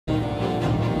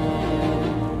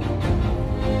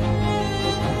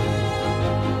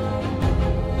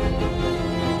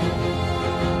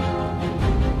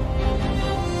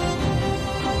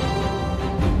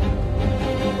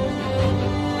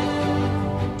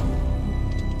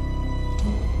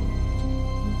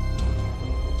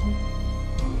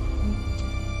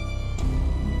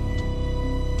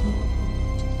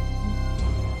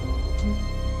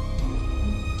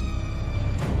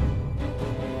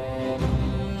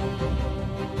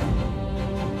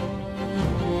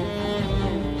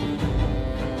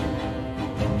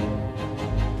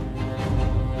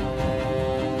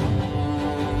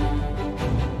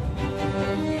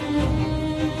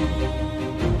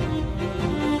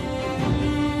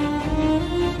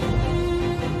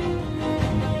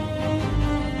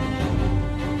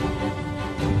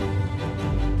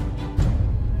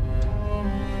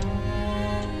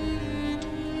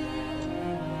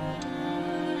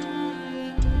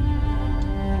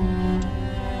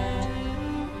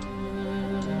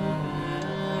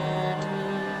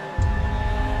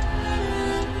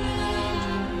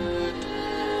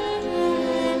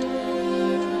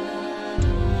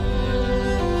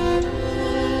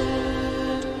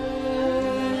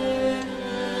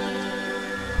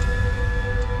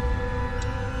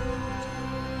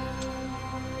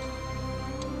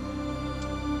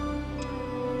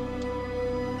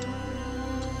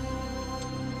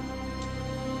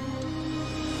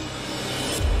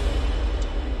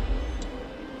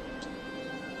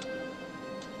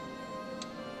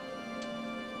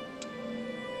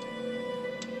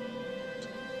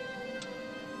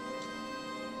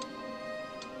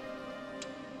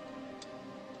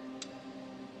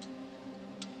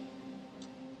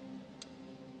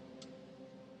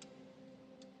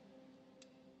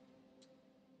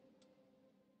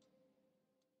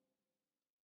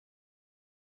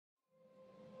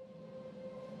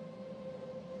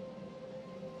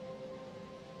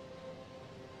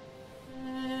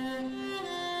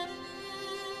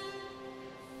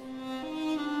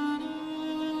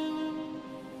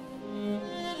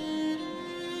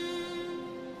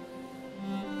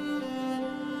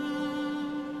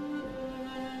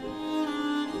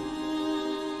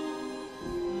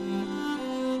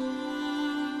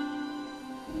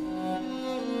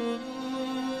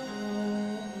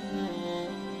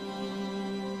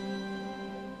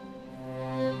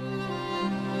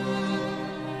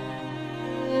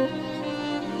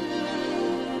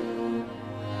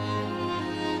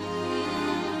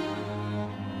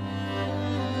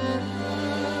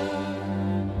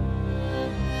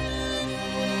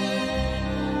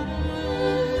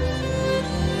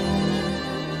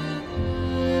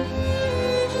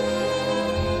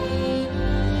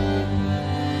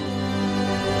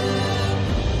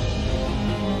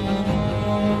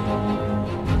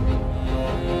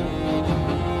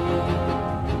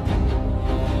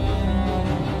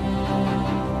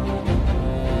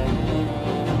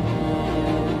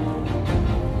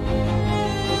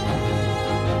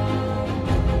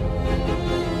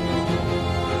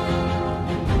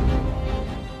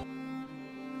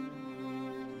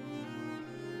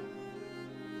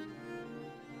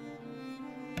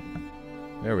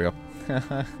There we go.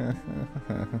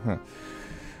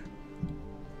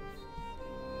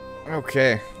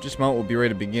 Okay, just a moment, we'll be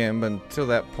ready to begin, but until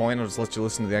that point, I'll just let you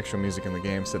listen to the actual music in the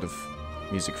game instead of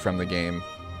music from the game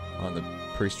on the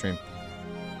pre-stream.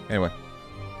 Anyway.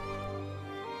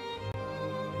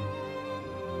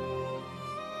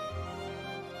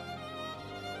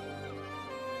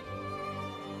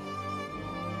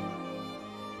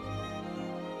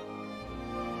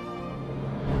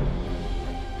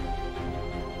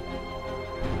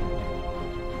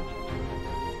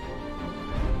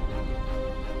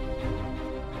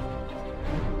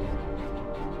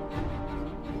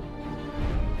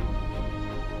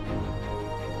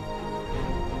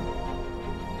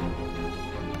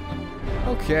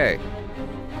 Okay.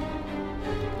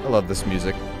 I love this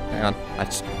music. Hang on. I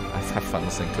have fun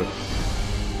listening to it.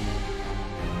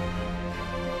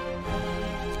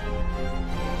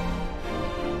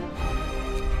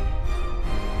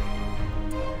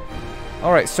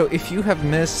 Alright, so if you have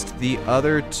missed the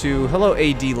other two... Hello,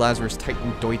 AD, Lazarus,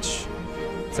 Titan, Deutsch.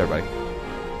 What's everybody?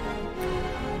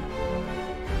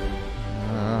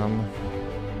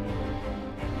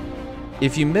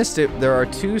 If you missed it, there are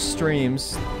two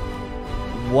streams.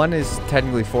 One is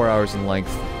technically 4 hours in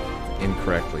length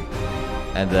incorrectly,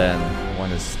 and then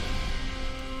one is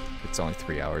it's only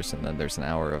 3 hours, and then there's an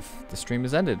hour of the stream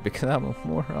is ended because I'm a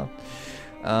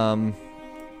moron.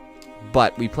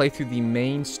 But we play through the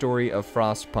main story of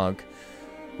Frostpunk.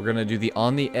 We're gonna do the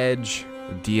On the Edge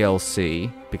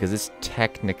DLC because it's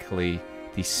technically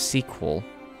the sequel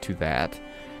to that,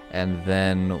 and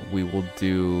then we will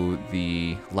do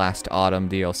the Last Autumn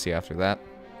DLC after that.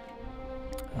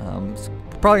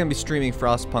 Probably gonna be streaming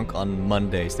Frostpunk on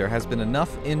Mondays. There has been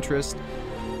enough interest.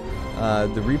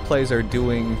 The replays are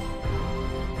doing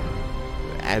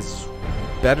as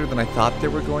better than I thought they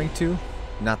were going to.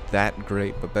 Not that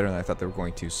great, but better than I thought they were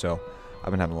going to. So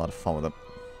I've been having a lot of fun with them,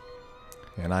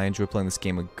 and I enjoy playing this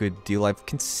game a good deal. I've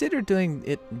considered doing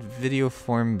it in video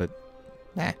form, but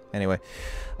nah. Anyway,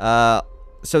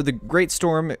 so the Great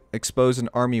Storm exposed an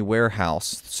army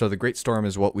warehouse. So the Great Storm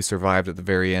is what we survived at the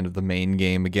very end of the main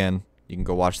game. Again, you can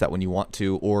go watch that when you want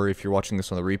to, or if you're watching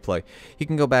this on the replay, you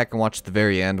can go back and watch the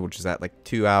very end, which is at like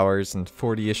 2 hours and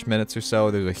 40-ish minutes or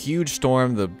so. There's a huge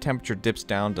storm. The temperature dips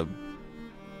down to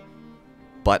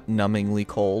butt-numbingly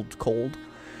cold,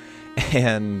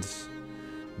 and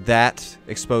that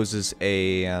exposes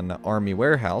an army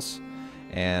warehouse,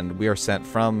 and we are sent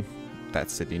from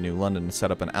that city, New London, to set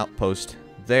up an outpost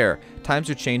there. Times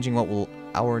are changing. What will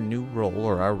our new role,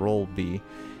 or our role, be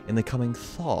in the coming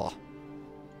thaw?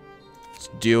 Let's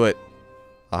do it.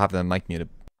 I'll have the mic muted.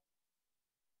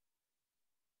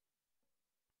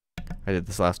 I did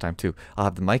this last time too. I'll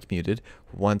have the mic muted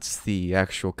once the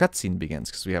actual cutscene begins,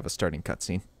 because we have a starting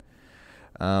cutscene.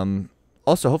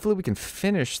 Also, hopefully we can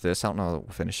finish this. I don't know if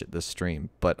we'll finish it this stream,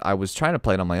 but I was trying to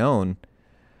play it on my own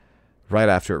right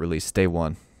after it released, day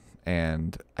one,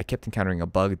 and I kept encountering a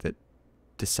bug that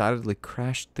decidedly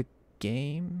crashed the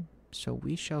game. So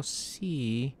we shall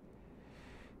see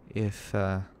if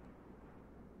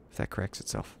that corrects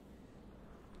itself.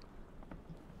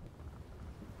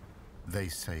 They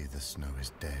say the snow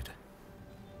is dead,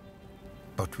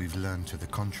 but we've learned to the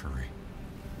contrary.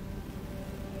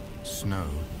 Snow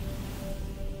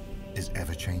is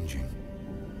ever-changing,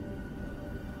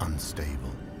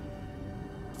 unstable,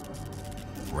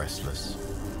 restless.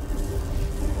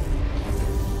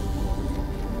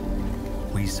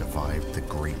 We survived the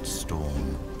Great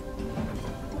Storm.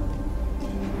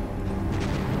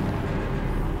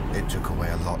 It took away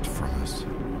a lot from us.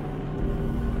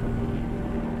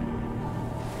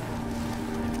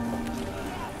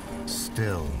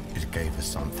 Still, it gave us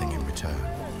something in return.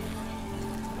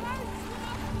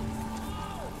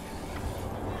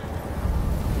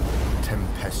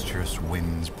 Tempestuous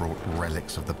winds brought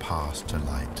relics of the past to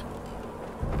light.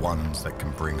 Ones that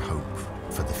can bring hope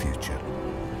for the future.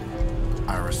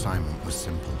 Our assignment was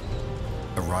simple.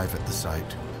 Arrive at the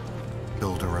site,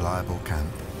 build a reliable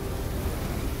camp,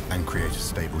 and create a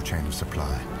stable chain of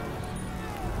supply.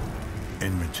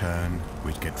 In return,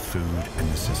 we'd get food and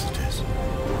necessities.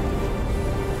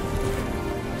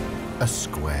 A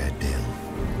square deal.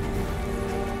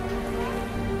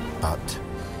 But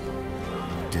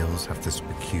deals have this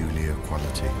peculiar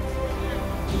quality.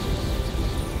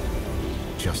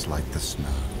 Just like the snow,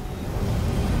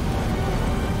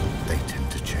 they tend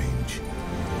to change.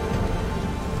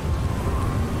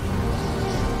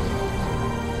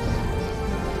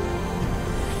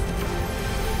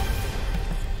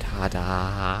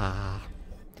 Ta-da!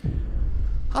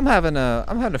 I'm having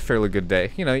a fairly good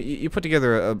day. You know, you put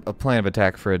together a plan of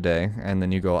attack for a day, and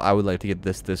then you go, I would like to get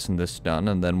this, this, and this done,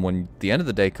 and then when the end of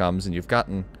the day comes and you've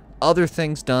gotten other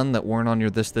things done that weren't on your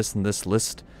this, this, and this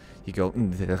list, you go,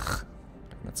 ugh.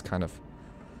 That's kind of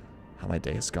how my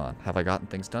day has gone. Have I gotten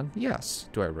things done? Yes.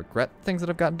 Do I regret things that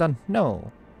I've gotten done?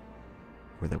 No.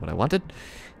 Were they what I wanted?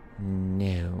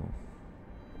 No.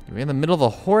 You're in the middle of a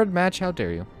horrid match, how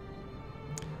dare you?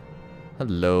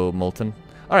 Hello, Molten.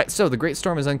 Alright, so the Great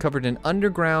Storm has uncovered an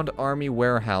underground army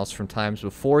warehouse from times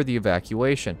before the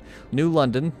evacuation. New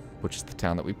London, which is the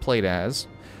town that we played as,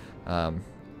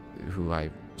 who I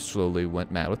slowly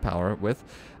went mad with power with,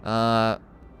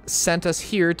 sent us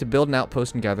here to build an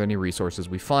outpost and gather any resources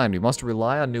we find. We must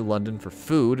rely on New London for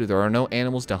food. There are no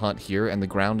animals to hunt here, and the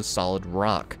ground is solid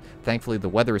rock. Thankfully, the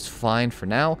weather is fine for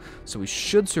now, so we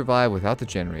should survive without the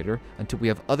generator until we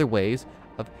have other ways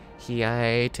of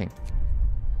heating.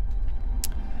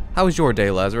 How was your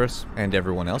day, Lazarus? And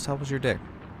everyone else, how was your day?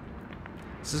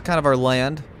 This is kind of our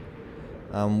land.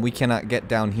 We cannot get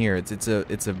down here. It's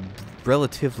a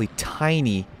relatively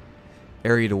tiny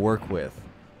area to work with.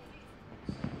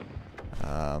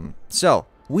 So,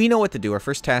 we know what to do. Our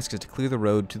first task is to clear the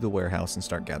road to the warehouse and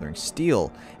start gathering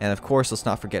steel. And of course, let's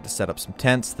not forget to set up some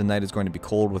tents. The night is going to be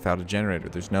cold without a generator.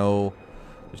 There's no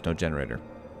generator.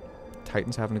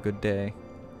 Titan's having a good day.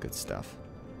 Good stuff.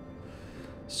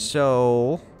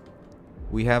 So,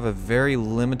 we have a very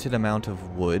limited amount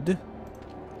of wood.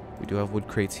 We do have wood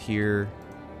crates here.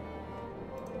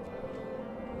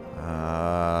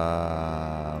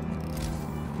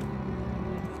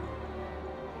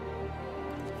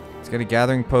 Let's get a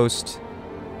gathering post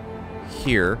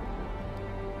here.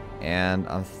 And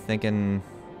I'm thinking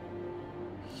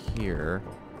here.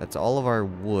 That's all of our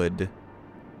wood.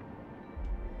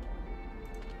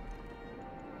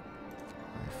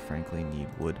 I frankly need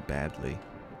wood badly.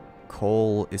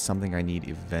 Coal is something I need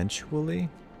eventually.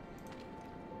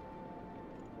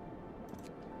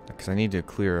 Because I need to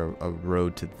clear a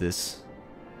road to this,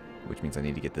 which means I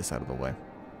need to get this out of the way.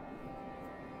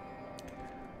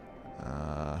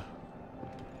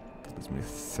 Let's move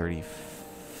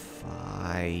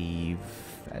 35.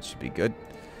 That should be good.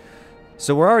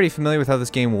 So we're already familiar with how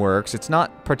this game works. It's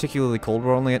not particularly cold.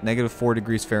 We're only at -4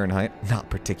 degrees Fahrenheit.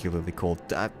 Not particularly cold.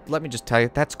 Let me just tell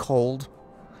you, that's cold.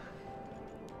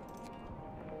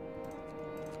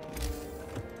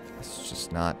 It's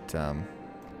just not...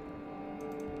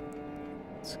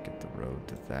 Let's get the road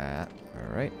to that.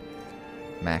 Alright.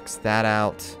 Max that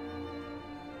out.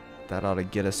 That ought to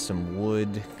get us some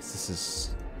wood, because this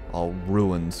is all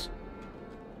ruins.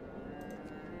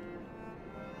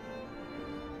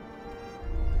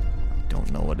 I don't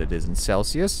know what it is in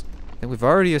Celsius. I think we've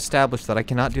already established that I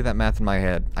cannot do that math in my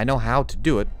head. I know how to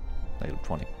do it.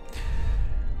 -20.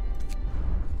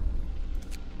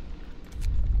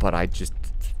 But I just...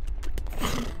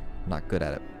 not good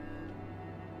at it.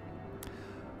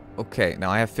 Okay, now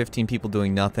I have 15 people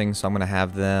doing nothing, so I'm going to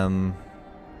have them...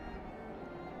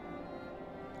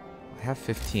 I have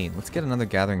 15. Let's get another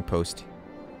gathering post.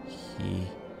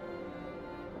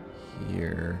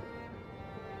 Here.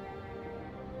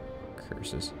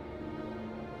 Curses.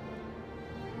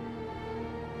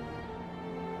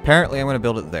 Apparently, I'm going to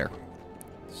build it there.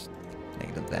 Just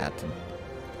negative that and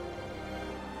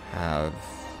have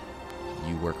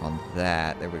you work on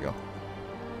that. There we go.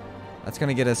 That's going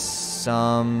to get us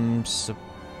some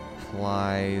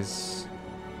supplies.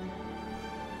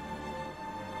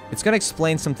 It's going to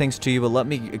explain some things to you, but let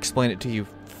me explain it to you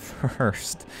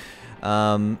first.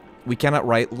 We cannot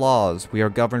write laws. We are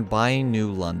governed by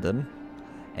New London,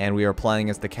 and we are playing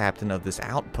as the captain of this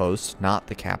outpost, not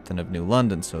the captain of New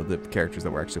London, so the characters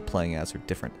that we're actually playing as are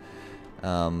different.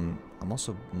 I'm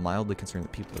also mildly concerned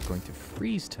that people are going to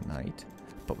freeze tonight,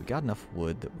 but we got enough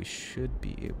wood that we should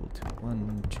be able to...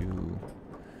 1, 2...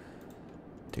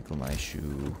 Tickle my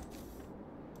shoe.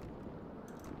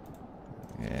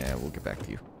 Yeah, we'll get back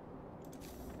to you.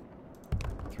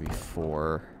 3,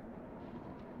 4...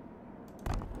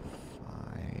 5...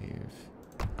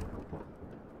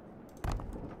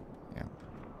 Yeah.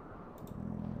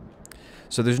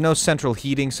 So there's no central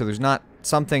heating, so there's not...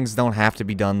 Some things don't have to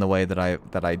be done the way that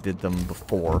I did them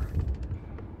before.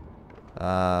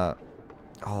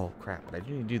 Oh, crap. I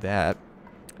didn't do that.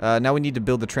 Now we need to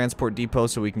build the transport depot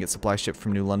so we can get supplies shipped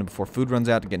from New London before food runs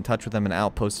out. To get in touch with them, an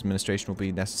outpost administration will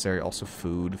be necessary. Also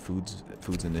food.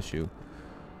 Food's an issue.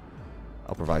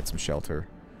 I'll provide some shelter.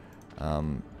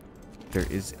 There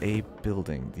is a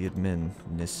building, the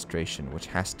administration, which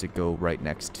has to go right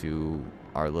next to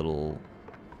our little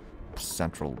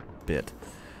central bit.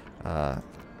 I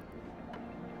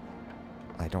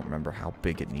don't remember how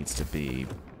big it needs to be.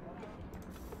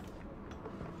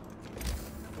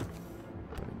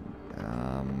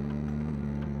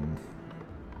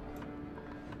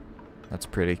 That's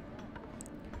pretty.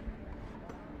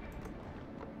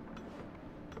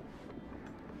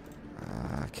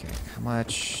 Okay, how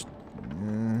much?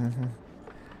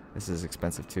 This is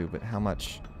expensive too, but how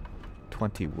much?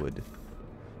 20 wood.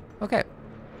 Okay.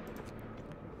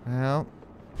 Well,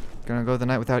 gonna go the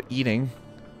night without eating.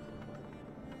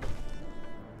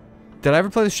 Did I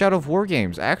ever play the Shadow of War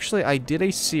games? Actually, I did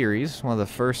a series. One of the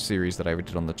first series that I ever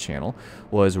did on the channel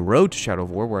was Road to Shadow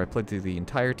of War, where I played through the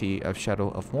entirety of Shadow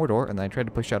of Mordor, and then I tried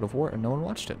to play Shadow of War, and no one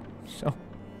watched it. So,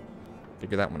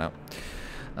 figure that one out.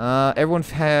 Everyone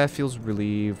feels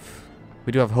relieved.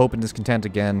 We do have hope and discontent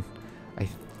again. I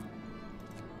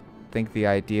think the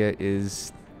idea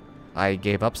is I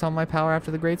gave up some of my power after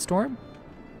the Great Storm?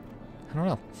 I don't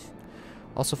know.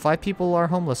 Also, 5 people are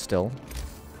homeless still.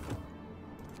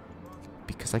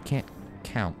 Because I can't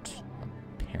count,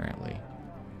 apparently.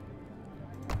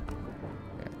 Yeah,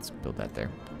 let's build that there.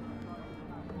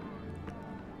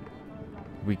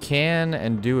 We can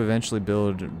and do eventually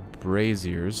build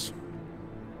braziers.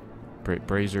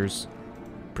 Braziers.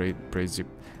 Brazier.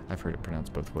 I've heard it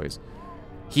pronounced both ways.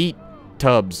 Heat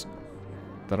tubs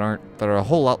that are a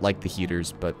whole lot like the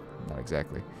heaters, but not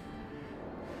exactly.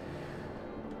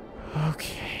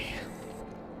 Okay.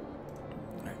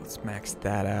 Alright, let's max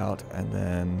that out, and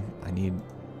then I need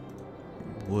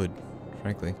wood,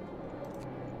 frankly.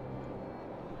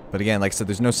 But again, like I said,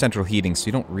 there's no central heating, so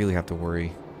you don't really have to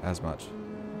worry as much. So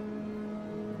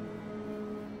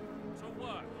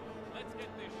what? Let's get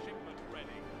this shipment ready.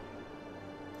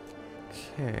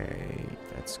 Okay,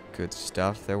 that's good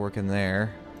stuff. They're working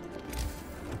there.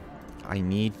 I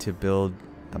need to build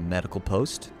a medical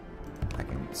post. I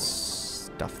can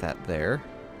stuff that there.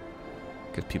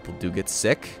 Because people do get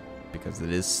sick. Because it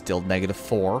is still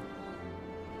 -4.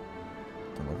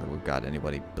 Don't know if we've got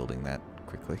anybody building that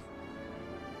quickly.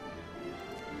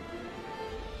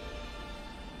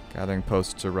 Gathering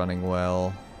posts are running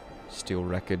well. Steel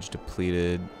wreckage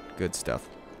depleted. Good stuff.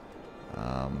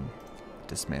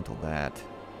 Dismantle that.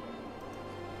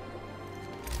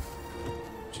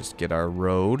 Just get our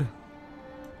road.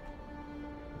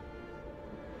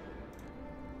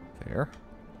 There.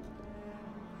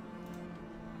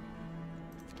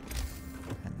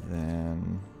 And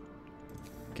then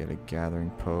get a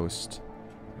gathering post.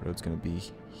 Road's gonna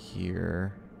be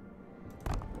here.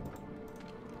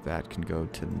 That can go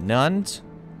to Nuns.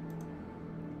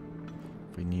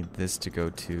 We need this to go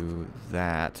to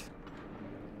that.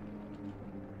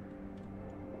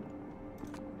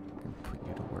 Put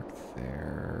you to work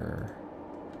there.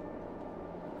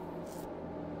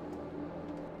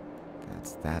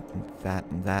 That's that and that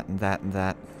and that and that and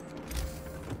that.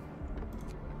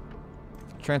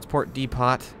 Transport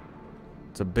depot.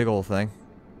 It's a big old thing.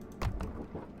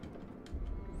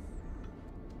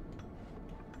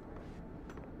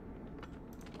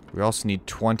 We also need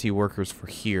 20 workers for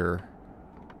here.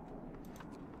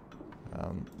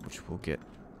 Which we'll get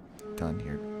done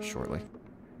here shortly.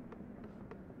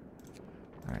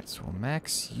 Alright, so we'll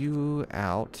max you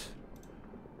out.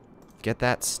 Get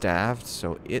that staffed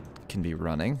so it can be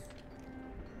running.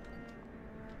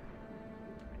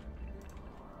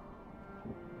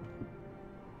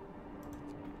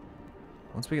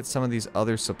 Once we get some of these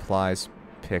other supplies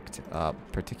picked up,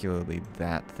 particularly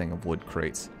that thing of wood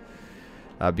crates.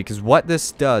 Because what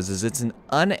this does is it's an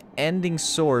unending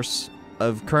source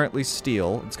of currently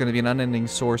steel. It's going to be an unending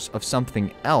source of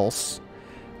something else,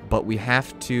 but we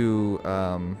have to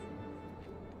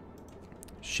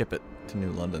ship it to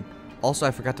New London. Also,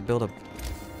 I forgot to build a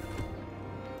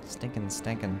stinking. There's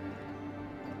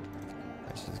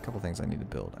just a couple things I need to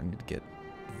build. I need to get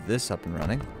this up and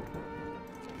running,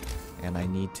 and I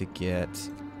need to get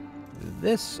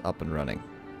this up and running.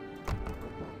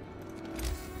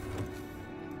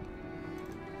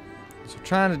 So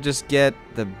trying to just get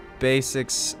the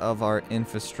basics of our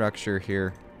infrastructure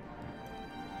here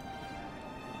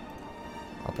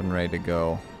up and ready to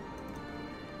go.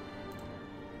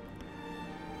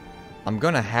 I'm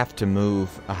gonna have to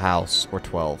move a house or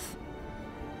 12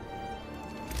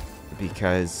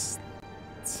 because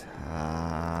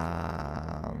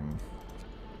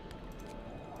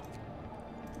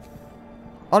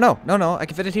oh no, I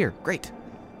can fit it here. Great.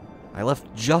 I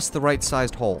left just the right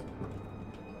sized hole.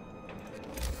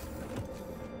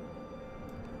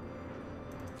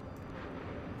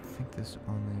 I think this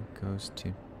only goes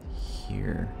to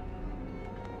here.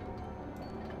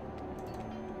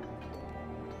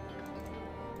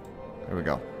 There we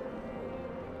go.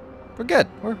 We're good.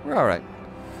 We're all right.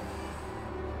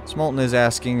 Smolten is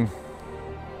asking.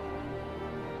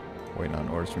 Waiting on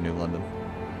orders from New London.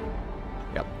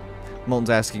 Yep. Smolten's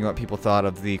asking what people thought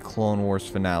of the Clone Wars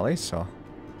finale, so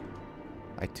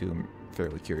I too am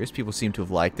fairly curious. People seem to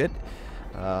have liked it.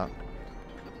 While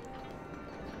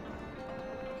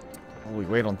we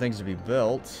wait on things to be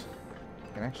built,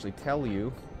 I can actually tell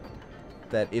you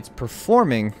that it's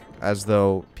performing as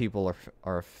though people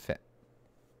are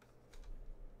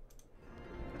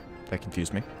that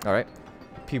confused me. Alright.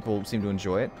 People seem to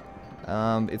enjoy it.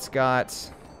 It's got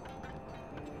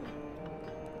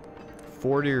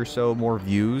 40 or so more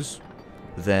views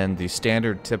than the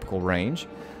standard typical range.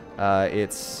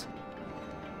 It's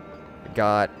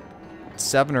got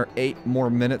 7 or 8 more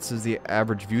minutes as the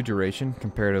average view duration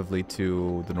comparatively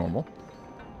to the normal.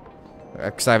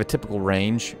 Because I have a typical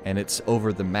range, and it's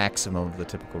over the maximum of the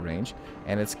typical range.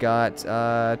 And it's got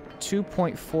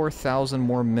 2.4 thousand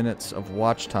more minutes of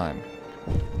watch time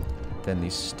than the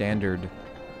standard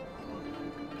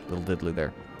little diddly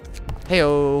there.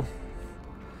 Heyo!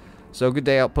 So, good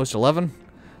day, Outpost 11.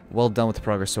 Well done with the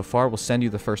progress so far. We'll send you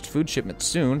the first food shipment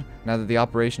soon. Now that the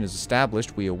operation is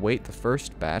established, we await the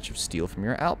first batch of steel from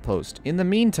your outpost. In the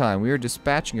meantime, we are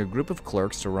dispatching a group of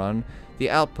clerks to run the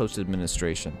outpost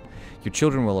administration. Your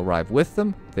children will arrive with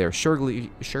them. They are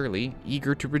surely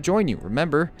eager to rejoin you.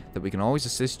 Remember that we can always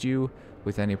assist you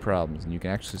with any problems. And you can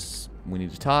actually, we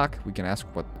need to talk. We can ask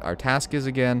what our task is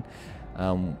again.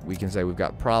 We can say we've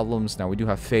got problems. Now, we do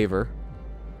have favor.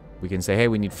 We can say, hey,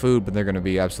 we need food, but they're going to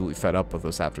be absolutely fed up with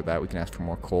us after that. We can ask for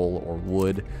more coal or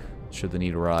wood, should the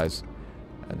need arise.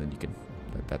 And then you can,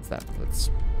 that's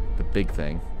the big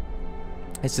thing.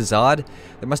 This is odd.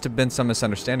 There must have been some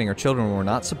misunderstanding. Our children were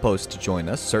not supposed to join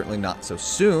us, certainly not so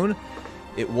soon.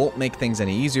 It won't make things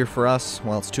any easier for us.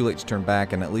 Well, it's too late to turn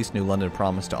back, and at least New London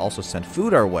promised to also send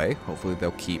food our way. Hopefully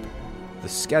they'll keep the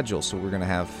schedule, so we're going to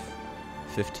have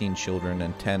 15 children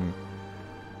and 10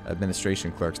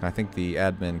 administration clerks, and I think the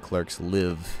admin clerks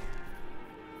live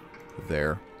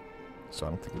there, so I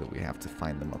don't think that we have to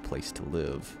find them a place to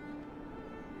live.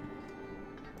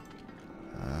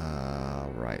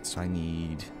 Right, so I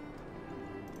need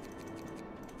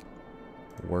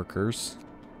workers.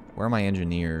 Where are my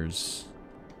engineers?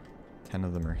 10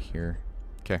 of them are here.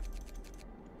 Okay.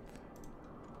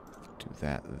 Do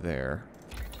that there.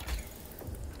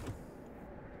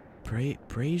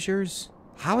 Braziers?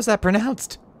 How is that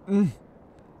pronounced? I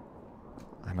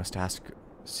must ask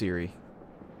Siri.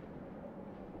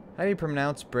 How do you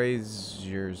pronounce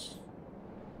braziers?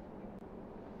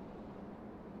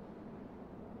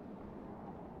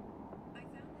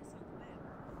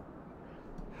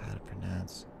 How to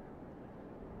pronounce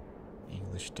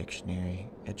English dictionary.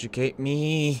 Educate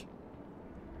me.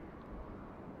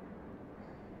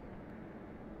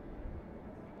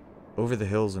 Over the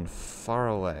hills and far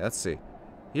away. Let's see.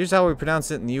 Here's how we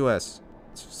pronounce it in the US.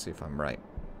 Let's see if I'm right.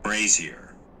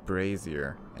 Brazier.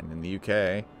 Brazier. And in the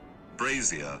UK,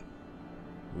 Brazier.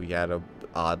 we add a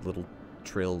odd little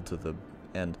trill to the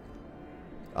end.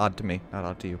 Odd to me, not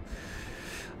odd to you.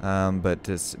 But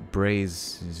it's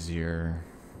brazier.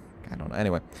 I don't know.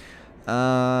 Anyway.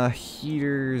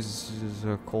 Heaters,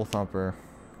 a coal thumper,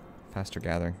 faster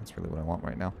gathering. That's really what I want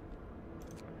right now.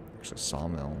 Actually,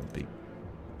 sawmill would be.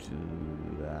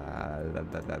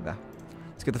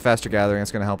 Let's get the faster gathering.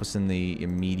 That's going to help us in the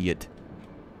immediate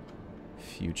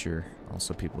future.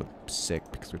 Also, people are sick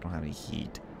because we don't have any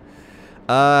heat.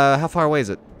 How far away is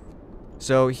it?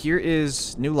 So here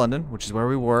is New London, which is where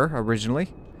we were originally.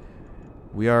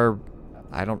 We are,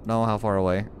 I don't know how far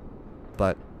away,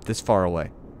 but this far away.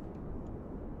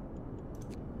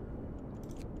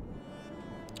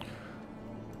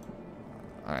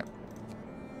 Alright.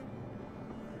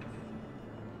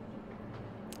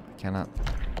 I cannot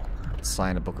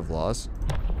sign a book of laws.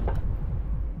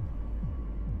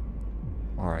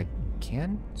 Or I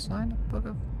can sign a book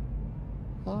of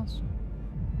laws?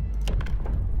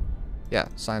 Yeah,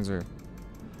 signs are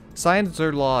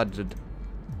lodged.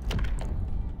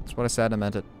 That's what I said, I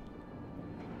meant it.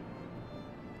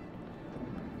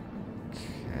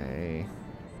 Okay.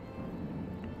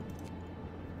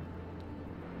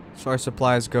 As far as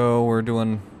supplies go, we're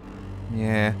doing...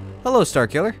 Yeah. Hello,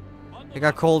 Starkiller. It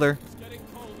got colder.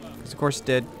 Because of course it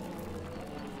did.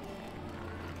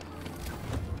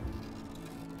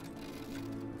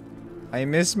 I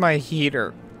miss my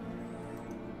heater.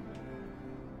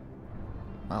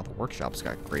 Wow, the workshop's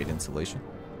got great insulation.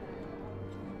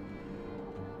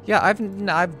 Yeah, I've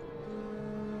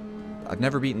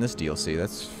never beaten this DLC.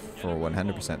 That's for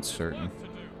 100% certain.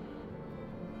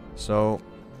 So,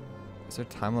 is there a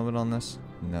time limit on this?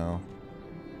 No.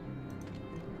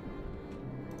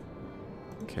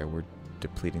 Okay, we're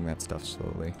depleting that stuff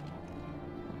slowly.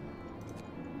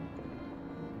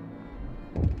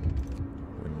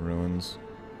 We're in ruins.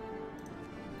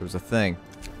 There was a thing.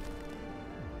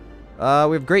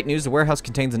 We have great news. The warehouse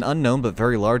contains an unknown but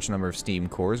very large number of steam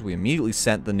cores. We immediately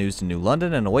sent the news to New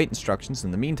London and await instructions.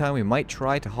 In the meantime, we might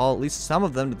try to haul at least some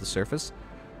of them to the surface.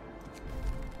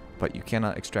 But you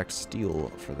cannot extract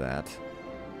steel for that.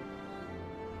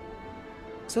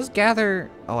 It says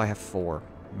gather... Oh, I have 4.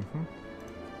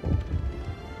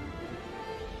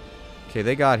 Okay,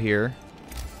 they got here.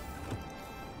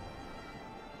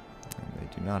 And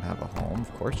they do not have a home,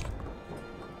 of course.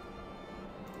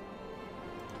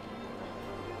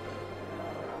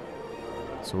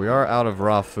 So we are out of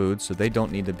raw food, so they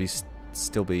don't need to be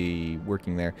still be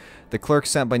working there. The clerks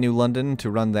sent by New London to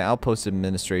run the outpost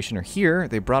administration are here.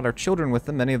 They brought our children with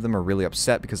them. Many of them are really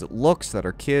upset because it looks that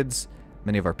our kids,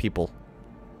 many of our people,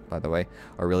 by the way,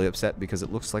 are really upset because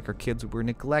it looks like our kids were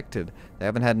neglected. They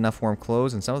haven't had enough warm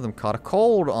clothes, and some of them caught a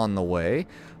cold on the way.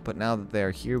 But now that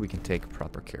they're here, we can take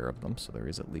proper care of them, so there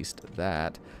is at least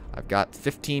that. I've got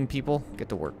 15 people. Get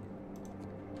to work.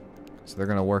 So they're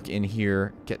going to work in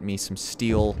here, get me some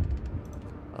steel,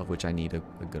 of which I need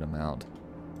a good amount.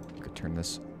 I could turn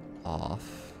this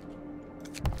off.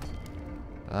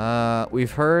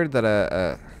 We've heard that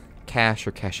a cache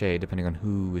or cache, depending on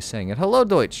who is saying it. Hello,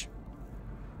 Deutsch!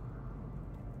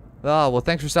 Oh, well,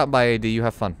 thanks for stopping by, AD. You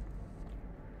have fun.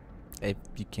 If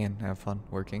you can have fun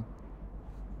working.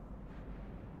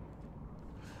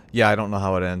 Yeah, I don't know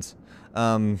how it ends.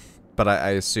 But I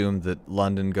assume that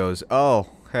London goes, oh,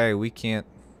 hey, we can't...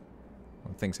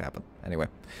 Well, things happen. Anyway.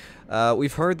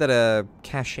 We've heard that a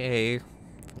cache, for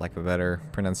lack of a better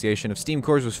pronunciation, of steam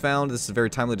cores was found. This is a very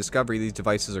timely discovery. These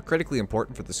devices are critically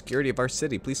important for the security of our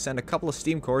city. Please send a couple of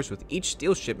steam cores with each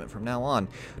steel shipment from now on.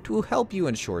 To help you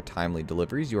ensure timely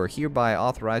deliveries, you are hereby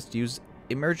authorized to use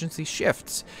emergency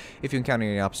shifts. If you encounter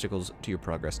any obstacles to your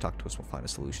progress, talk to us. We'll find a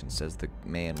solution, says the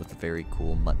man with the very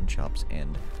cool mutton chops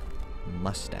and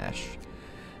mustache.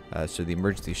 So the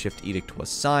emergency shift edict was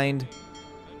signed.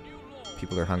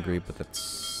 People are hungry, but that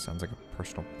sounds like a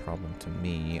personal problem to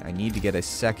me. I need to get a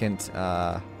second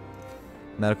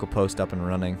medical post up and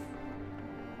running.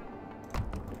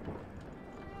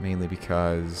 Mainly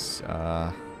because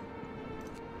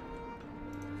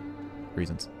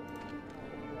reasons.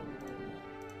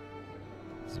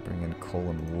 Let's bring in coal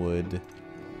and wood.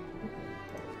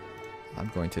 I'm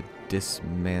going to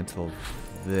dismantle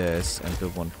this and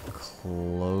build one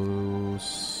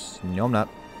close. No, I'm not.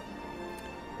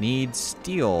 Need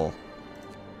steel.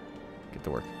 Get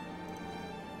to work.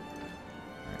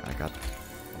 Alright, I got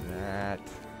that.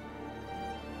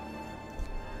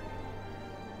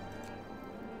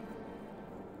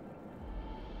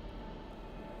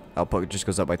 Output just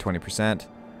goes up by 20%.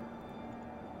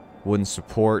 Wooden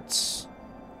supports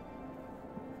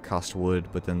cost wood,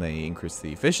 but then they increase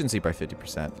the efficiency by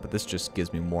 50%. But this just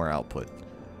gives me more output.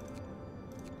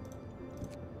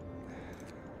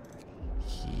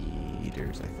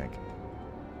 Heaters, I think.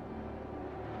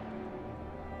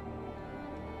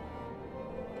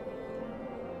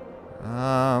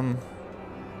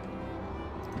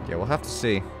 Yeah, we'll have to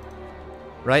see.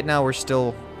 Right now, we're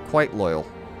still quite loyal.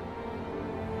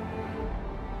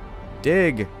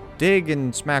 Dig! Dig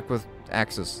and smack with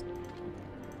axes.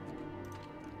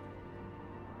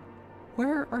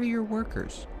 Where are your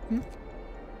workers?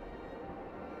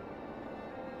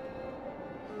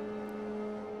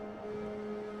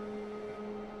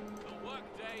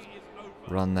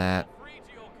 Run that.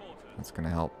 That's gonna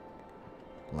help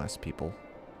less people.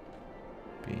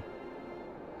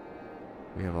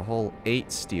 We have a whole 8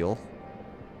 steel.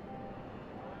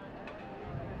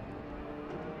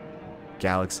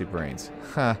 Galaxy brains.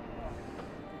 Huh.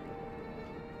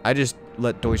 I just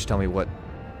let Deutsch tell me what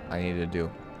I needed to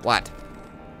do. What?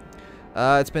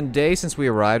 It's been days since we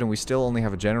arrived, and we still only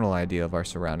have a general idea of our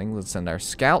surroundings. Let's send our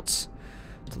scouts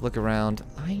to look around.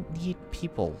 I need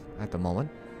people at the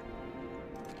moment.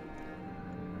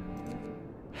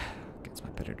 Against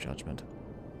my better judgment.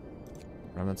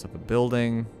 Remnants of a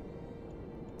building.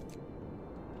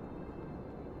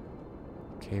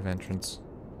 Cave entrance.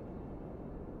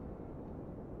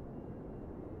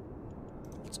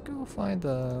 Let's go find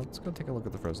the... Let's go take a look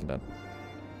at the Frozen Den.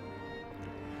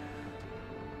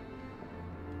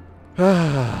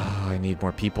 I need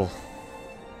more people.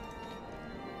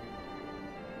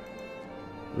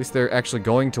 At least they're actually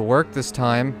going to work this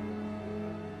time.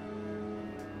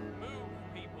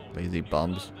 Lazy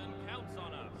bums.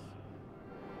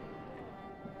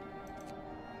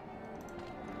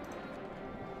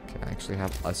 Okay, I actually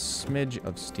have a smidge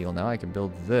of steel now. I can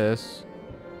build this.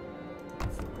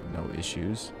 No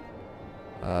issues.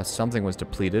 Something was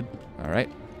depleted.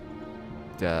 Alright.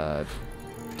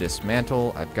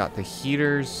 Dismantle. I've got the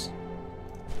heaters.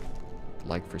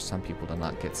 Like for some people to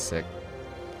not get sick.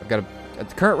 I've got At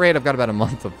the current rate, I've got about a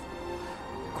month of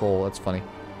coal. That's funny.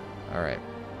 Alright.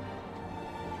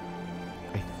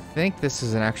 I think this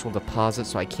is an actual deposit,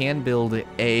 so I can build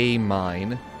a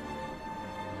mine.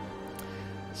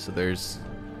 So there's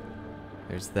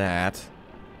that.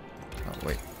 Oh,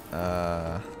 wait.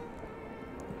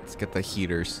 Let's get the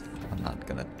heaters. I'm not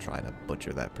gonna try to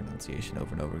butcher that pronunciation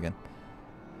over and over again.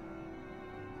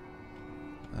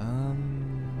 How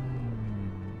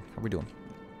are we doing?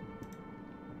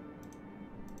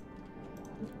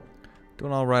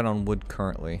 Doing alright on wood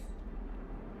currently.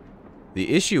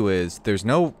 The issue is, there's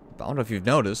no... I don't know if you've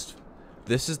noticed.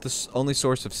 This is the only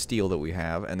source of steel that we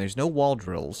have, and there's no wall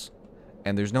drills,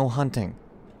 and there's no hunting.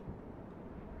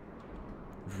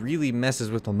 Really messes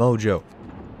with the mojo.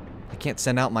 I can't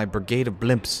send out my brigade of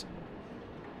blimps.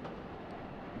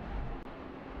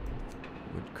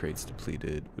 Wood crates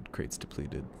depleted. Wood crates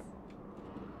depleted.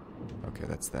 Okay,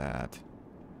 that's that.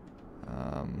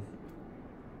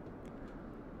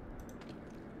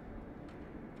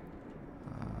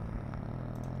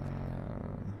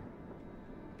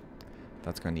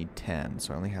 That's gonna need 10,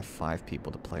 so I only have 5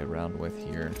 people to play around with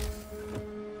here.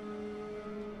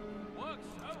 Work's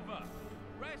over.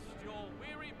 Rest your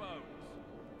weary bones.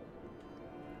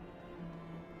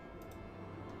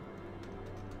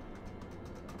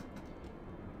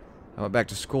 I went back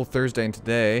to school Thursday and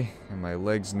today, and my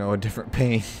legs know a different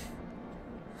pain.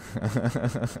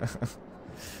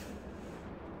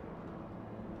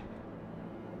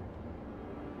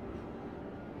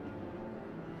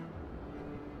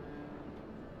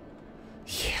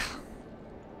 Yeah.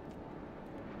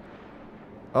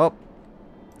 Oh.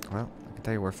 Well, I can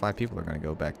tell you where 5 people are going to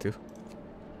go back to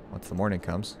once the morning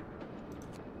comes.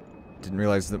 Didn't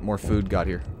realize that more food got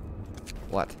here.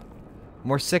 What?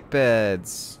 More sick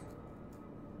beds.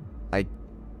 I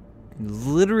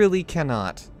literally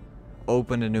cannot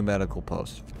open a new medical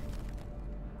post.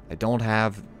 I don't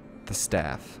have the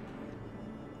staff.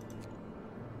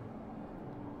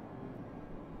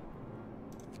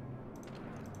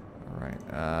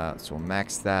 Alright, so we'll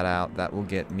max that out. That will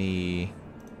get me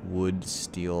wood,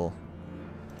 steel,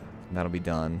 and that'll be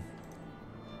done.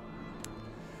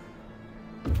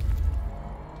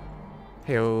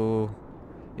 Heyo.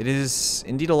 It is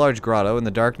indeed a large grotto. In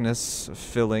the darkness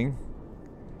filling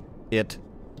it,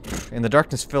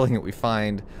 we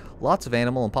find lots of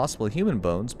animal and possibly human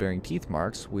bones bearing teeth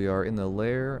marks. We are in the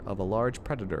lair of a large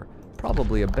predator,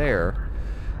 probably a bear.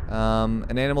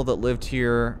 An animal that lived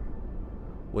here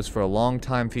was for a long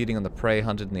time feeding on the prey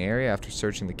hunted in the area. After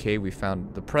searching the cave, we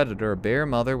found the predator, a bear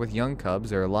mother with young cubs.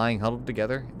 They are lying huddled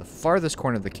together in the farthest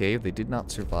corner of the cave. They did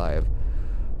not survive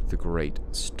the great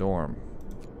storm.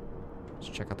 Let's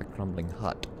check out the crumbling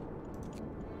hut.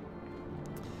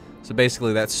 So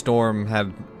basically that storm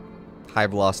had high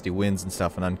velocity winds and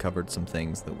stuff and uncovered some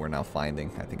things that we're now finding,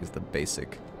 I think is the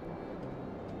basic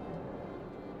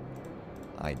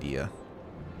idea.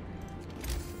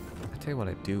 I'll tell you what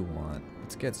I do want.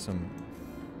 Let's get some...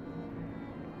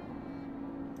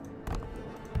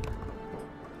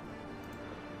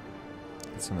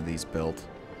 Get some of these built.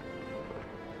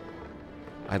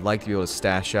 I'd like to be able to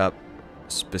stash up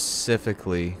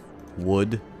specifically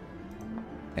wood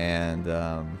and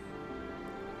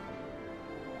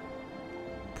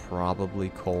probably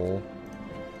coal.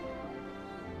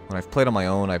 When I've played on my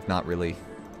own, I've not really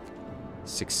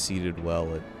succeeded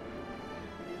well at...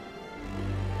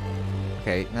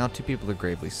 Okay, now 2 people are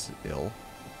gravely ill.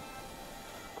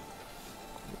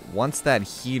 Once that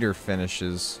heater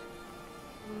finishes...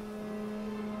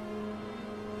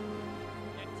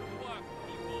 Get to work,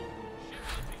 people.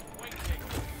 Shipment is waiting.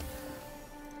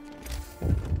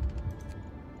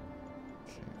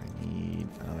 Okay, I need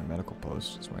another medical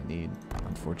post. That's what I need,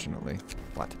 unfortunately.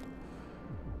 What?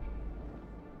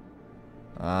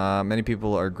 Many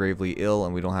people are gravely ill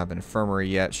and we don't have an infirmary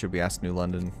yet. Should we ask New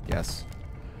London? Yes.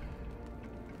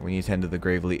 We need to tend to the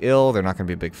gravely ill. They're not going to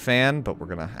be a big fan, but we're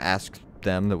going to ask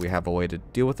them that we have a way to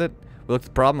deal with it. We looked at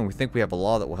the problem and we think we have a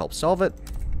law that will help solve it.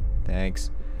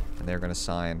 Thanks. And they're going to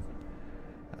sign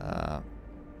the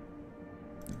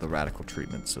radical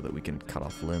treatment so that we can cut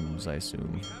off limbs, I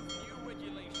assume. We have new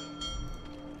regulations.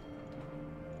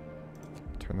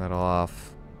 Turn that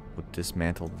off. We'll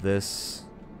dismantle this.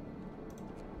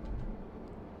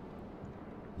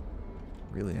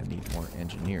 Really, I need more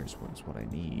engineers. What is what I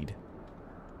need?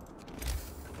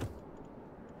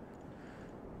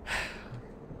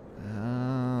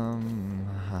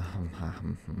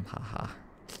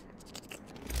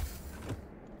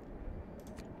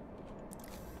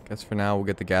 Guess for now we'll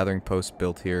get the gathering post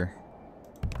built here.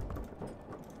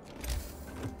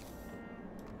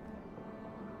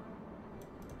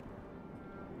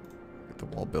 Get the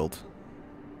wall built.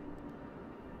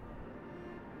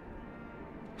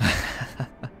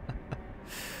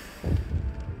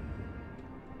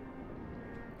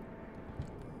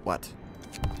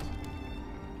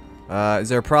 Is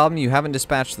there a problem? You haven't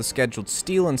dispatched the scheduled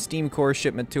steel and steam core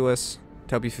shipment to us.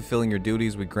 To help you fulfilling your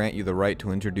duties, we grant you the right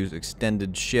to introduce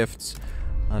extended shifts.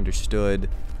 Understood.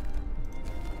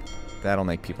 That'll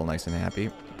make people nice and happy.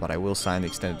 But I will sign the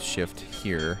extended shift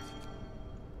here.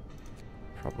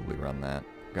 Probably run that.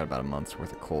 Got about a month's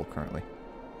worth of coal currently.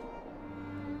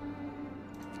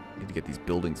 Need to get these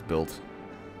buildings built.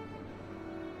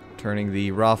 Turning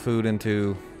the raw food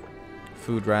into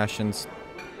food rations.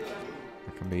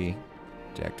 That can be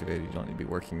deactivated. You don't need to be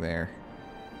working there.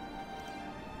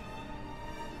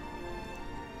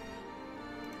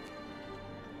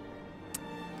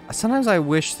 Sometimes I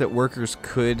wish that workers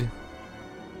could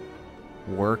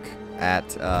work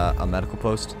at a medical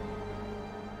post.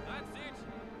 That's it.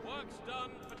 Work's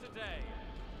done for today.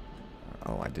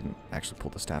 Oh, I didn't actually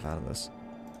pull the staff out of this.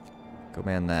 Go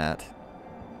man that.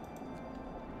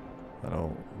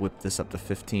 That'll whip this up to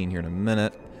 15 here in a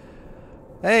minute.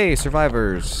 Hey,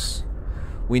 survivors!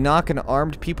 We knock and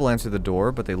armed people answer the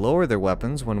door, but they lower their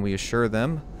weapons when we assure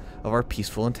them of our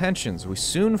peaceful intentions. We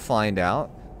soon find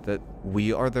out that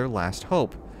we are their last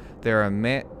hope. They are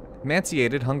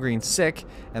emaciated, hungry, and sick,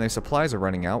 and their supplies are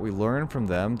running out. We learn from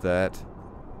them that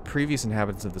previous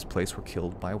inhabitants of this place were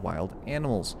killed by wild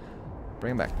animals.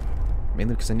 Bring them back.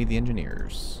 Mainly because I need the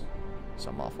engineers.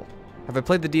 Something awful. Have I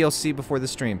played the DLC before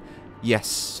this stream?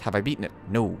 Yes. Have I beaten it?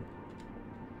 No.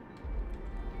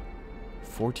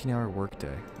 14-hour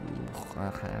workday.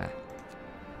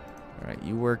 Alright,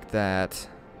 you work that.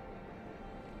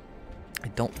 I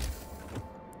don't...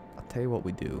 I'll tell you what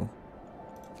we do.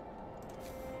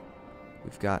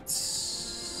 We've got...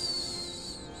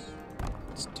 Let's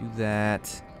do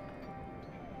that.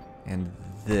 And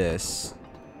this.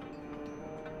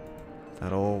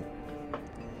 That'll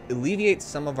alleviate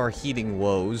some of our heating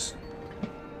woes.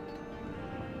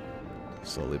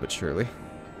 Slowly but surely.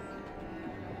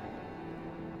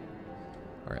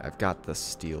 Alright, I've got the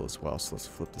steel as well, so let's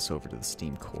flip this over to the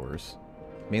steam cores.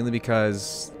 Mainly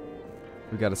because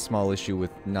we got a small issue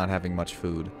with not having much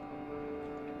food.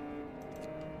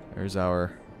 There's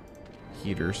our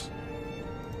heaters.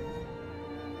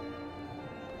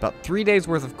 About 3 days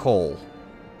worth of coal.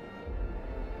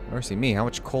 Mercy me, how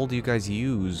much coal do you guys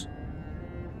use?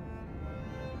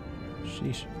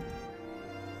 Sheesh.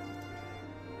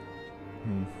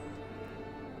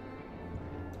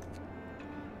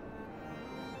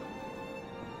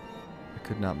 I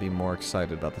could not be more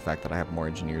excited about the fact that I have more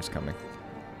engineers coming.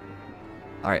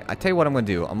 Alright, I tell you what I'm going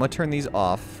to do. I'm going to turn these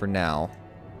off for now.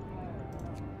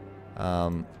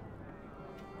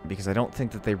 Because I don't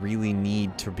think that they really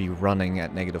need to be running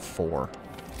at -4.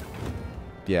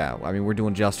 Yeah, I mean, we're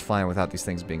doing just fine without these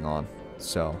things being on.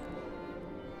 So.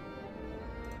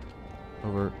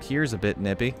 Over here's a bit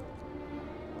nippy.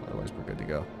 Otherwise, we're good to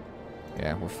go.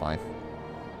 Yeah, we're fine.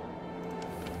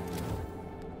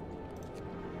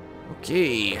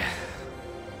 Okay.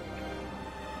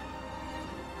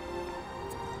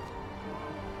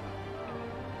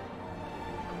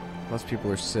 Most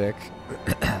people are sick.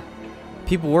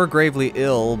 People were gravely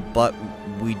ill, but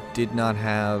we did not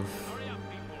have... Hurry up,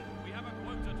 people. We have a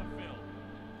quota to fill.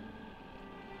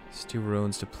 Steel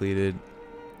ruins depleted.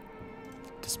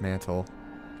 Dismantle.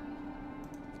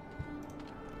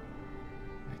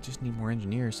 I just need more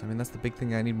engineers. I mean, that's the big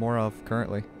thing I need more of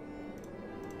currently.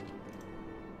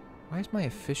 Why is my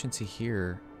efficiency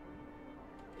here?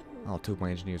 Oh, 2 of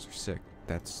my engineers are sick.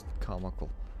 That's comical.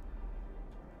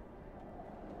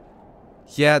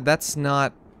 Yeah, that's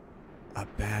not a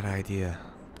bad idea,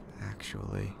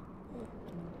 actually.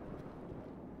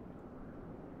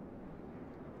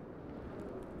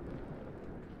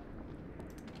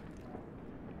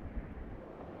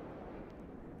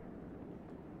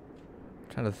 I'm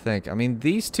trying to think. I mean,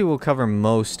 these two will cover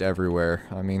most everywhere.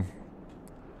 I mean,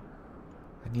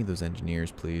 I need those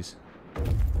engineers, please.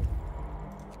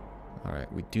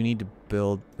 Alright, we do need to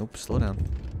build... Nope, slow down.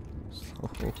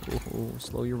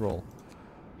 Slow your roll.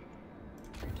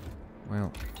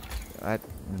 Well, I'm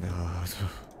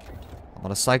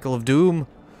on a cycle of doom.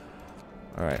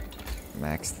 Alright,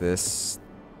 max this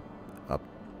up.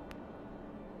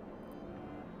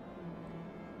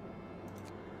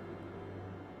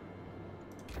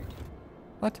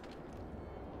 What?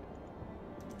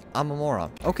 I'm a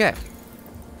moron. Okay.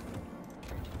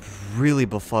 Really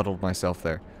befuddled myself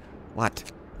there.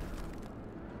 What?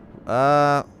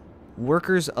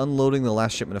 Workers unloading the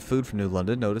last shipment of food from New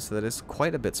London notice that it's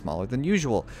quite a bit smaller than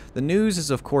usual. The news is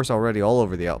of course already all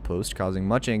over the outpost, causing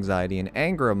much anxiety and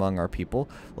anger among our people.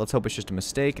 Let's hope it's just a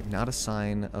mistake, not a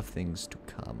sign of things to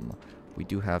come. We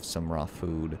do have some raw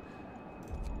food.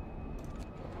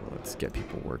 Let's get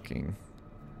people working.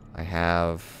 I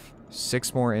have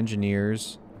 6 more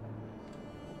engineers.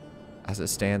 As it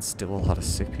stands, still a lot of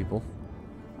sick people.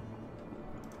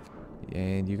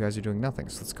 And you guys are doing nothing.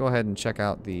 So let's go ahead and check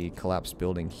out the collapsed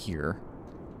building here.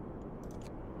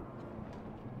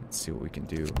 Let's see what we can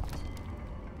do.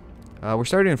 We're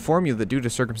starting to inform you that due to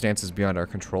circumstances beyond our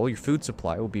control, your food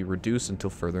supply will be reduced until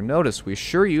further notice. We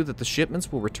assure you that the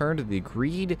shipments will return to the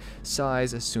agreed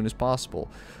size as soon as possible.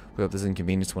 We hope this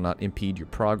inconvenience will not impede your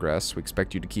progress. We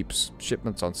expect you to keep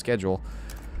shipments on schedule.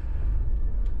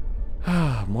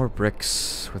 More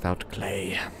bricks without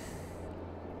clay.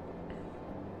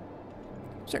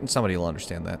 Certain somebody will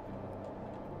understand that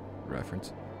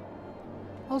reference.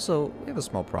 Also, we have a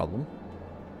small problem.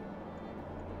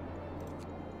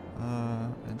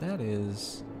 And that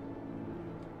is...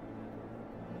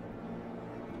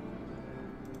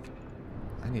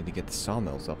 I need to get the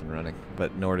sawmills up and running.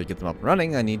 But in order to get them up and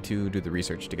running, I need to do the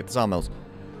research to get the sawmills.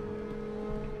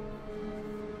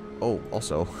 Oh,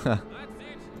 also... That's it.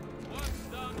 Work's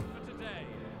done for today.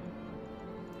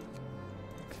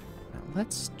 Now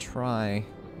let's try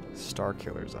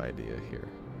Starkiller's idea here.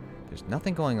 There's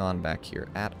nothing going on back here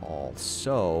at all,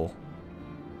 so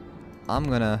I'm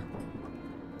gonna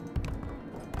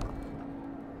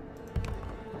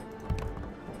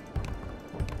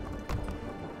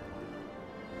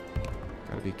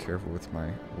gotta be careful with my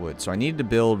wood. So I need to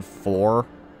build 4.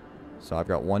 So I've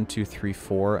got 1, 2, 3,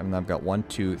 4, and I've got 1,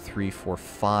 2, 3, 4,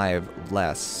 5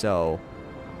 less. So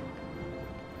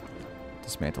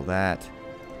dismantle that.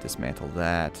 Dismantle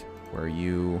that. Where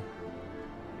you...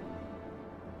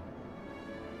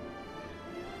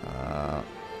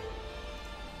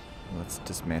 let's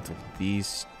dismantle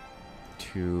these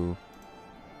 2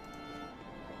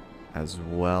 as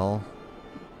well.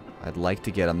 I'd like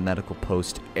to get a medical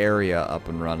post area up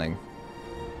and running.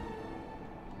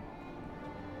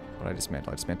 What did I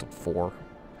dismantle? I dismantled 4.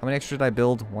 How many extra did I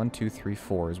build? 1, 2, 3,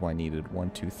 4 is what I needed. 1,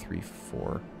 2, 3,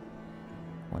 4.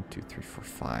 1, 2, 3, 4,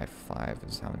 5. 5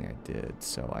 is how many I did.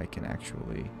 So I can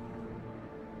actually...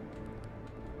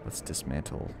 Let's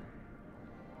dismantle...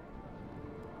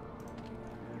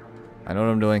 I know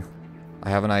what I'm doing. I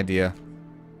have an idea.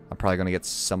 I'm probably going to get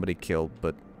somebody killed,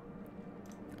 but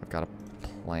I've got a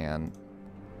plan.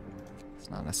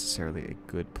 It's not necessarily a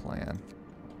good plan.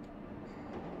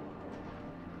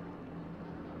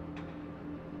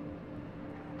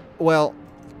 Well,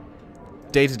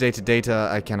 data,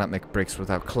 I cannot make bricks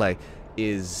without clay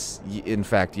is, in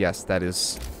fact, yes, that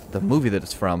is the movie that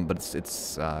it's from, but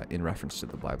it's in reference to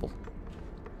the Bible.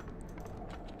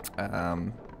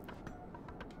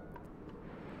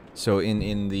 So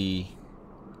in the,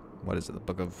 what is it, the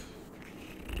book of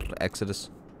Exodus?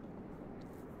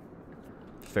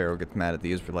 Pharaoh gets mad at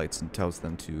the Israelites and tells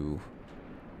them to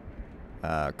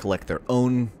collect their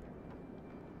own,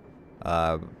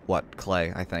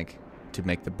 clay, I think, to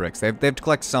make the bricks. They have to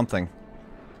collect something.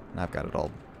 And I've got it all.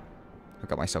 I've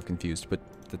got myself confused, but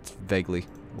that's vaguely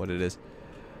what it is.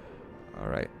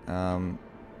 Alright,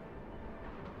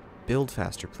 build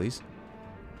faster, please.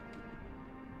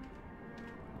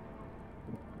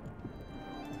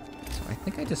 So I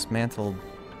think I dismantled...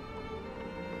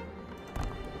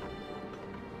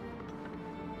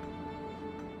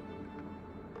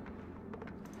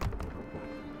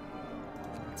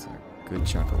 That's a good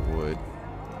chunk of wood.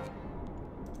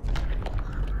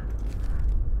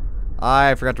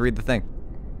 I forgot to read the thing.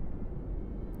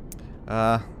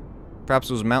 Perhaps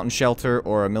it was a mountain shelter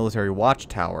or a military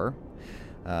watchtower.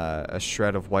 A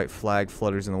shred of white flag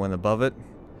flutters in the wind above it.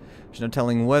 There's no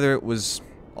telling whether it was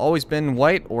always been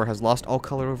white or has lost all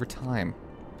color over time.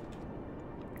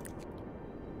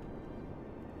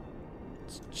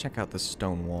 Let's check out this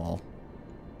stone wall.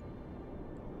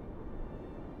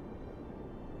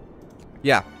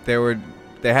 Yeah, they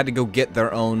had to go get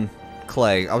their own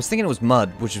clay. I was thinking it was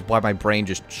mud, which is why my brain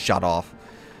just shut off.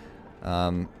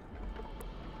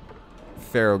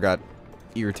 Pharaoh got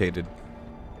irritated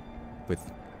with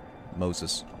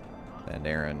Moses and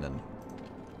Aaron and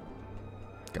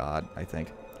God, I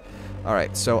think.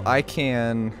 Alright, so I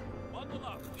can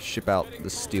ship out the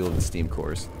steel and steam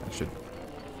cores. That should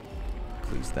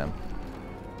please them.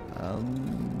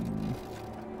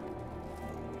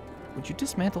 Would you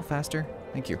dismantle faster?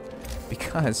 Thank you.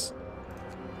 Because...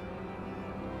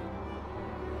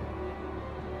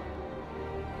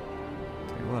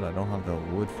 tell you what, I don't have the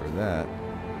wood for that.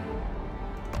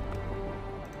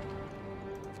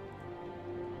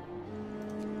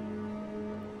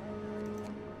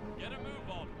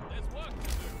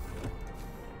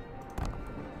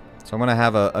 So I'm going to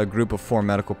have a group of 4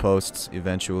 medical posts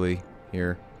eventually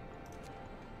here.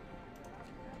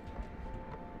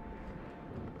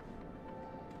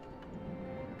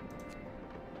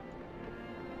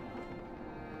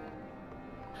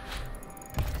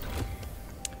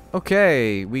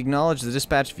 Okay, we acknowledge the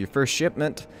dispatch of your first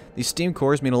shipment. These steam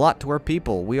cores mean a lot to our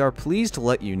people. We are pleased to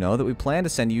let you know that we plan to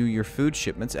send you your food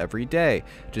shipments every day.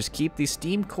 Just keep these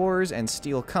steam cores and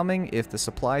steel coming. If the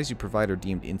supplies you provide are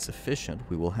deemed insufficient,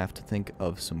 we will have to think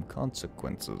of some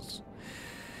consequences.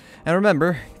 And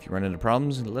remember, if you run into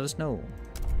problems, let us know.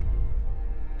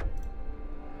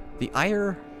 The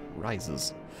ire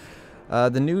rises.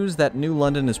 The news that New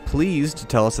London is pleased to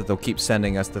tell us that they'll keep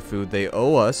sending us the food they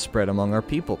owe us spread among our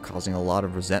people, causing a lot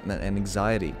of resentment and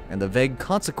anxiety. And the vague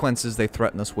consequences they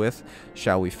threaten us with,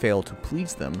 shall we fail to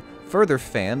please them, further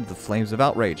fanned the flames of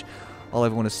outrage. All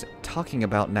everyone is talking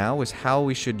about now is how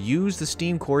we should use the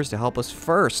steam cores to help us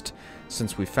first,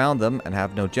 since we found them and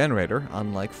have no generator,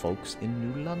 unlike folks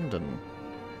in New London.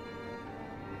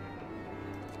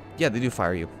 Yeah, they do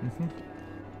fire you.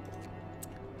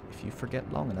 If you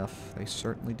forget long enough, they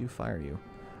certainly do fire you.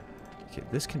 Okay,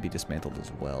 this can be dismantled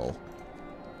as well.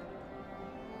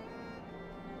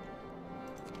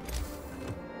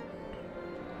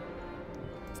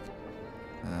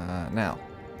 Now,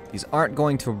 these aren't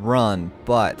going to run,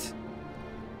 but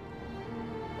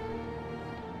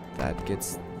that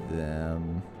gets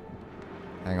them.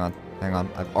 Hang on, hang on.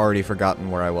 I've already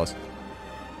forgotten where I was.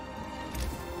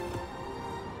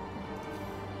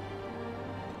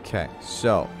 Okay,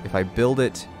 so if I build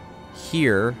it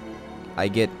here, I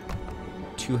get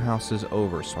 2 houses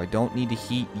over, so I don't need to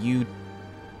heat you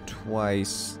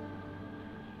twice.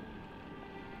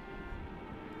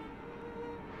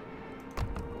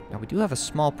 Now we do have a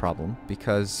small problem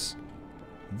because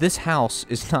this house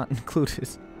is not included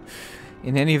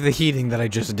in any of the heating that I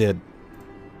just did.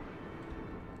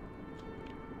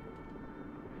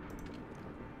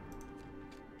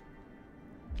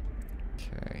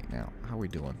 Okay, now how are we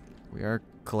doing? We are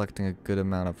collecting a good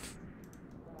amount of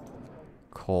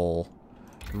coal.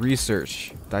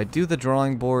 Research. Did I do the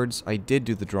drawing boards? I did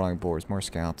do the drawing boards. More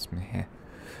scouts. Meh.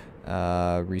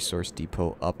 Resource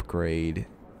depot upgrade.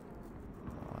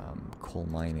 Coal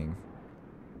mining.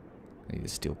 I need a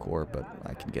steel core, but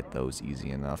I can get those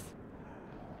easy enough.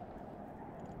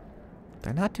 Did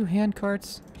I not do hand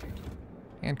carts?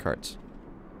 Hand carts.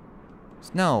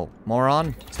 No,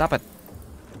 moron. Stop it.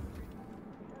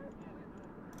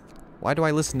 Why do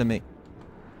I listen to me?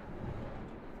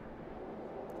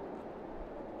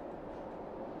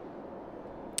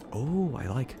 Oh, I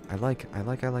like.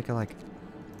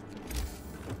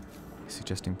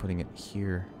 Suggesting putting it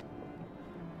here.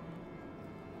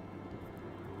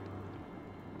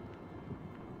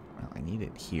 Well, I need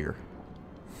it here.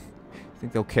 I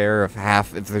think they'll care if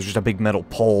there's just a big metal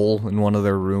pole in one of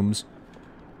their rooms.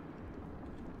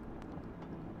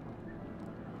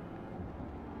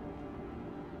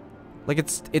 Like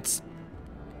it's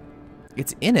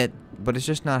in it, but it's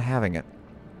just not having it.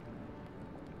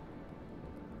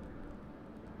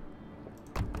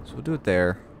 So we'll do it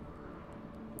there.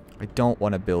 I don't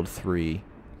want to build 3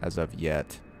 as of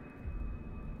yet.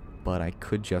 But I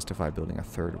could justify building a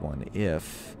 3rd one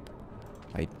if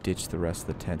I ditch the rest of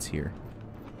the tents here.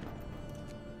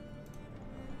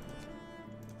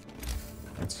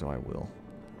 And so I will.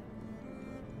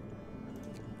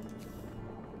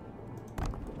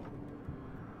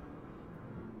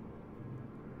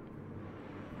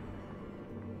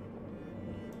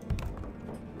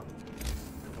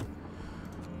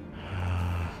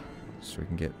 So we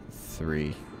can get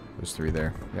 3. There's 3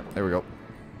 there. Yep, there we go.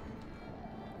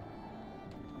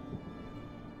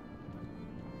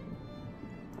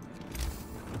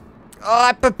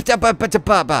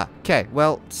 Okay,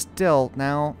 well, still,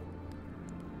 now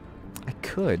I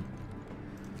could.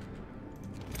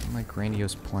 My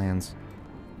grandiose plans.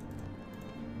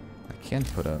 I can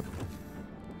put up.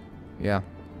 Yeah.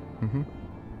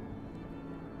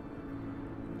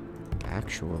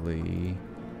 Actually,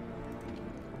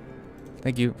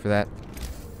 thank you for that.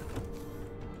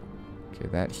 Okay,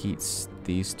 that heats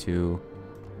these 2,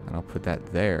 and I'll put that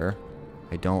there.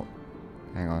 I don't.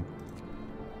 Hang on.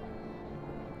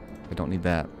 I don't need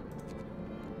that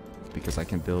because I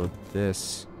can build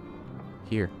this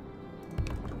here.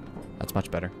 That's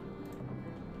much better.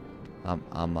 I'm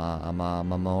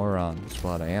a moron. That's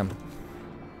what I am.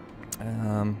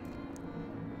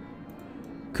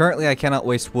 Currently, I cannot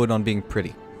waste wood on being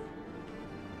pretty.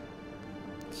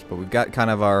 But we've got kind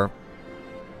of our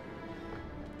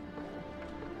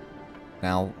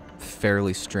now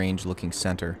fairly strange looking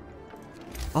center.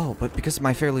 Oh, but because of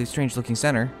my fairly strange looking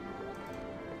center,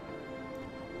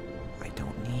 I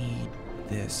don't need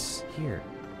this here.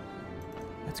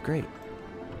 That's great.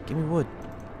 Give me wood.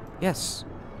 Yes.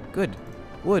 Good.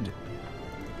 Wood.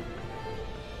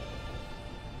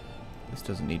 This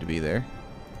doesn't need to be there.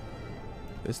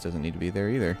 This doesn't need to be there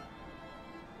either.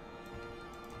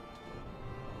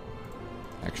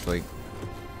 Actually,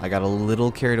 I got a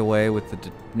little carried away with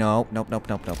the... No, nope.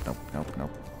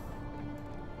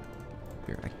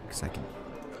 Here, because I can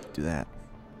do that.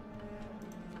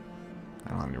 I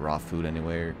don't have any raw food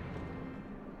anywhere.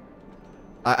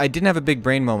 I didn't have a big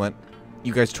brain moment.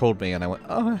 You guys told me, and I went,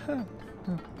 oh.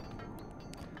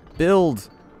 Build!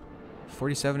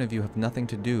 47 of you have nothing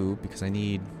to do, because I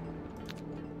need...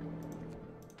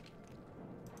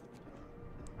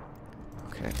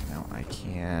 Okay, now I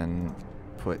can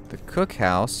put the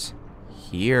cookhouse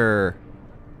here.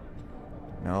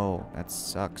 No, that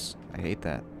sucks. I hate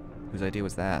that. Whose idea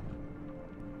was that?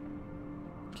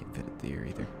 Can't fit it there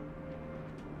either.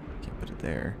 Can't put it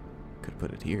there. Could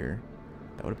put it here.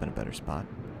 That would have been a better spot.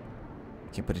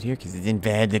 Can't put it here because it's in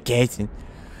bad location.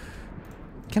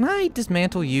 Can I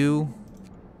dismantle you?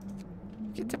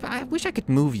 I wish I could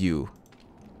move you.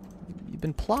 You've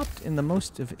been plopped in the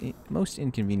most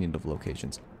inconvenient of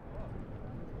locations.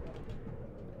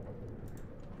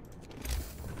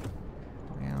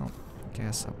 Well, I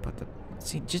guess I'll put the...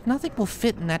 See, just nothing will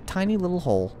fit in that tiny little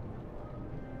hole.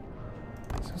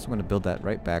 So I'm going to build that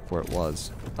right back where it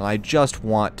was. And I just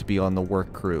want to be on the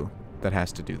work crew that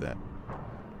has to do that.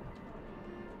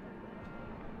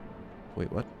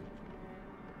 Wait, what?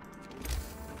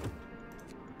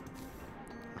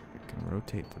 I can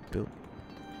rotate the build.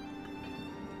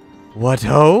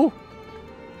 What-ho?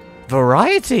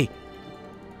 Variety!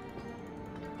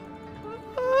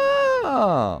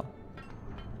 Oh!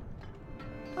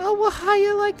 Oh, well, how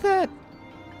you like that?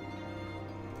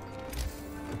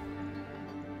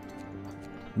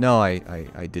 No, I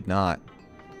did not.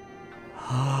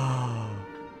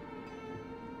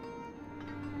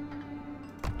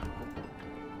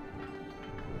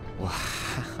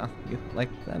 Wow, you like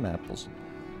them apples.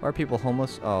 Why are people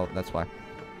homeless? Oh, that's why.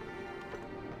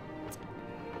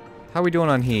 How are we doing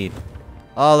on heat?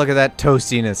 Oh, look at that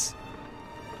toastiness.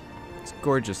 It's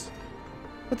gorgeous.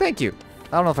 Well, thank you.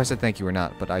 I don't know if I said thank you or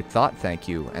not, but I thought thank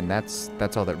you, and that's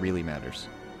all that really matters,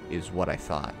 is what I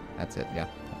thought. That's it, yeah.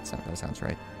 That sounds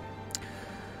right.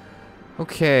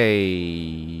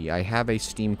 Okay, I have a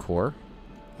steam core.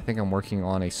 I think I'm working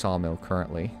on a sawmill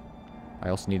currently. I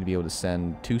also need to be able to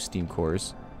send 2 steam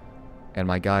cores, and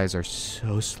my guys are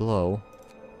so slow.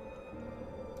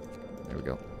 There we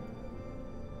go.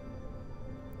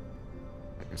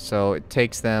 So it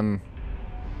takes them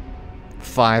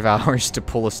 5 hours to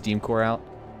pull a steam core out.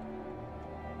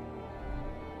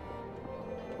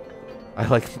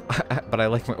 But I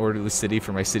like my orderless city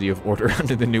for my city of order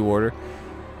under the new order.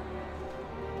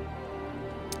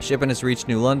 Shipping has reached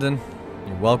New London.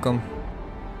 You're welcome.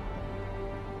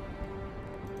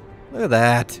 Look at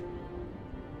that.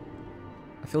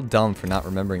 I feel dumb for not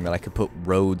remembering that I could put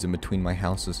roads in between my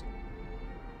houses.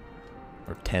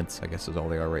 Or tents, I guess is all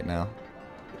they are right now.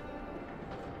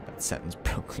 That sentence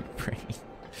broke my brain.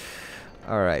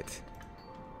 Alright.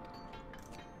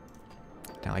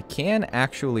 Now I can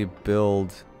actually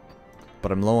build,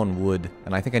 but I'm low on wood,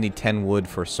 and I think I need 10 wood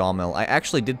for a sawmill. I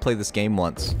actually did play this game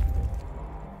once,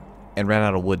 and ran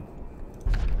out of wood.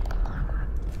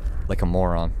 Like a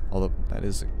moron. Although, that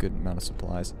is a good amount of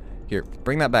supplies. Here,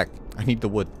 bring that back. I need the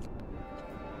wood.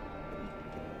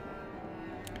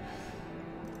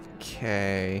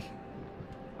 Okay.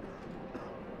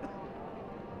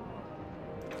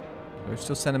 They're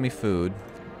still sending me food,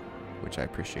 which I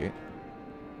appreciate.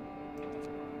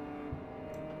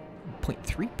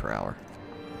 0.3 per hour.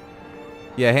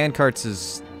 Yeah, hand carts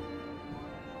is...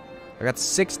 I got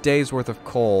 6 days worth of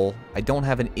coal. I don't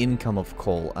have an income of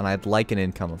coal, and I'd like an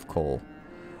income of coal.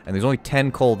 And there's only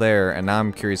 10 coal there, and now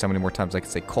I'm curious how many more times I can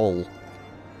say coal.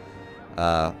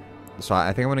 So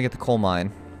I think I'm going to get the coal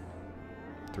mine.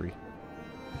 3.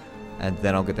 And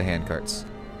then I'll get the hand carts.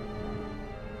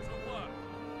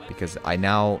 Because I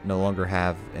now no longer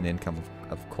have an income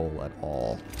of coal at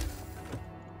all.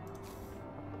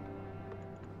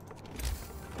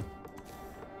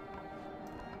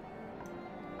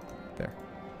 There.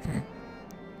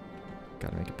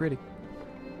 Gotta make it pretty.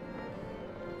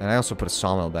 And I also put a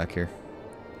sawmill back here.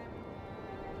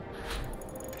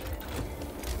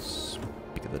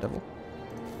 Speak of the devil.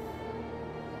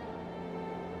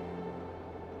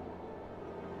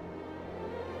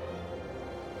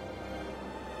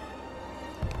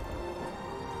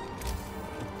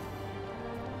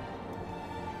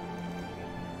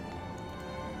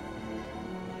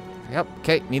 Yep,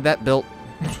 okay, need that built.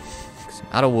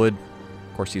 Out of wood.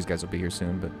 Of course, these guys will be here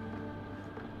soon, but...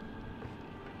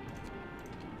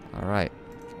 Alright.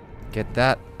 Get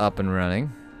that up and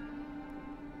running.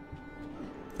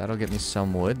 That'll get me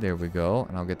some wood. There we go.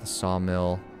 And I'll get the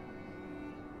sawmill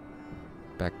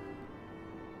back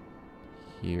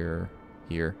here.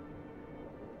 Here.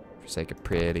 For sake of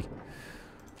pretty.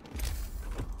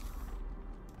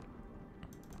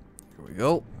 Here we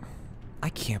go. I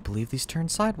can't believe these turn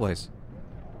sideways.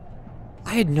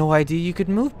 I had no idea you could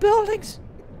move buildings.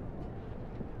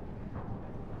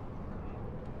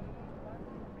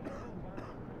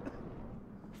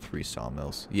 Three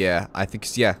sawmills. Yeah, I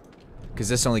think, yeah. Because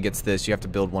this only gets this. You have to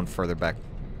build one further back.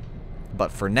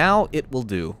 But for now, it will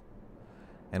do.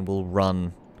 And will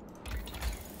run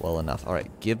well enough.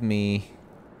 Alright, give me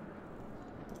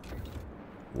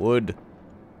wood.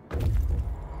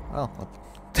 Oh,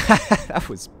 that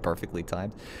was perfectly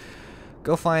timed.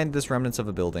 Go find this remnants of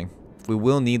a building. We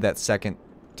will need that second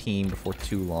team before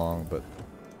too long, but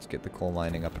let's get the coal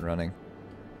mining up and running.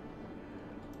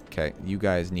 Okay, you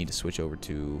guys need to switch over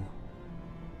to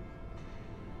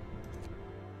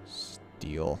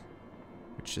steel,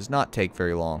 which does not take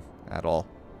very long at all.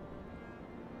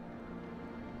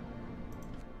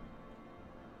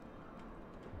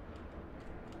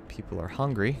 People are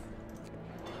hungry.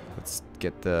 Let's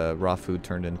get the raw food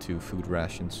turned into food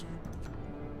rations.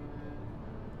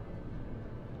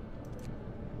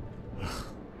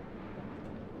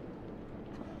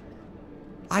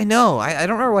 I know. I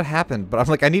don't remember what happened, but I'm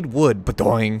like, I need wood.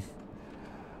 Badoing.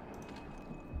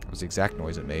 That was the exact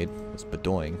noise it made. It was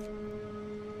badoing.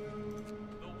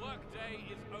 The workday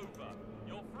is over.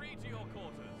 You're free to your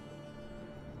quarters.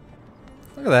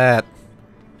 Look at that.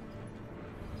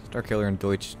 Starkiller and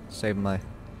Deutsch saving my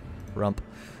rump.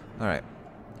 Alright.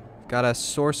 Got a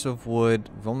source of wood.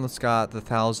 We've almost got the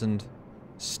 1,000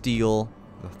 steel.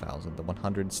 The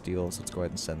 100 steel. So let's go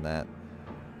ahead and send that.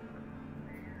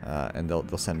 And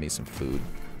they'll send me some food.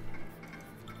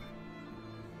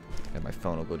 And my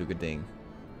phone will go do a ding.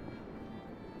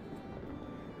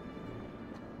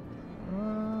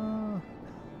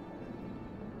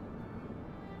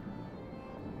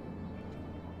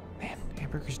 Man,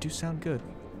 hamburgers do sound good.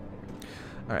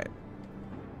 Alright.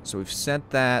 So we've sent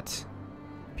that.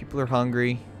 People are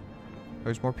hungry.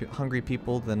 There's more hungry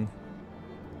people than...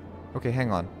 Okay,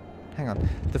 hang on. Hang on.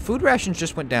 The food rations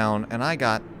just went down, and I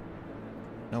got...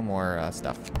 no more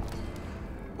stuff.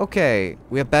 Okay,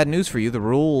 we have bad news for you. The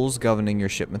rules governing your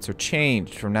shipments are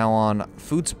changed. From now on,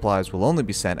 food supplies will only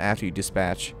be sent after you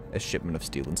dispatch a shipment of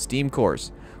steel and steam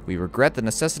cores. We regret the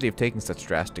necessity of taking such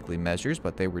drastically measures,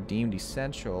 but they were deemed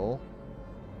essential.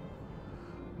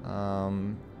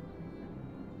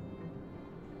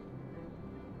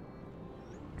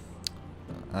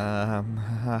 I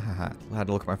had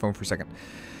to look at my phone for a second.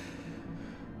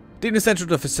 Deemed essential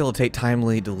to facilitate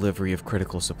timely delivery of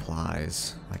critical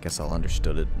supplies. I guess I'll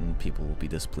understood it and people will be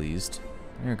displeased.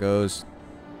 There it goes.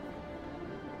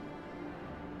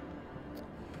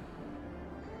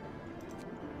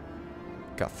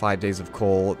 Got 5 days of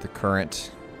coal at the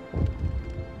current.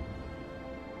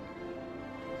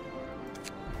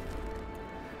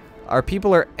 Our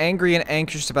people are angry and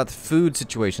anxious about the food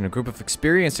situation. A group of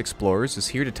experienced explorers is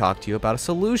here to talk to you about a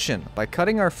solution. By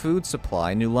cutting our food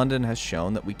supply, New London has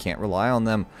shown that we can't rely on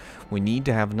them. We need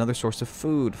to have another source of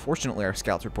food. Fortunately, our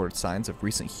scouts reported signs of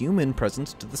recent human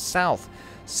presence to the south.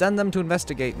 Send them to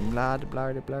investigate. Blah,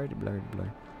 blah, blah, blah, blah, blah.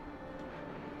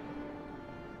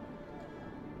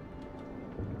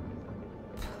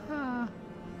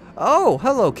 Oh,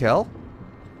 hello, Kel.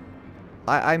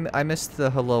 I missed the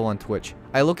hello on Twitch.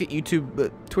 I look at YouTube,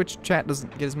 but Twitch chat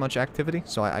doesn't get as much activity,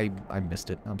 so I missed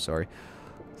it. I'm sorry.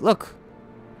 Look,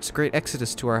 it's a great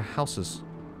exodus to our houses.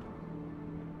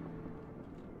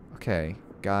 Okay,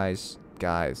 guys.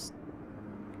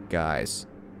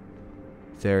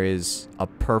 There is a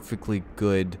perfectly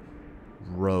good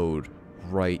road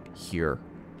right here.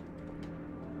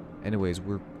 Anyways,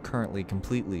 we're currently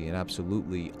completely and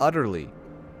absolutely, utterly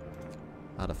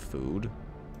out of food.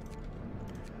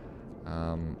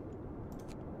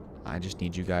 I just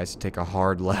need you guys to take a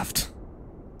hard left.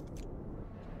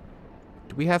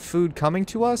 Do we have food coming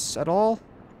to us at all?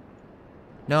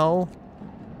 No?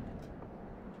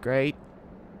 Great.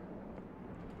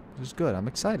 This is good. I'm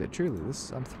excited, truly.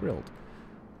 I'm thrilled.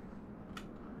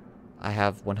 I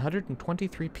have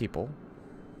 123 people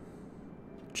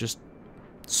just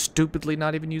stupidly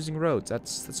not even using roads.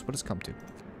 That's what it's come to.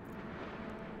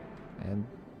 And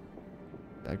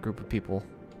that group of people,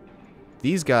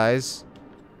 these guys,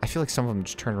 I feel like some of them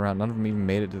just turned around. None of them even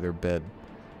made it to their bed.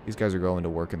 These guys are going to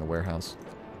work in the warehouse,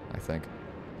 I think.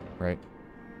 Right?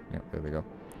 Yep, there they go.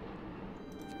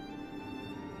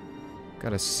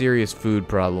 Got a serious food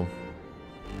problem.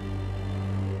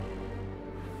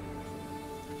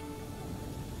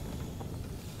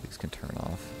 These can turn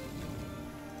off.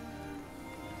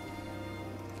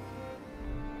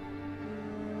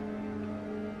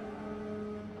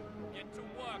 Get to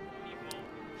work, people.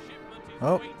 Shipment is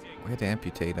Oh. waiting. We had to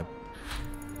amputate a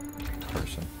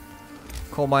person.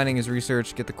 Coal mining is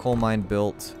research. Get the coal mine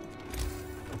built.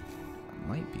 I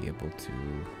might be able to...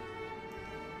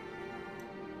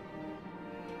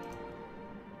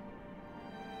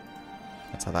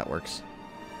 That's how that works.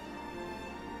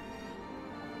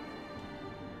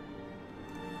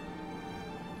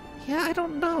 Yeah, I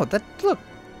don't know. That, look.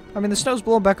 I mean, the snow's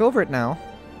blowing back over it now.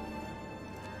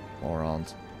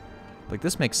 Morons. Like,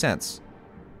 this makes sense.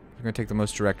 We're gonna take the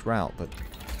most direct route, but...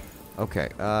 Okay,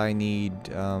 I need,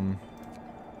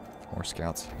 more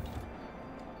scouts.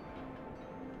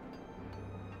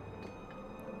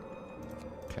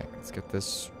 Okay, let's get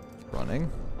this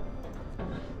running.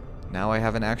 Now I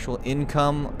have an actual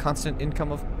income, constant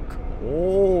income of...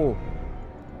 Oh!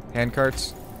 Hand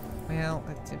carts. Well,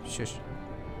 shush.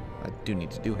 I do need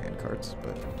to do hand carts,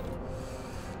 but...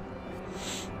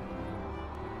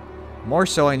 More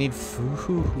so, I need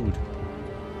food.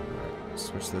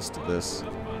 Switch this to this.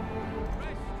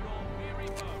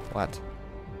 What?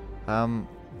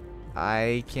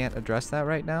 I can't address that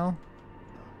right now.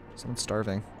 Someone's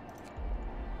starving.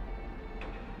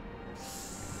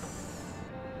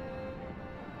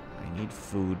 I need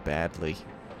food badly.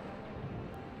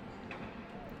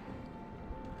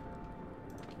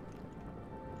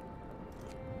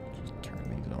 Just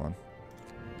turn these on.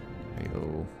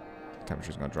 Hey-oh.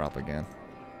 Temperature's gonna drop again.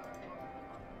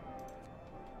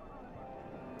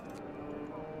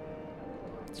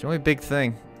 It's the only big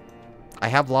thing. I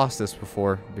have lost this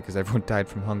before because everyone died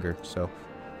from hunger, so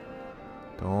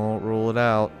don't rule it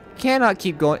out. Cannot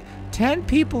keep going. 10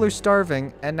 people are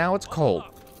starving, and now it's cold.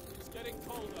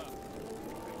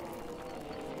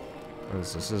 What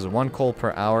is this? This is 1 coal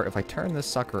per hour. If I turn this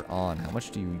sucker on, how much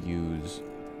do you use?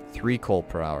 3 coal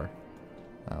per hour.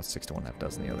 6 to 1 half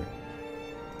dozen the other.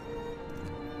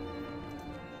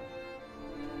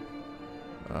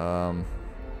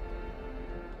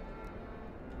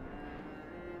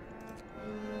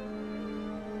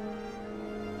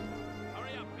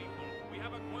 Hurry up, people. We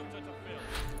have a quota to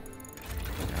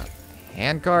fill.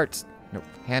 Hand carts. Nope.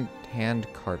 Hand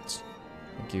carts.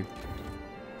 Thank you.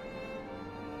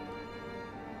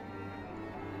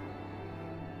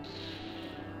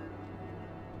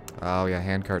 Oh yeah,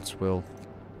 hand carts will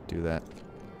do that.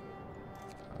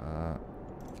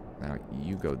 Now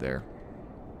you go there.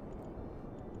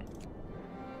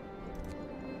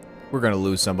 We're gonna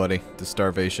lose somebody to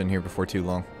starvation here before too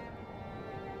long.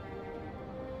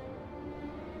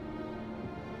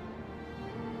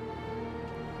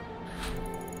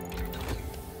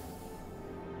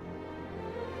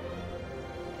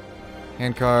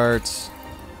 Hand carts.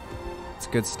 It's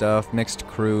good stuff. Mixed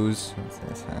crews.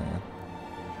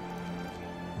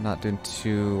 I'm not doing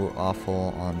too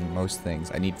awful on most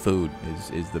things. I need food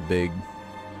is the big...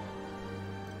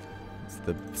 It's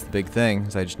the big thing,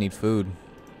 is I just need food.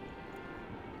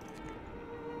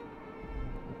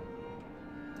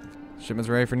 Shipment's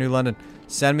ready for New London.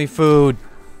 Send me food!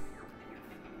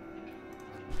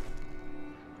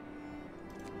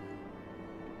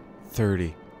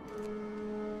 $30.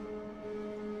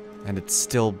 And it's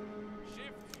still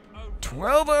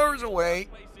 12 hours away.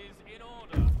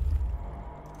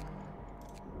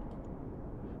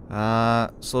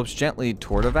 Slopes gently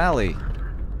toward a valley.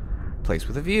 Place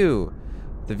with a view.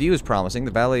 The view is promising.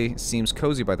 The valley seems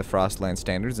cozy by the Frostland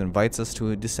standards and invites us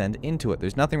to descend into it.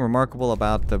 There's nothing remarkable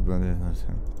about the...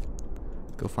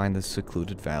 Go find this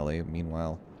secluded valley.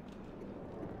 Meanwhile,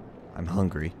 I'm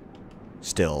hungry.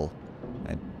 Still.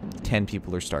 And 10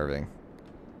 people are starving.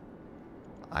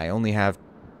 I only have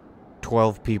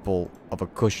 12 people of a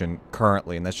cushion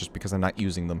currently, and that's just because I'm not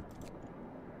using them.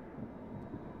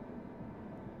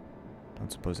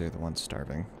 Don't suppose they're the ones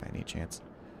starving by any chance.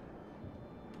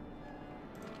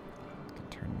 I can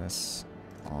turn this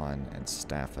on and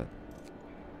staff it.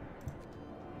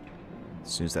 As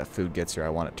soon as that food gets here, I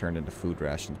want it turned into food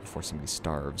rations before somebody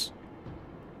starves.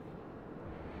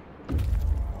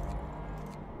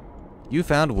 You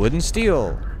found wood and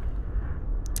steel!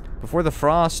 Before the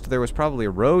frost, there was probably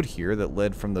a road here that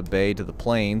led from the bay to the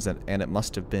plains, and it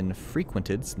must have been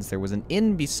frequented since there was an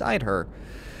inn beside her.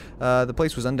 The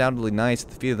place was undoubtedly nice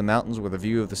at the feet of the mountains with a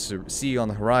view of the sea on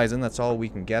the horizon. That's all we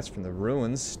can guess from the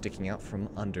ruins sticking out from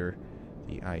under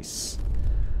the ice.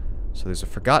 So there's a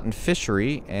forgotten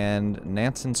fishery and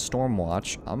Nansen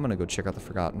Stormwatch. I'm gonna go check out the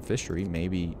forgotten fishery.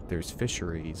 Maybe there's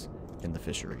fisheries in the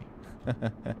fishery.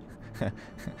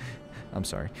 I'm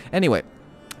sorry. Anyway,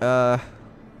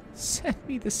 send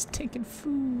me the stinking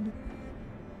food.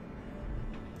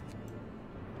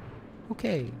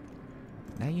 Okay.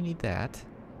 Now you need that.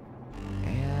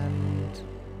 And...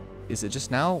 is it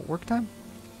just now work time?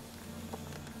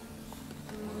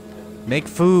 Make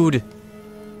food.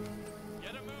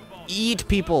 Eat,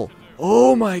 people.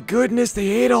 Oh my goodness, they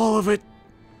ate all of it.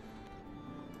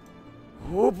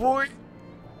 Oh boy.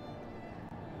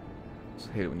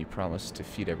 I hate it when you promise to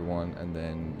feed everyone and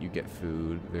then you get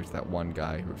food. There's that one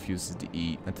guy who refuses to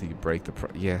eat until you break the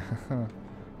yeah.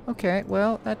 Okay,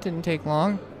 well, that didn't take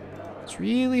long. I was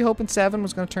really hoping 7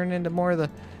 was going to turn into more of the...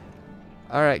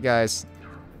 Alright, guys.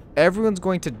 Everyone's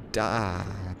going to die.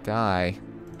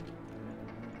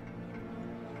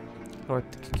 How do I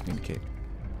have to communicate?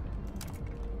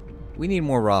 We need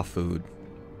more raw food.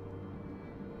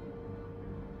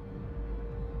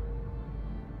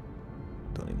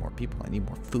 Don't need more people. I need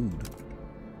more food.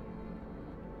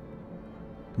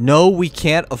 No, we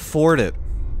can't afford it.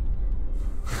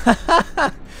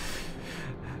 Not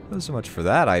so much for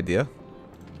that idea.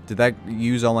 Did that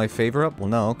use all my favor up? Well,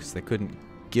 no, because they couldn't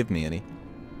give me any.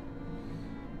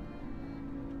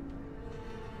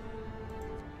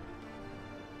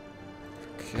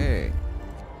 Okay.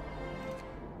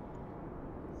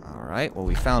 Alright, well,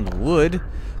 we found wood.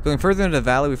 Going further into the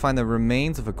valley, we find the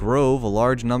remains of a grove. A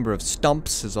large number of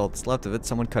stumps is all that's left of it.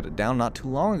 Someone cut it down not too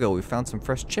long ago. We found some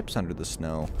fresh chips under the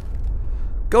snow.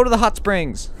 Go to the hot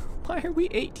springs. Why are we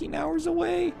 18 hours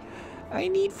away? I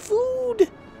need food.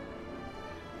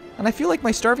 And I feel like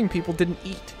my starving people didn't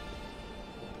eat.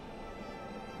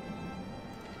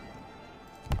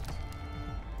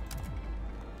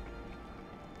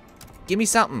 Give me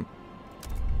something.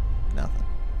 Nothing.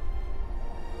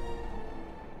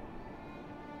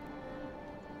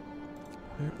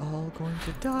 We're all going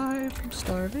to die from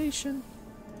starvation.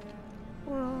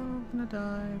 We're all gonna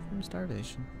die from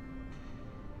starvation.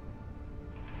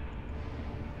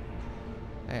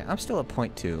 Hey, I'm still at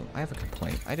point 2. I have a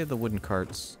complaint. I did the wooden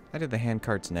carts. I did the hand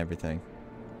carts and everything.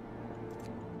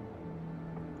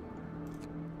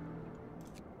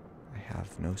 I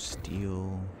have no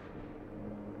steel.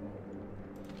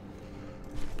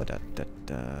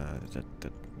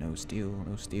 No steel,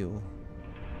 no steel.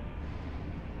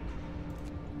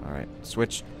 Alright,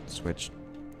 switch.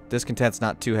 Discontent's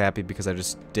not too happy because I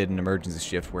just did an emergency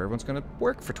shift where everyone's gonna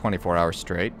work for 24 hours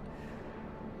straight.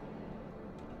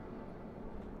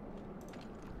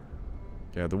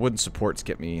 Yeah, the wooden supports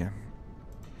get me a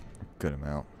good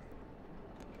amount.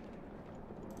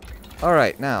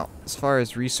 Alright, now, as far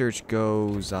as research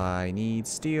goes, I need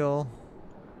steel.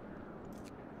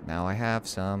 Now I have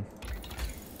some.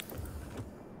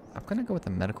 I'm gonna go with the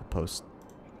medical post.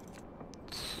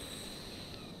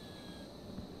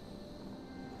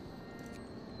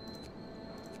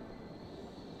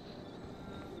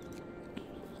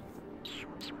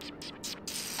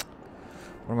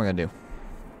 What am I gonna do?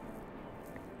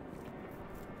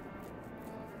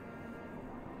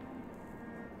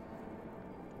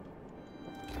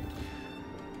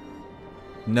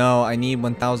 No, I need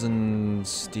 1,000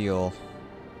 steel.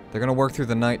 They're gonna work through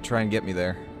the night, try and get me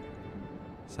there.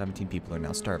 17 people are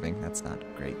now starving. That's not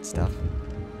great stuff.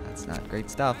 That's not great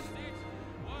stuff.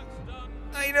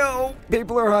 I know!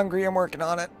 People are hungry, I'm working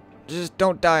on it. Just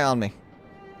don't die on me.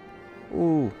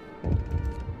 Ooh.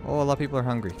 Oh, a lot of people are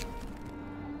hungry.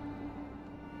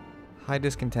 High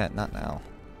discontent, not now.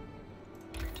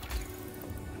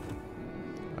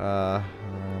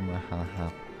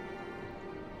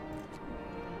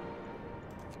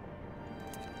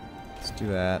 Let's do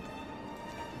that.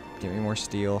 Give me more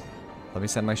steel. Let me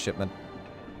send my shipment.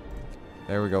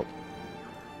 There we go.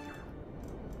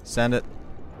 Send it.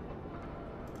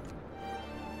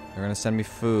 They're gonna send me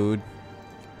food.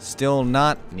 Still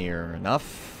not near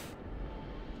enough.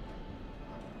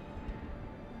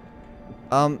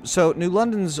 So New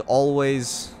London's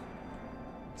always,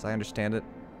 as I understand it,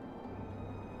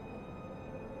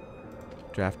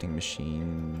 drafting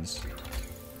machines.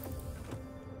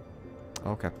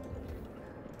 Okay.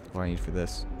 What do I need for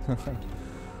this?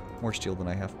 More steel than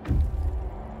I have.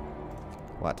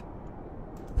 What?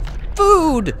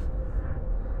 Food!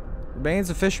 Remains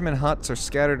of fishermen huts are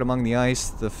scattered among the ice.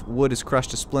 The wood is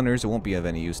crushed to splinters. It won't be of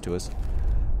any use to us.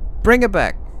 Bring it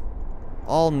back.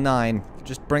 All 9.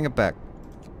 Just bring it back.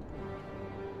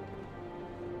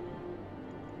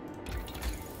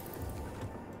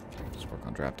 Just work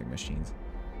on drafting machines.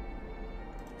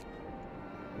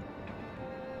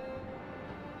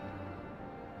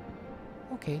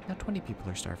 Okay, now 20 people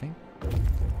are starving.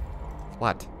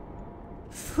 What?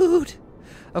 Food!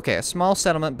 Okay, a small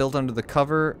settlement built under the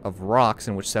cover of rocks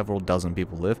in which several dozen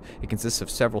people live. It consists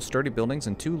of several sturdy buildings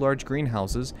and 2 large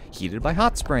greenhouses heated by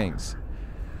hot springs.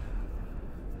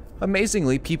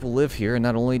 Amazingly, people live here, and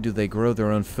not only do they grow their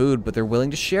own food, but they're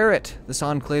willing to share it. This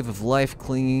enclave of life,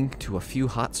 clinging to a few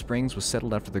hot springs, was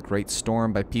settled after the Great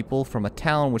Storm by people from a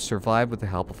town which survived with the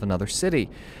help of another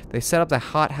city. They set up the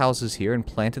hot houses here and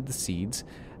planted the seeds,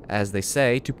 as they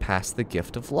say, to pass the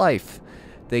gift of life.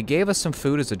 They gave us some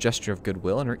food as a gesture of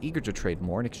goodwill and are eager to trade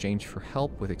more in exchange for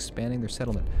help with expanding their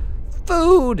settlement.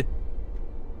 Food!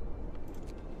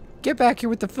 Get back here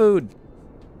with the food!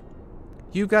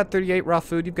 You've got 38 raw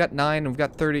food, you've got 9, and we've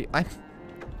got 30.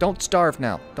 Don't starve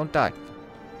now. Don't die.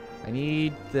 I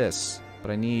need this, but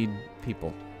I need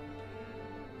people.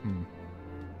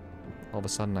 All of a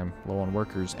sudden I'm low on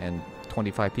workers, and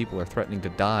 25 people are threatening to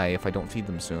die if I don't feed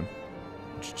them soon.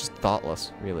 Which is just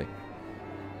thoughtless, really.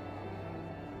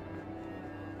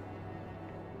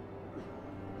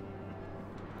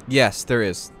 Yes, there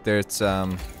is. There's,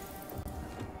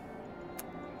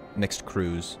 mixed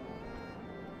crews.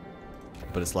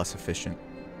 But it's less efficient.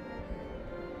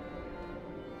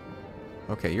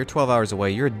 Okay, you're 12 hours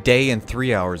away. You're a day and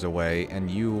 3 hours away, and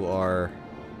you are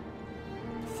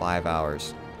 5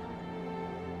 hours.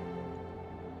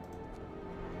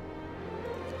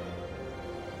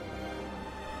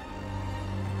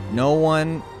 No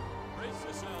one.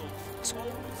 It's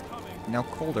now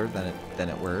colder than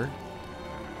it were.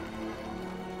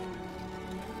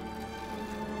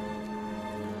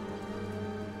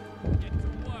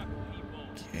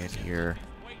 Get here.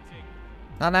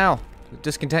 Not now. The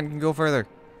discontent can go further.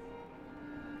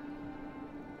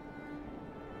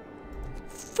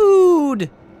 Food!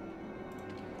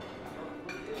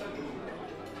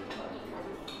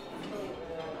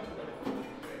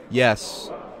 Yes.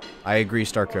 I agree,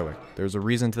 Starkiller. There's a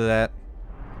reason to that.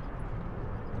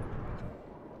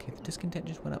 Okay, the discontent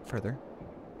just went up further.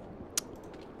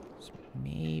 So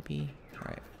maybe...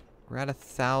 Alright. We're at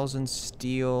 1,000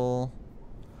 steel.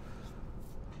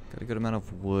 Got a good amount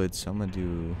of wood, so I'm gonna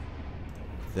do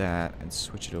that and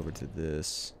switch it over to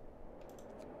this.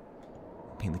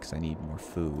 Mainly because I need more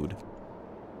food.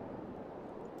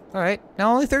 Alright,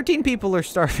 now only 13 people are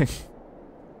starving.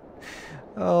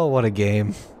 Oh, what a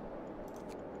game.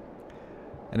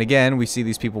 And again, we see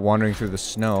these people wandering through the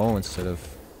snow instead of...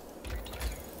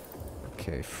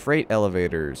 Okay, freight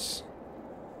elevators.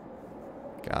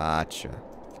 Gotcha.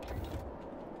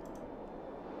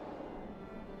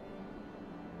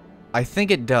 I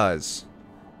think it does.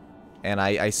 And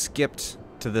I skipped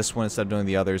to this one instead of doing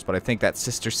the others, but I think that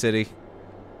sister city,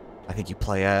 I think you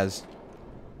play as.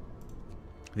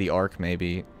 The Ark,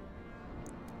 maybe.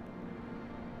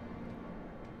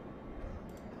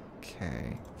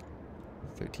 Okay.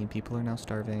 13 people are now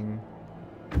starving.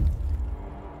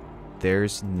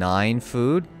 There's 9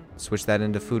 food. Switch that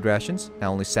into food rations.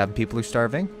 Now only 7 people are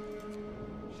starving.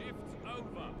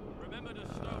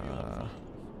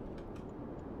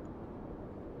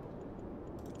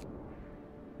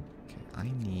 I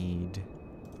need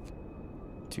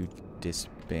to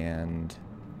disband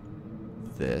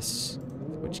this,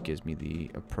 which gives me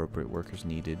the appropriate workers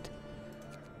needed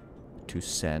to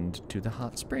send to the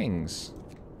hot springs.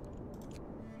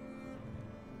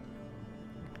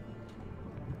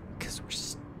 Because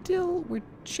we're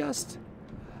just...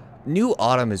 New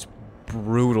Autumn is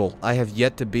brutal. I have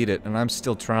yet to beat it, and I'm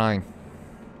still trying.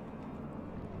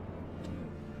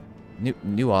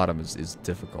 New Autumn is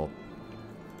difficult.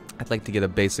 I'd like to get a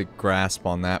basic grasp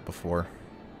on that before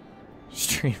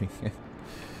streaming it.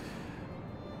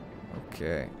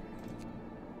 Okay.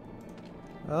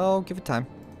 Oh, give it time.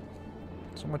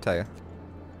 So I'm gonna tell you.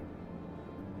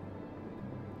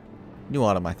 New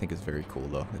Autumn, I think, is very cool,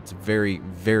 though. It's a very,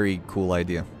 very cool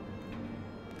idea.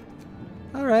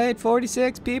 Alright,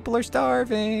 46 people are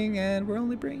starving, and we're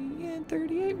only bringing in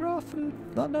 38 raw food.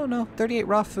 No. 38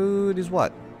 raw food is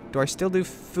what? Do I still do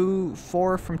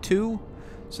 4 from 2?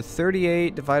 So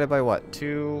 38 divided by what?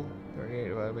 2. 38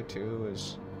 divided by 2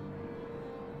 is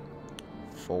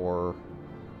 4.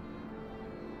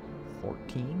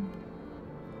 14?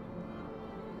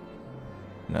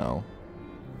 No.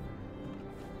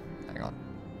 Hang on.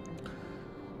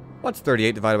 What's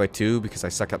 38 divided by 2? Because I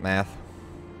suck at math.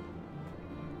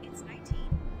 It's 19.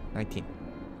 19.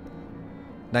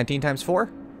 19 times 4?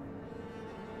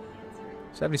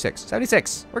 76.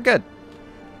 76. We're good.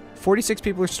 46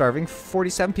 people are starving.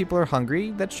 47 people are hungry.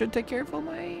 That should take care of all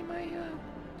my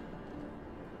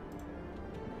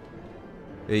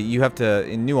You have to...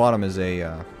 In New Autumn is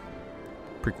a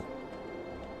prequel.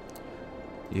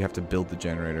 You have to build the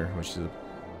generator, which is a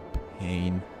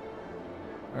pain.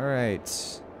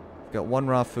 Alright. Got 1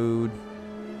 raw food.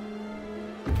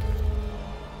 Let's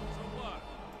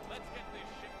get this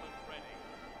shipment ready.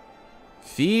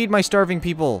 Feed my starving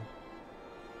people.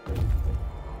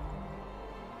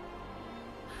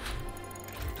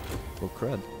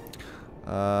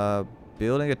 bread.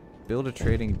 Build a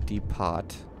trading depot.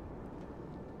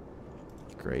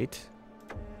 Great.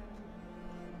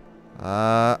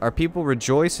 Our people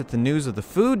rejoice at the news of the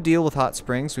food deal with Hot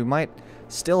Springs. We might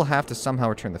still have to somehow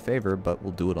return the favor, but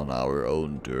we'll do it on our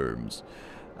own terms.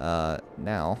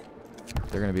 Now,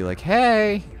 they're gonna be like,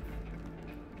 hey!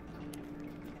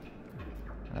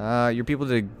 Your people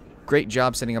did a great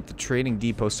job setting up the trading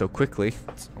depot so quickly.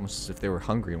 It's almost as if they were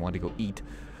hungry and wanted to go eat.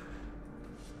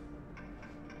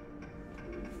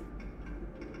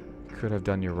 Could have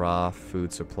done your raw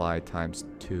food supply times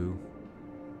 2.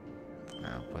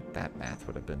 Oh, but that math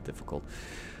would have been difficult.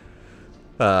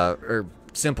 Or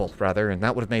simple, rather, and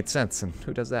that would have made sense. And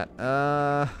who does that?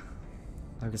 I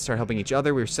can start helping each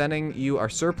other. We're sending you our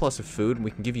surplus of food, and we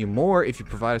can give you more if you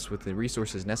provide us with the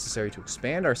resources necessary to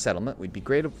expand our settlement. We'd be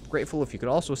grateful if you could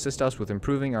also assist us with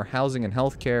improving our housing and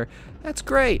health care. That's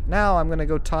great. Now I'm going to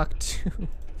go talk to...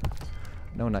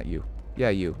 No, not you. Yeah,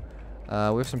 you. We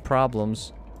have some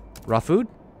problems. Raw food?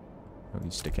 Oh,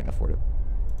 you still can't afford it.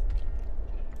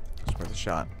 It's worth a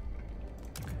shot.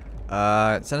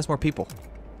 Send us more people.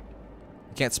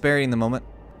 We can't spare you in the moment,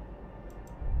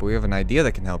 but we have an idea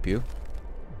that can help you.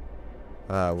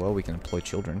 Well, we can employ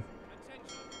children.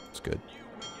 It's good.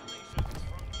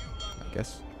 I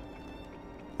guess.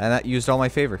 And that used all my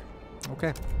favor.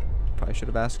 Okay. Probably should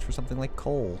have asked for something like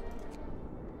coal.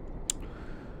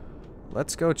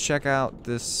 Let's go check out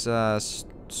this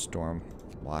storm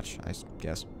watch, I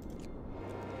guess.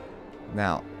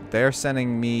 Now, they're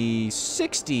sending me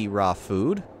 60 raw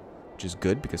food, which is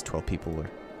good because 12 people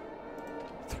are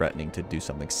threatening to do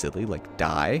something silly like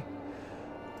die.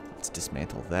 Let's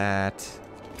dismantle that.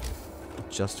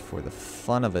 Just for the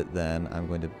fun of it, then, I'm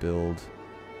going to build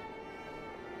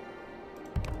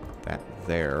that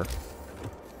there.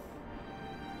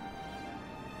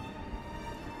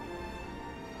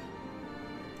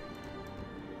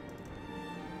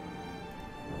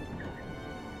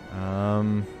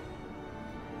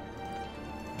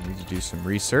 I need to do some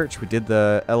research. We did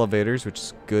the elevators, which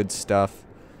is good stuff.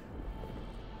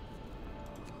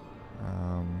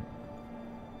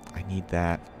 I need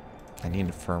that. I need an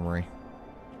infirmary.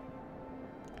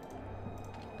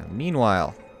 And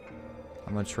meanwhile,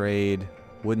 I'm gonna trade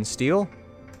wood and steel.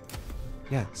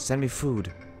 Yeah, send me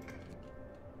food.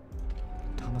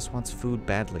 Thomas wants food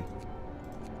badly.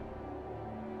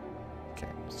 Okay,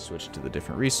 switch to the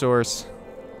different resource.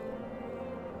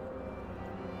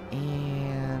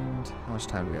 And how much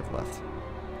time do we have left?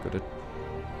 Go to...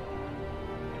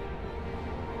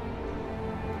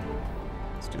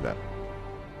 Let's do that.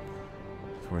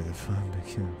 For the fun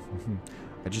begins.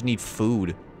 I just need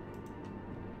food.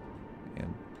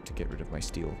 And to get rid of my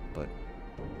steel, but...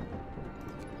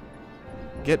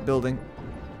 Get building.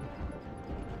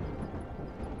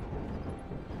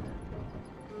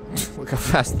 Look how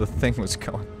fast the thing was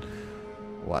going.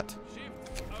 What?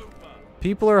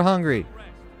 People are hungry.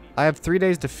 I have 3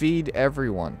 days to feed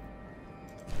everyone.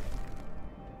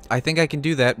 I think I can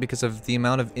do that because of the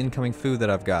amount of incoming food that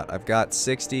I've got. I've got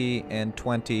 60 and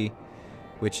 20,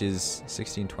 which is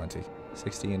 60 and 20.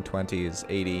 60 and 20 is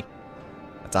 80.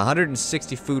 That's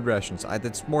 160 food rations.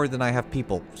 That's more than I have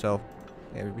people, so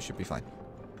yeah, we should be fine.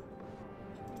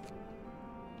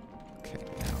 Okay,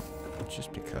 now,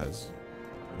 just because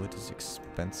wood is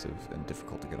expensive and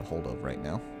difficult to get a hold of right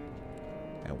now,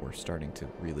 and we're starting to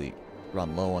really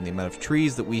run low on the amount of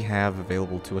trees that we have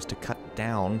available to us to cut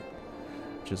down,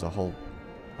 which is a whole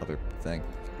other thing.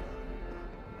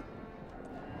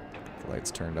 The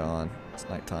lights turned on. It's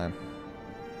nighttime.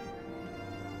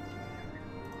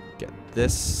 Get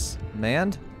this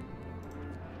manned.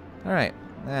 Alright,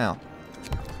 now.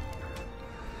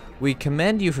 We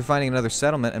commend you for finding another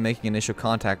settlement and making initial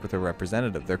contact with a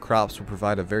representative. Their crops will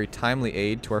provide a very timely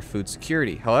aid to our food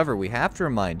security. However, we have to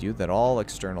remind you that all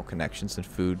external connections and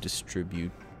food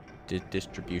distribution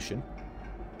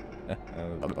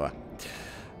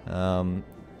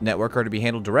network are to be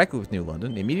handled directly with New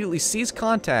London. Immediately cease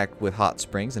contact with Hot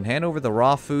Springs and hand over the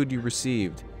raw food you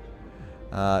received.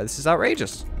 This is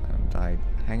outrageous. And I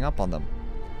hang up on them,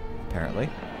 apparently.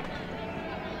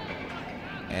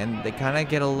 And they kind of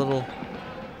get a little...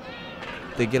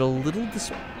 They get a little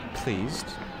displeased.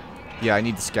 Yeah, I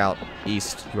need to scout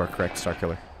east. You are correct,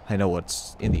 Starkiller. I know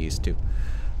what's in the east, too.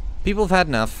 People have had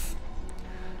enough.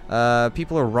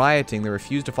 People are rioting. They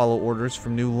refuse to follow orders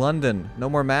from New London. No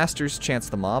more masters, chants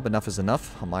the mob. Enough is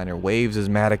enough. A miner waves his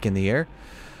mattock in the air.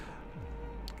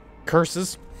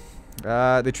 Curses.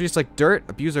 They treat us like dirt,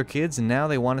 abuse our kids, and now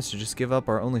they want us to just give up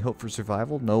our only hope for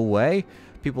survival? No way.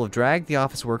 People have dragged the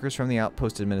office workers from the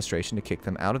outpost administration to kick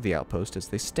them out of the outpost as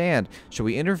they stand. Shall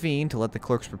we intervene to let the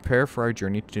clerks prepare for our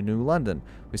journey to New London?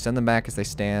 We send them back as they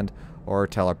stand, or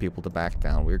tell our people to back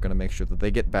down. We're going to make sure that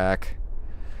they get back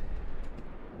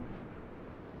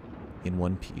in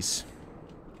one piece.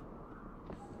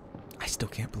 I still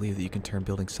can't believe that you can turn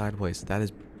buildings sideways. That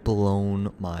has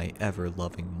blown my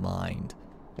ever-loving mind.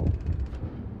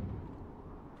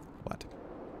 What?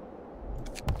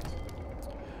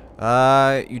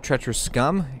 You treacherous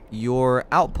scum. Your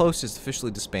outpost is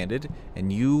officially disbanded,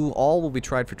 and you all will be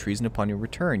tried for treason upon your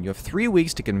return. You have 3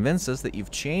 weeks to convince us that you've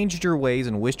changed your ways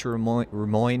and wish to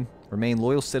remain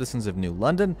loyal citizens of New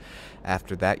London.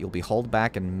 After that, you'll be hauled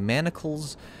back in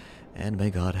manacles, and may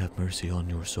God have mercy on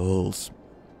your souls.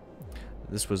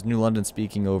 This was New London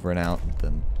speaking over and out,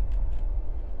 then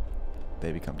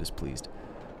they become displeased.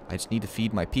 I just need to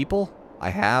feed my people.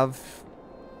 I have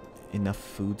enough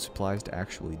food supplies to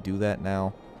actually do that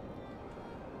now.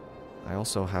 I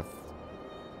also have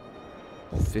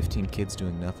 15 kids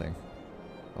doing nothing.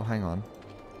 Oh, hang on.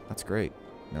 That's great.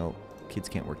 No, kids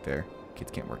can't work there.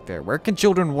 Kids can't work there. Where can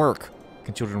children work?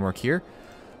 Can children work here?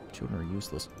 Children are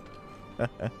useless.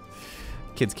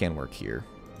 Kids can work here.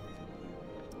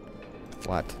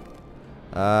 What?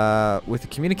 With the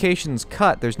communications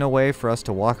cut, there's no way for us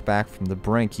to walk back from the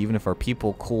brink, even if our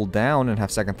people cool down and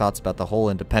have second thoughts about the whole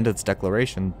Independence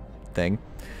Declaration thing.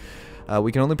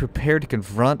 We can only prepare to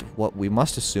confront what we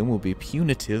must assume will be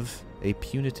punitive.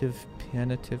 Punitive.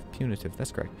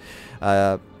 That's correct.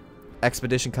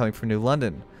 Expedition coming from New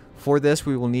London. For this,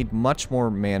 we will need much more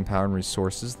manpower and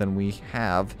resources than we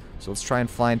have. So let's try and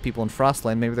find people in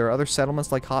Frostland. Maybe there are other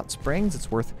settlements like Hot Springs. It's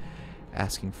worth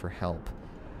asking for help.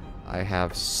 I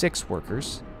have 6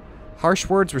 workers. Harsh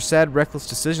words were said, reckless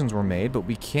decisions were made, but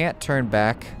we can't turn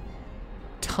back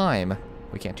time.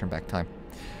 We can't turn back time.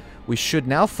 We should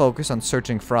now focus on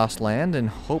searching Frostland in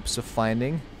hopes of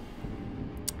finding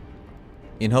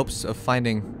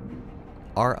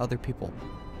our other people.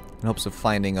 In hopes of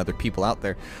finding other people out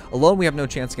there. Alone, we have no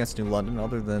chance against New London,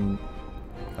 other than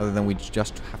we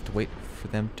just have to wait for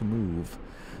them to move.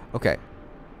 Okay.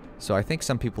 So I think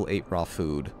some people ate raw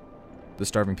food. The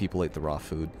starving people ate the raw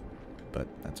food, but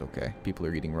that's okay. People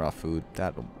are eating raw food.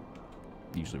 That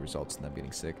usually results in them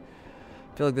getting sick.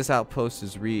 I feel like this outpost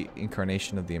is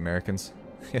reincarnation of the Americans.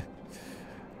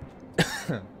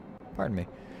 Pardon me.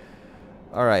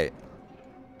 Alright.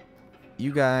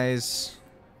 You guys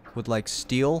would like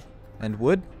steel and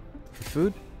wood for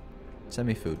food? Send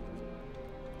me food.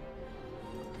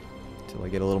 Until I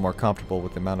get a little more comfortable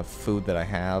with the amount of food that I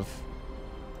have.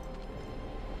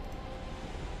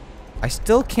 I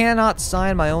still cannot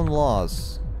sign my own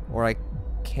laws. Or I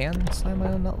can sign my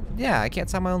own... Yeah, I can't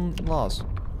sign my own laws.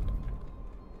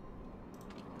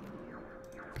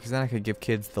 Because then I could give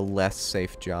kids the less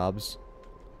safe jobs.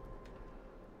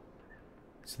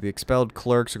 So the expelled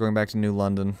clerks are going back to New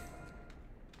London.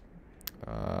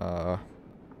 Our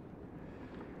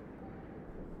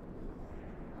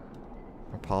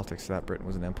politics that Britain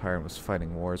was an empire and was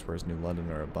fighting wars, whereas New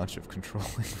London are a bunch of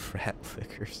controlling rat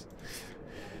lickers.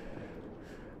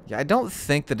 Yeah, I don't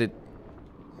think that it...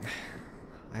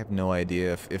 I have no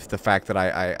idea if the fact that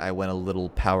I went a little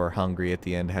power hungry at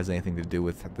the end has anything to do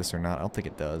with this or not. I don't think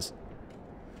it does.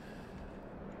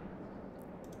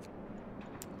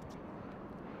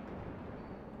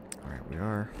 Alright, we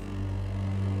are.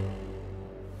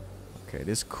 Okay, it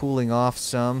is cooling off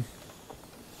some.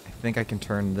 I think I can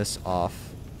turn this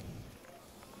off.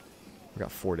 We've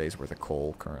got 4 days worth of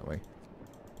coal currently.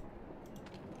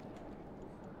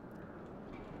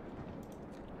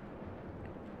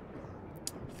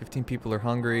 $15 people are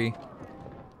hungry.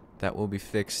 That will be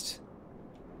fixed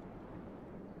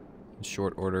in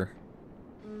short order.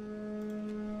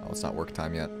 Oh, it's not work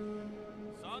time yet.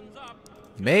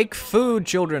 Make food,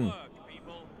 children!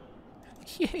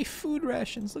 Yay, food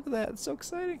rations. Look at that. It's so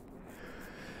exciting.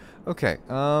 Okay,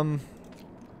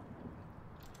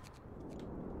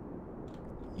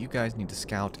 you guys need to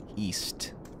scout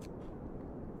east.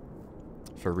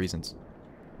 For reasons.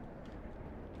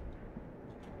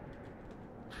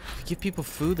 Give people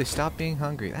food, they stop being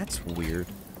hungry. That's weird.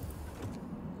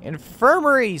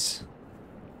 Infirmaries!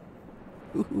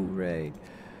 Hooray.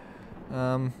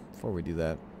 Before we do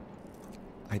that,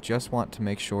 I just want to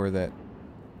make sure that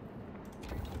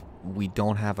we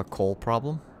don't have a coal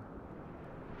problem.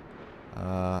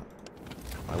 I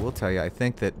will tell you, I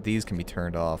think that these can be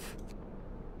turned off.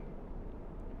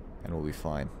 And we'll be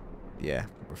fine. Yeah,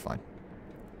 we're fine.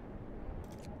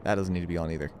 That doesn't need to be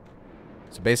on either.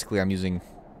 So basically I'm using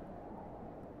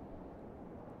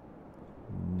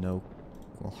no...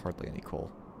 Well, hardly any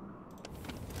coal.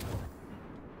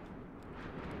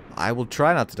 I will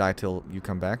try not to die till you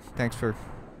come back. Thanks for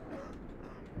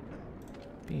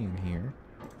being here.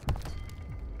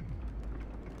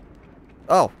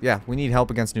 Oh, yeah, we need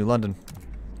help against New London.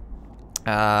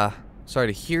 Sorry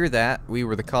to hear that. We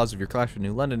were the cause of your clash with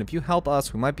New London. If you help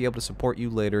us, we might be able to support you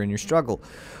later in your struggle.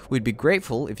 We'd be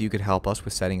grateful if you could help us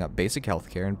with setting up basic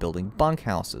healthcare and building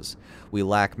bunkhouses. We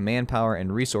lack manpower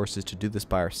and resources to do this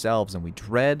by ourselves, and we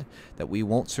dread that we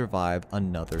won't survive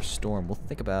another storm. We'll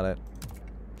think about it.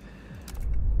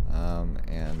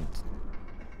 And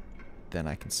then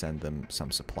I can send them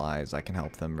some supplies. I can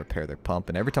help them repair their pump.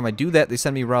 And every time I do that, they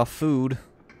send me raw food.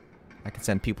 I can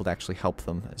send people to actually help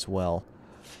them as well.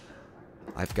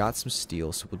 I've got some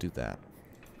steel, so we'll do that.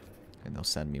 And they'll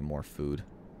send me more food.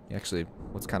 Actually,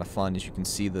 what's kind of fun is you can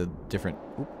see the different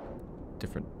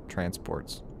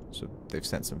transports. So they've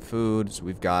sent some food, so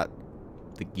we've got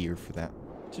the gear for that,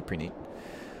 which is pretty neat.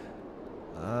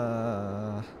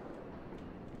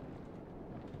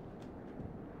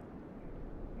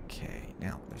 Okay,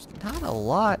 now there's not a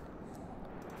lot.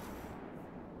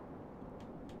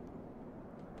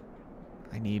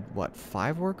 I need, what,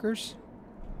 5 workers?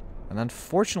 And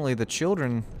unfortunately, the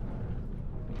children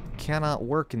cannot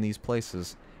work in these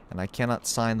places. And I cannot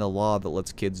sign the law that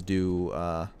lets kids do,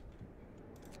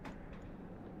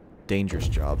 dangerous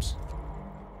jobs.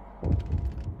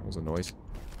 That was a noise.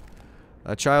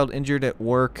 A child injured at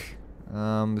work.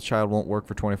 The child won't work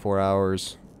for 24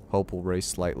 hours. Hope will raise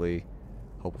slightly.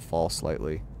 Hope will fall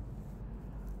slightly.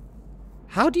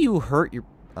 How do you hurt your...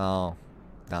 Oh,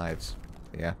 knives.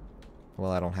 Yeah.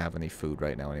 Well, I don't have any food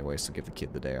right now anyway, so give the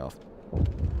kid the day off.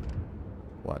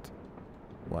 What?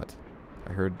 What?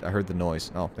 I heard the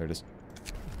noise. Oh, there it is.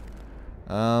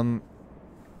 Now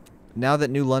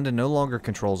that New London no longer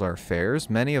controls our affairs,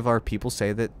 many of our people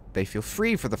say that they feel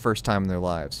free for the first time in their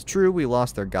lives. True, we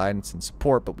lost their guidance and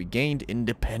support, but we gained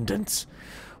independence.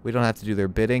 We don't have to do their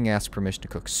bidding, ask permission to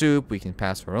cook soup, we can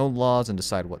pass our own laws and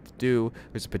decide what to do.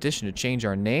 There's a petition to change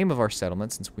our name of our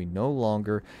settlement since we no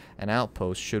longer an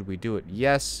outpost. Should we do it?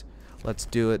 Yes, let's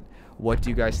do it. What do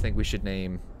you guys think we should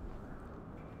name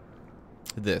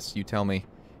this? You tell me,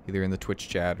 either in the Twitch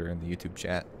chat or in the YouTube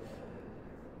chat.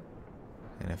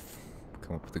 And if we'll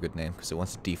come up with a good name, because it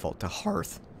wants to default to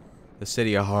Hearth. The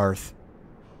city of Hearth.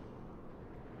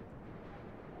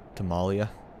 Tamalia.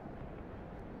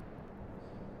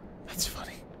 That's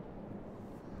funny.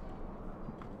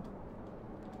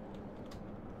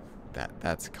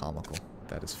 That's comical.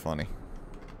 That is funny.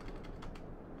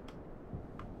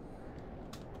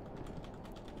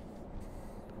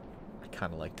 I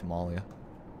kind of like Tamalia.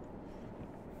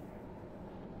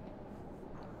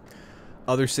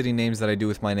 Other city names that I do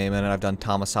with my name in it, I've done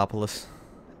Thomasopolis.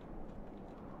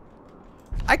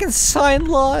 I can sign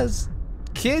laws!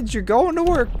 Kids, you're going to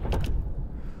work!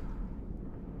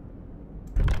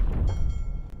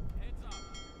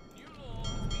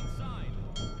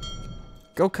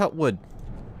 Go cut wood.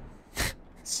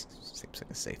 Seems like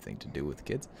a safe thing to do with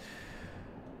kids.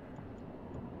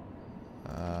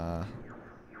 I'm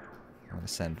gonna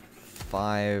send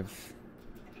 5.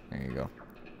 There you go.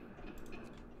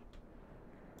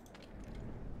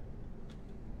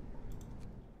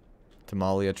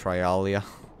 Tamalia, Trialia.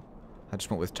 I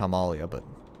just went with Tamalia, but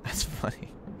that's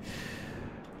funny.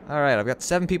 Alright, I've got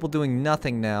 7 people doing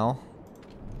nothing now.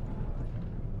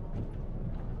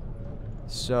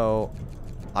 So,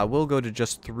 I will go to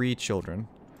just 3 children.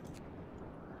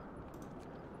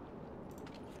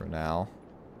 For now.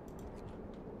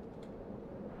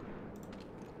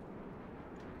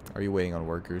 Are you waiting on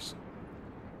workers?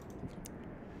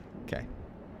 Okay.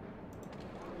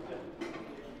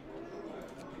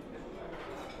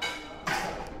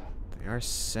 They are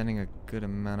sending a good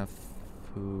amount of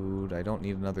food. I don't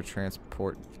need another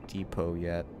transport depot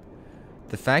yet.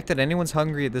 The fact that anyone's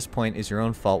hungry at this point is your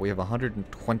own fault. We have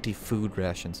 120 food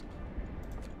rations.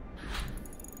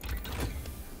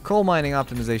 Coal mining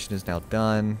optimization is now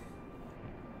done.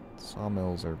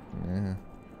 Sawmills are... eh.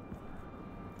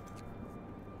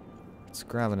 Let's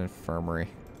grab an infirmary.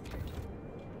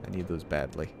 I need those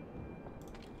badly.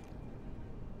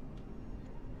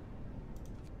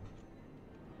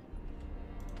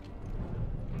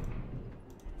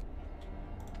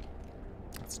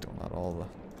 That's still not all the...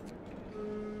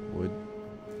 wood.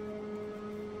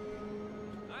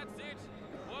 That's it.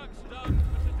 Work's done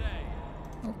for today.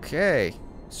 Okay.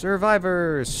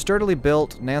 Survivors. Sturdily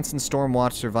built, Nansen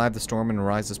Stormwatch survived the storm and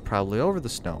rises proudly over the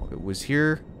snow. It was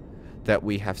here that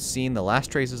we have seen the last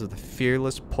traces of the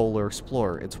fearless polar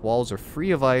explorer. Its walls are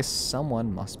free of ice.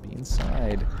 Someone must be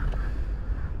inside.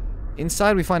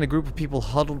 Inside, we find a group of people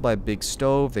huddled by a big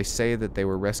stove. They say that they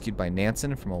were rescued by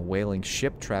Nansen from a whaling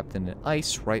ship trapped in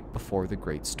ice right before the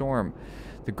Great Storm.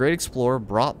 The Great Explorer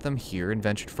brought them here and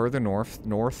ventured further north.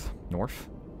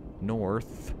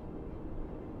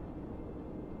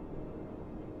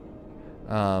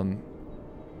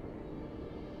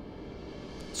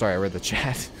 Sorry, I read the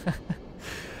chat.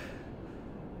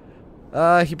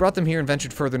 He brought them here and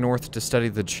ventured further north to study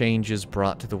the changes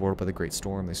brought to the world by the Great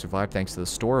Storm. They survived thanks to the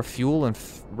store of fuel and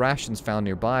rations found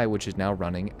nearby, which is now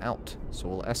running out. So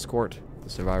we'll escort the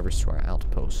survivors to our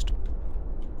outpost.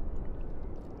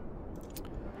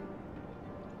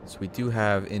 So we do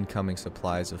have incoming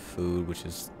supplies of food, which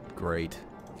is great.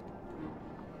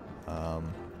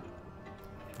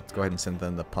 Let's go ahead and send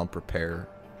them the pump repair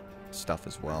stuff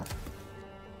as well.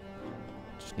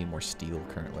 Just need more steel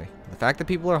currently. The fact that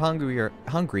people are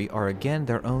hungry are again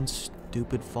their own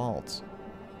stupid faults.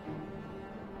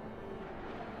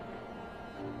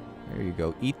 There you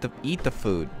go. Eat the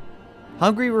food.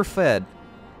 Hungry we're fed.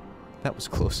 That was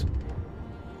close.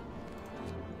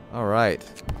 All right.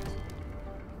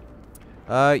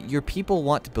 Your people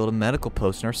want to build a medical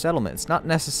post in our settlement. It's not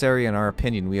necessary in our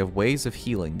opinion. We have ways of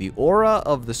healing. The aura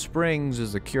of the springs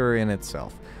is a cure in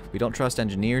itself. We don't trust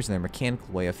engineers and their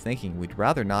mechanical way of thinking. We'd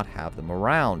rather not have them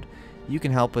around. You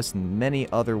can help us in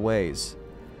many other ways.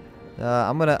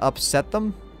 I'm gonna upset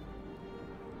them.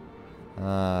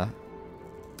 And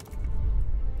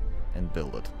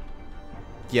build it.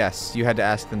 Yes, you had to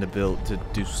ask them to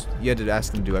you had to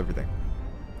ask them to do everything.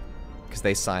 Because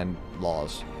they signed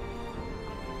laws.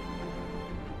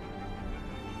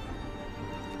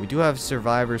 We do have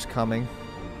survivors coming.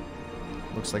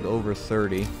 Looks like over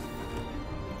 30.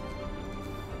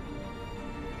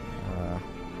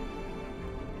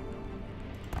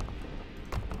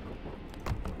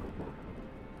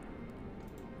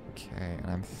 Okay, and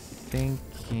I'm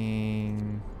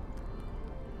thinking...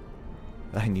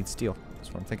 I need steel.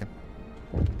 That's what I'm thinking.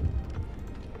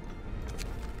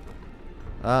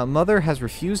 Mother has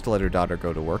refused to let her daughter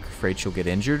go to work, afraid she'll get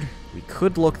injured. We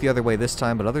could look the other way this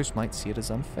time, but others might see it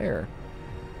as unfair.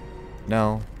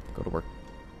 No, go to work.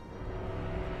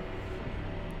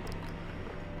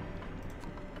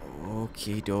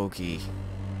 Okie dokie.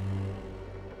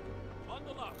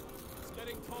 Bundle up. It's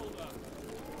getting colder.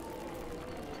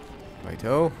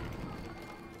 Righto.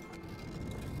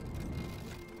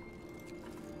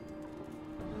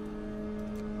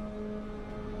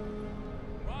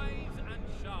 Rise and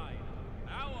shine.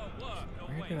 Our work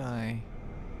Where awaits. did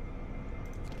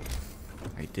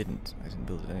I didn't. I didn't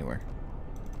build it anywhere.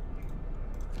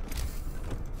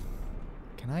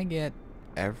 Can I get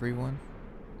everyone?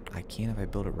 I can if I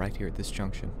build it right here at this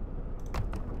junction. There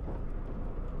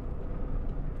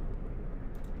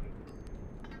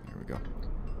we go.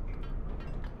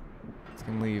 It's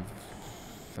gonna leave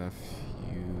a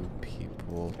few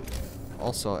people.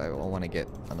 Also, I want to get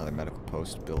another medical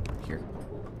post built here.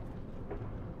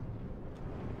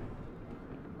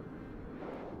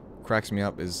 Cracks me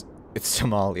up is it's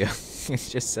Somalia. It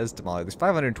just says Somalia. There's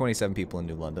 527 people in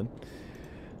New London.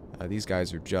 These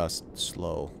guys are just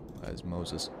slow as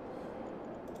Moses.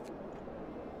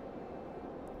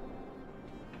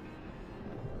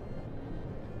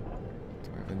 Do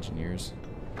I have engineers?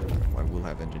 Oh, I will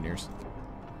have engineers.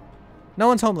 No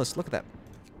one's homeless. Look at that.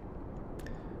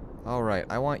 Alright,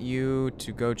 I want you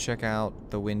to go check out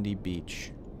the Windy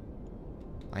Beach.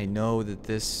 I know that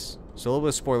this... So a little bit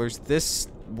of spoilers. This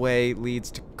way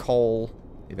leads to coal,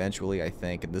 eventually, I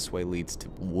think. And this way leads to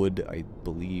wood, I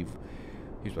believe.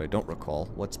 Here's what I don't recall.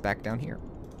 What's back down here?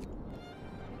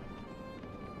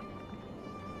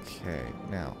 Okay,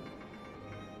 now.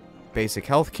 Basic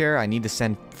healthcare. I need to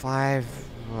send 5...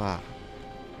 Of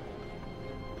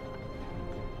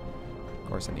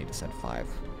course I need to send 5.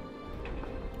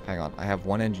 Hang on. I have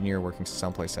 1 engineer working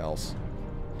someplace else.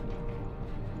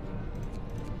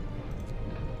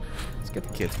 Let's get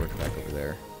the kids working back over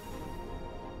there.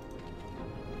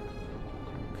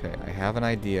 Okay, I have an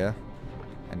idea.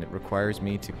 And it requires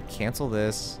me to cancel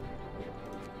this.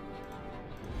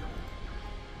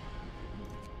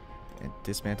 And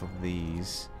dismantle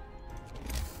these.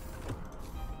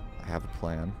 I have a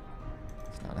plan.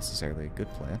 It's not necessarily a good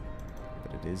plan.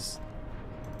 But it is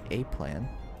a plan.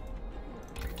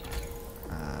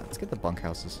 Let's get the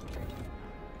bunkhouses.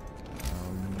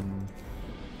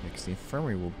 Because the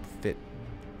infirmary will fit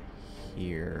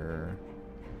here.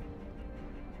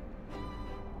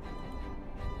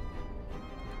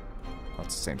 Oh,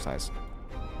 it's the same size.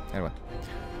 Anyway.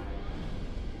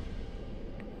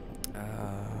 I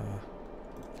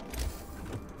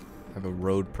have a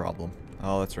road problem.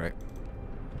 Oh, that's right.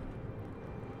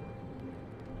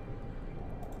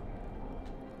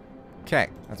 Okay,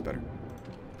 that's better.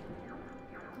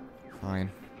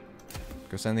 Fine.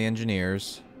 Go send the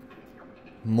engineers.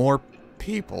 More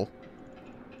people.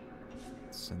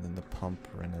 And then the pump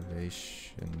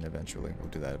renovation eventually. We'll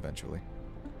do that eventually.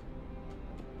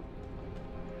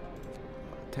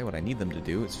 I'll tell you what I need them to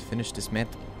do is finish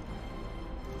dismantling.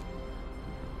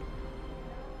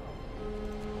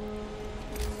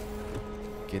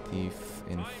 Get the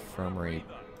infirmary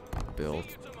built.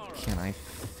 Can I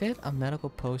fit a medical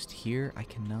post here? I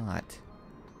cannot.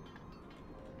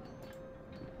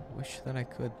 Wish that I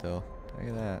could though. Tell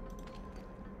you that.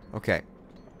 Okay.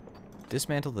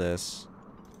 Dismantle this.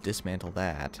 Dismantle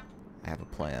that. I have a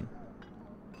plan.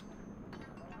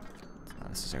 It's not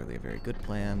necessarily a very good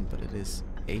plan, but it is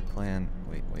a plan.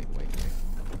 Wait.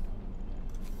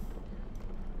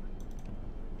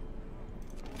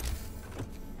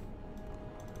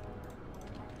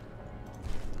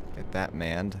 Get that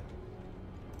manned.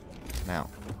 Now,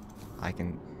 I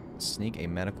can sneak a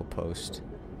medical post.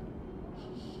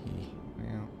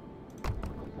 Well,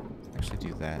 actually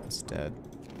do that instead.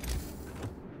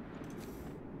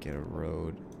 Get a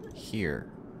road here.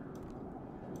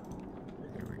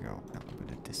 There we go. Now I'm going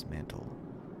to dismantle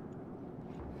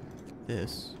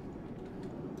this.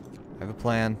 I have a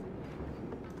plan.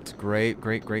 It's a great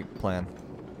plan.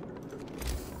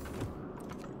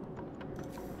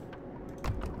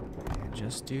 And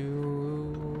just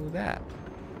do that.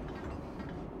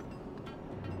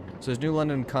 So does New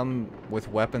London come with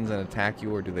weapons and attack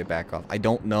you, or do they back off? I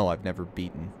don't know. I've never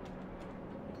beaten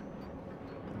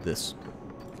this.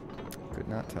 Could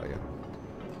not tell you.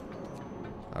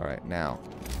 Alright, now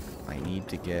I need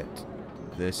to get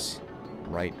this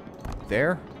right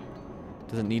there.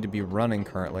 Doesn't need to be running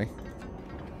currently.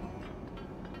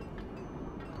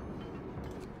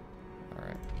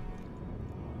 Alright.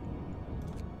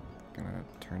 Gonna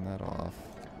turn that off.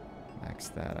 Max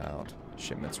that out.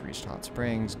 Shipments reached Hot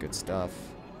Springs. Good stuff.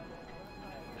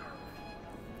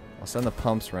 I'll send the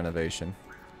pumps renovation.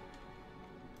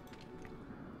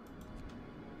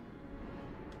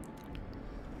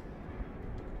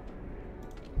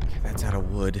 That's out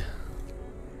of wood.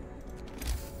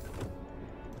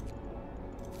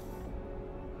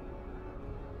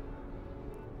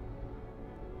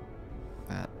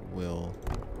 That will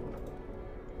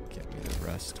get me the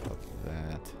rest of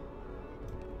that.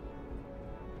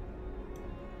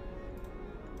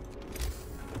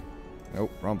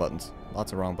 Nope, wrong buttons.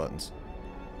 Lots of wrong buttons.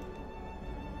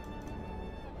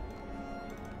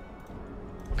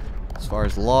 As far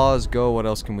as laws go, what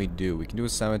else can we do? We can do a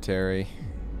cemetery.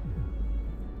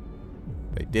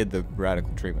 They did the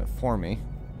radical treatment for me.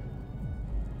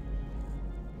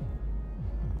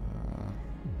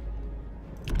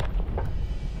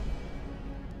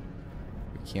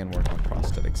 We can work on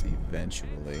prosthetics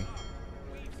eventually.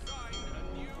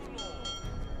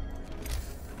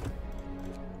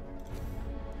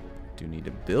 Do need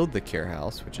to build the care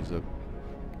house, which is a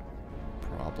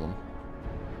problem.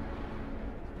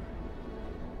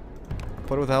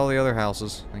 Put it with all the other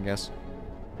houses, I guess.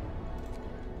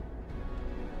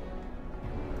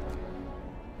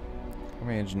 How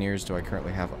many engineers do I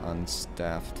currently have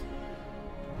unstaffed?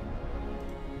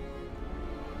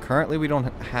 Currently, we don't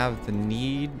have the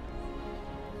need.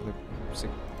 Other sick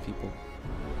people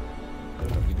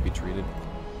don't need to be treated.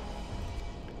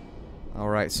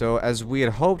 Alright, so as we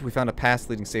had hoped, we found a path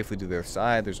leading safely to the other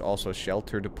side. There's also a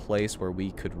sheltered place where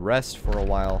we could rest for a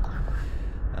while.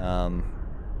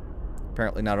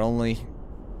 Apparently not only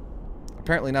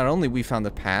we found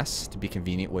the pass to be a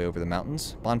convenient way over the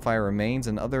mountains, bonfire remains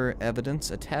and other evidence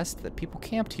attest that people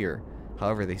camped here.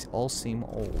 However, they all seem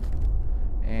old.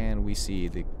 And we see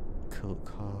the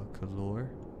galore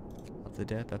of the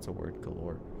dead. That's a word,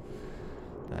 galore.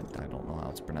 That I don't know how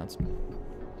it's pronounced.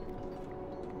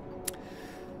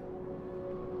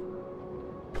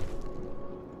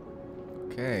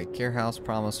 Okay, care house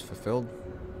promise fulfilled.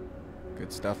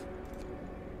 Good stuff.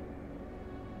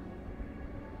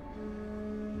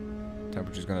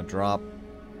 Temperature's gonna drop.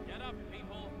 Get up,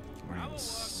 people. We're on the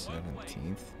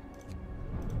 17th.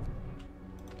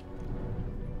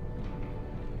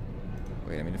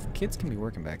 Wait, I mean, if kids can be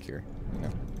working back here, you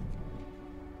know.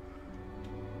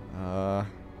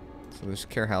 So this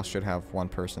care house should have one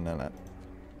person in it.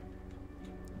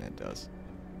 It does.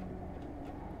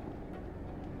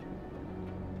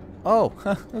 Oh,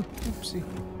 oopsie.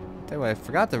 Tell you what, I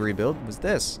forgot to rebuild was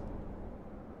this.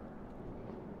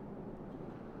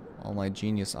 All my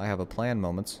genius, I have a plan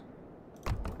moments.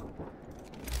 There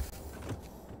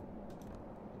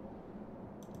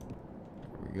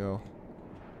we go.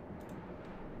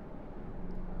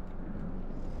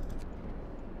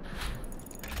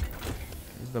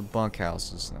 The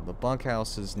bunkhouses. Now, the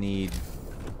bunkhouses need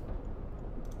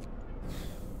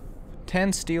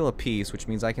 10 steel apiece, which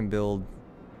means I can build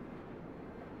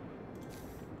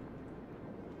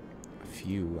a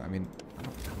few. I mean, I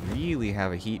don't really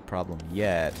have a heat problem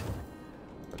yet,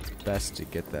 but it's best to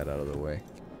get that out of the way.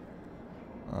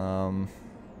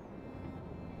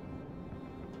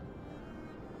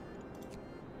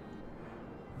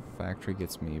 Factory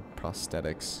gets me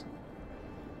prosthetics.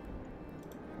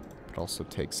 It also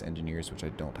takes engineers, which I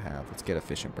don't have. Let's get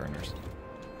efficient burners.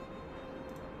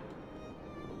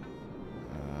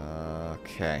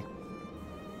 Okay.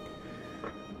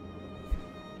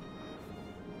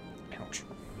 Ouch.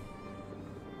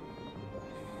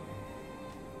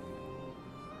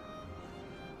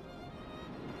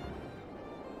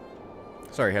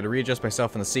 Sorry, I had to readjust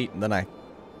myself in the seat, and then I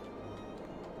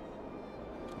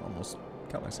almost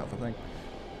cut myself, I think.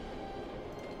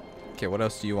 Okay, what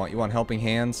else do you want? You want helping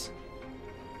hands?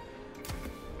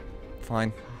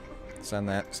 Fine. Send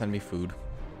that. Send me food.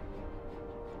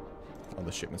 Oh,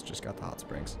 the shipments just got to hot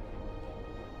springs.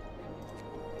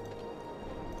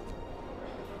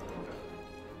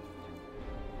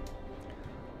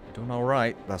 Doing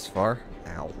alright thus far.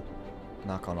 Ow.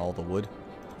 Knock on all the wood.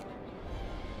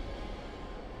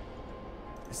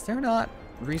 Is there not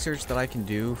research that I can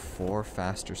do for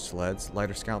faster sleds?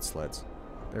 Lighter scout sleds?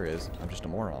 There is. I'm just a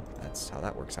moron. That's how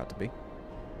that works out to be.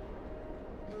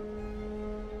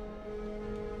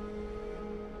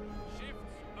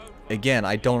 Again,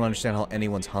 I don't understand how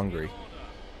anyone's hungry.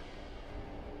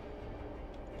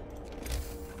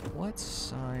 What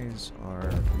size are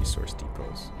resource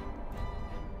depots?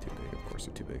 Too big, of course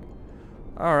they're too big.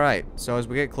 Alright, so as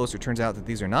we get closer, it turns out that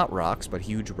these are not rocks, but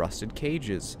huge rusted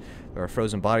cages. There are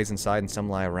frozen bodies inside, and some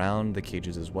lie around the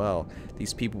cages as well.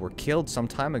 These people were killed some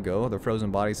time ago. Their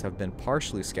frozen bodies have been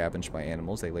partially scavenged by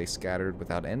animals. They lay scattered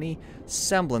without any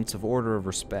semblance of order of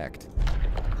respect.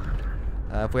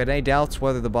 If we had any doubts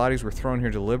whether the bodies were thrown here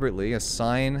deliberately, a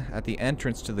sign at the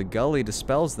entrance to the gully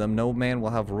dispels them. No man will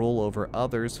have rule over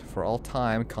others for all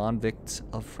time, convicts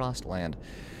of Frostland.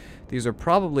 These are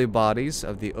probably bodies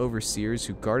of the overseers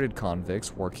who guarded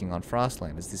convicts working on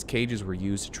Frostland, as these cages were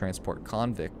used to transport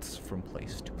convicts from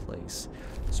place to place.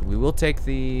 So we will take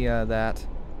the, that.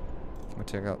 I'm gonna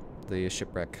check out the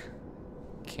shipwreck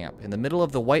camp. In the middle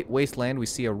of the white wasteland, we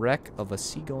see a wreck of a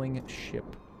seagoing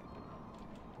ship.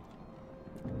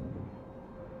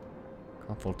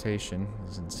 Confrontation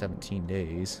is in 17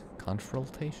 days.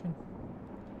 Confrontation?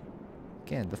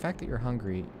 Again, the fact that you're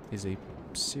hungry is a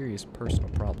serious personal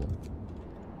problem.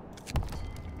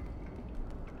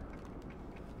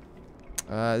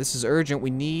 This is urgent. We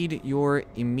need your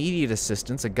immediate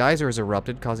assistance. A geyser has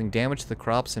erupted, causing damage to the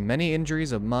crops and many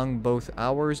injuries among both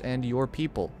ours and your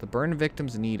people. The burn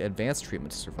victims need advanced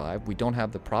treatment to survive. We don't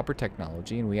have the proper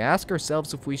technology, and we ask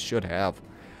ourselves if we should have.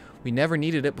 We never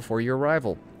needed it before your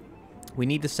arrival. We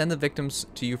need to send the victims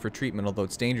to you for treatment, although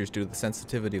it's dangerous due to the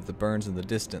sensitivity of the burns and the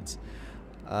distance.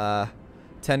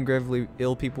 10 gravely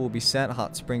ill people will be sent.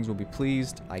 Hot Springs will be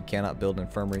pleased. I cannot build an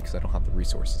infirmary because I don't have the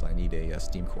resources. I need a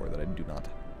steam core that I do not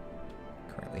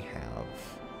currently have.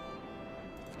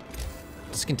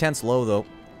 Discontent's low, though.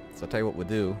 So I'll tell you what we'll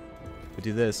do. We'll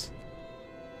do this.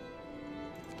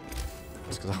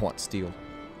 Just because I want steel.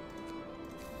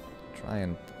 Try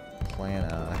and plan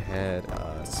ahead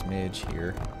a smidge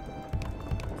here.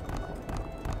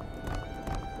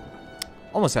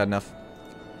 Almost had enough.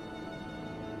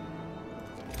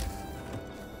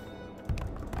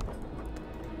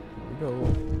 Here we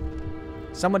go.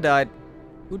 Someone died.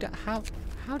 Who died?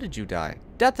 How did you die?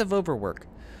 Death of overwork.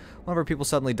 One of our people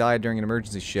suddenly died during an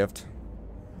emergency shift.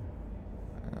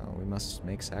 We must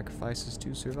make sacrifices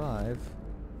to survive.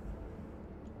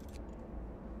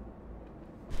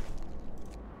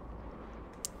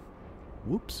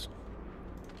 Whoops.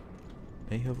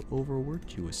 May have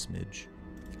overworked you a smidge.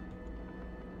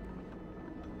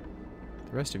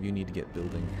 The rest of you need to get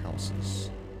building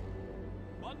houses.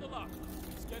 Bundle up.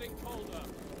 It's getting colder.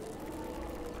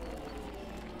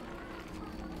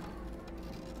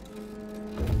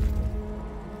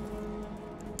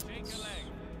 Take a leg.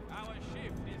 Our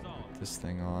shift is on. This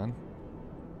thing on.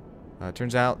 It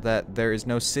turns out that there is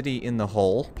no city in the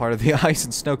hole. Part of the ice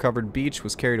and snow-covered beach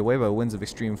was carried away by winds of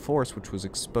extreme force, which was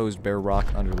exposed bare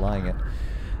rock underlying it.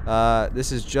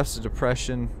 This is just a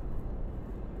depression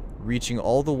reaching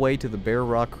all the way to the bare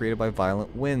rock created by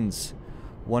violent winds.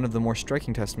 One of the more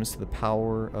striking testaments to the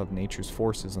power of nature's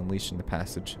forces unleashed in the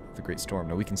passage of the Great Storm.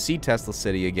 Now we can see Tesla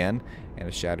City again, and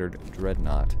a shattered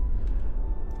dreadnought.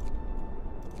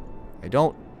 I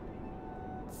don't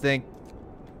think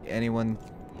anyone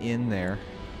in there.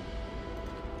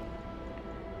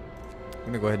 I'm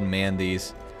gonna go ahead and man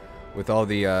these with all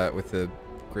the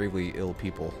gravely ill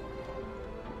people.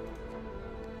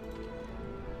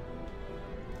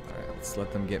 Alright, let's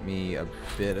let them get me a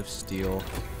bit of steel.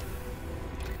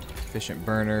 Efficient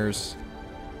burners.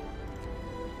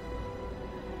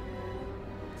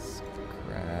 Let's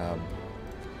grab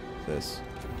this.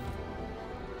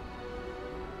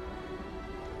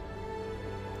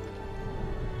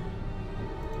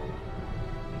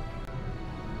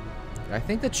 I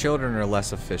think the children are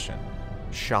less efficient.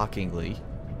 Shockingly.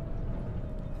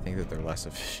 I think that they're less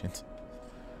efficient.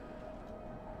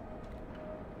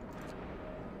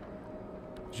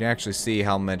 You can actually see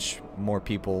how much more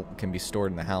people can be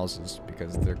stored in the houses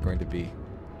because they're going to be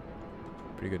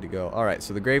pretty good to go. Alright,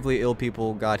 so the gravely ill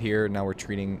people got here. Now we're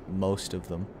treating most of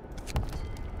them.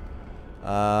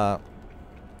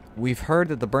 We've heard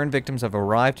that the burn victims have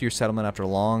arrived to your settlement after a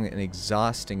long and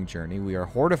exhausting journey. We are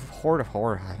horrified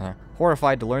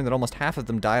to learn that almost half of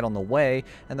them died on the way,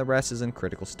 and the rest is in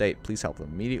critical state. Please help them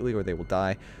immediately, or they will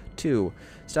die. 2.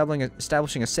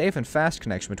 Establishing a safe and fast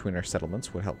connection between our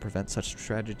settlements would help prevent such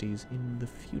tragedies in the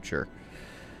future.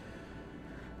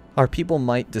 Our people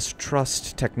might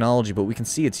distrust technology, but we can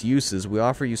see its uses. We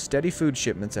offer you steady food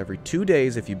shipments every 2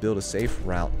 days if you build a safe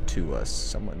route to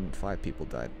us. 5 people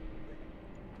died.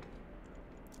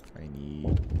 I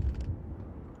need...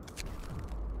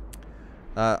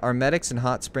 our medics in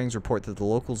Hot Springs report that the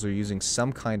locals are using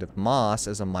some kind of moss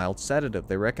as a mild sedative.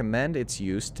 They recommend its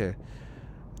use to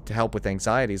help with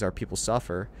anxieties our people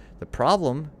suffer. The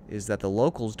problem is that the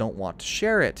locals don't want to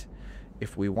share it.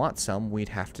 If we want some, we'd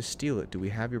have to steal it. Do we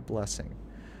have your blessing?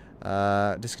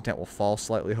 Discontent will fall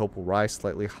slightly. Hope will rise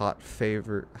slightly. Hot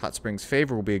Springs'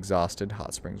 favor will be exhausted.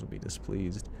 Hot Springs will be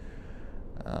displeased.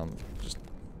 Just...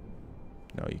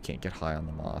 No, you can't get high on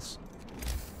the moss.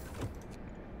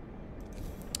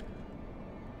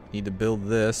 Need to build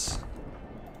this.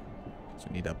 So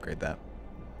we need to upgrade that.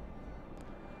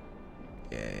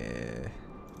 Yeah.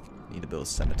 Need to build a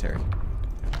cemetery.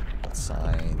 Let's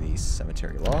sign the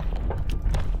cemetery law.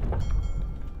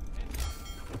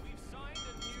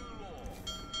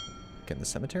 Can the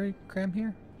cemetery cram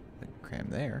here? I can cram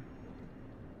there.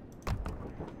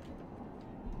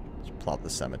 Just plop the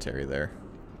cemetery there.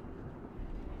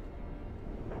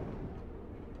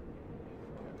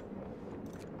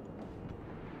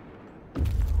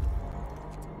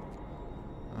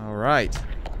 Alright.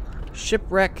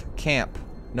 Shipwreck Camp.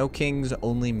 No kings,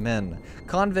 only men.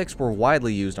 Convicts were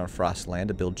widely used on Frostland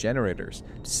to build generators,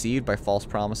 deceived by false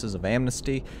promises of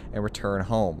amnesty and return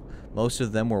home. Most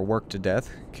of them were worked to death,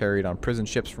 carried on prison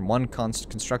ships from one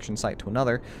construction site to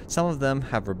another. Some of them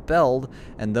have rebelled,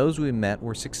 and those we met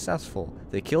were successful.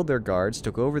 They killed their guards,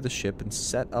 took over the ship, and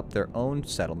set up their own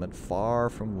settlement far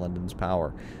from London's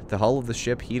power. The hull of the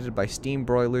ship, heated by steam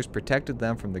broilers, protected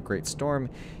them from the great storm.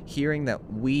 Hearing that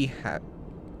we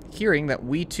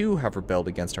too have rebelled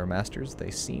against our masters,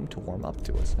 they seem to warm up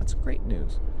to us. That's great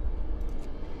news.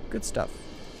 Good stuff.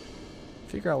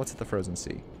 Figure out what's at the frozen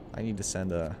sea. I need to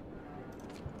send a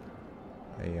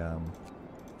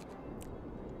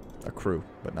crew,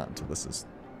 but not until this is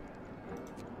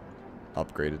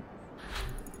upgraded.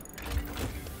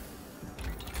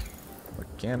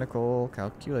 Mechanical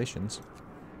calculations.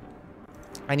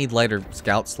 I need lighter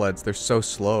scout sleds. They're so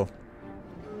slow.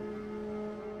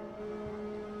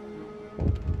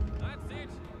 That's it.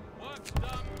 Work's done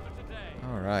for today.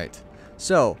 Alright.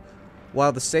 So,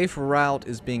 while the safe route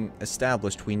is being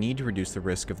established, we need to reduce the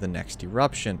risk of the next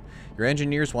eruption. Your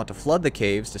engineers want to flood the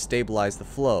caves to stabilize the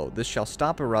flow. This shall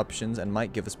stop eruptions and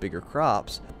might give us bigger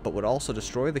crops, but would also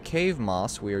destroy the cave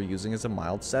moss we are using as a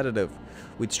mild sedative.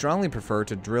 We'd strongly prefer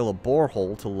to drill a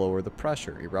borehole to lower the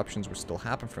pressure. Eruptions will still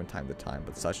happen from time to time,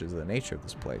 but such is the nature of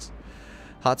this place.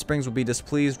 Hot Springs will be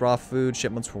displeased. Raw food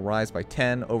shipments will rise by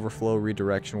 10. Overflow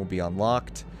redirection will be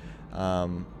unlocked.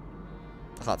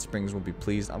 Hot Springs will be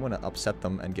pleased. I'm going to upset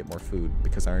them and get more food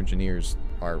because our engineers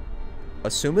are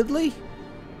assumedly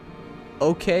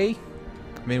okay.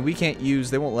 I mean, we can't use...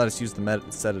 They won't let us use the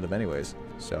sedative anyways,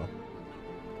 so...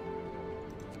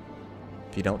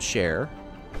 If you don't share,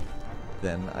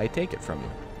 then I take it from you.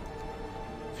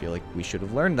 I feel like we should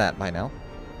have learned that by now.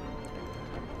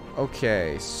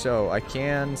 Okay, so I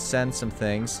can send some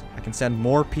things. I can send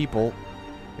more people.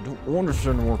 I don't want to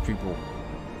send more people.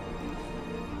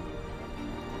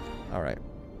 Alright.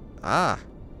 Ah!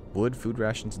 Wood, food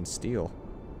rations, and steel.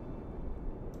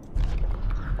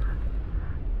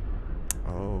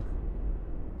 Oh.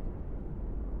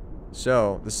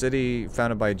 So, the city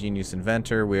founded by a genius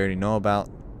inventor. We already know about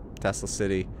Tesla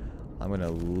City. I'm going to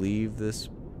leave this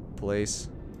place.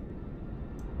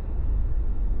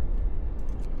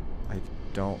 I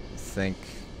don't think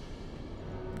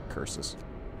curses.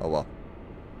 Oh well.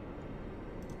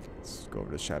 Let's go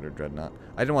over to Shattered Dreadnought.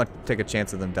 I didn't want to take a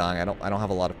chance of them dying. I don't have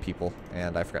a lot of people,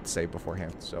 and I forgot to save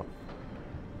beforehand, so.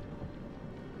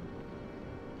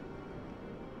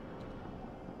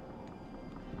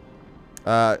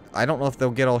 I don't know if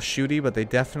they'll get all shooty, but they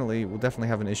will definitely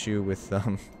have an issue with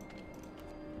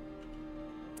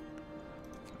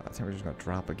temperature's gonna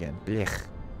drop again. Blech.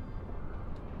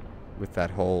 With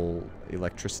that whole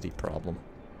electricity problem.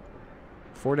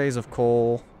 4 days of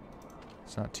coal.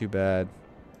 It's not too bad.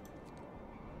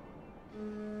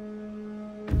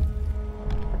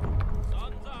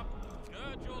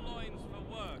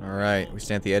 Alright, we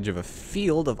stand at the edge of a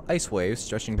field of ice waves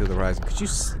stretching to the horizon.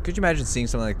 Could you imagine seeing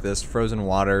something like this? Frozen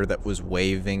water that was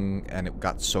waving and it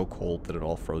got so cold that it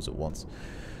all froze at once.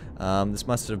 This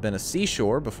must have been a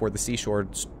seashore before the seashore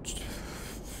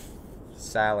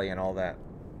Sally and all that.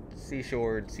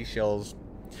 Seashore, seashells.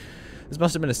 This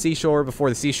must have been a seashore before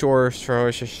the seashore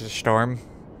storm.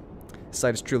 The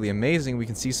sight is truly amazing. We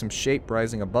can see some shape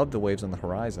rising above the waves on the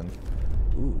horizon.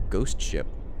 Ooh, ghost ship.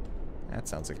 That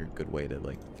sounds like a good way to,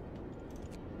 like,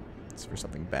 it's for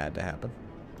something bad to happen.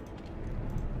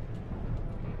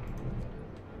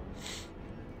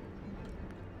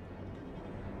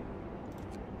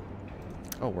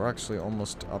 Oh, we're actually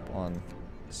almost up on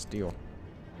steel.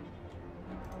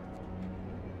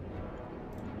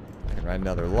 I can write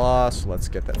another loss. Let's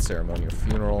get that ceremonial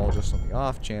funeral just on the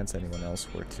off chance anyone else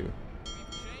were to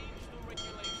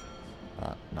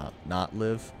not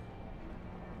live.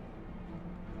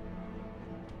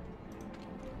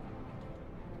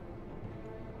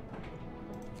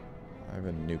 I have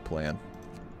a new plan.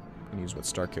 I can use what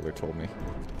Starkiller told me.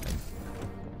 And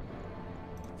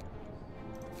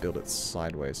build it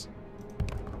sideways.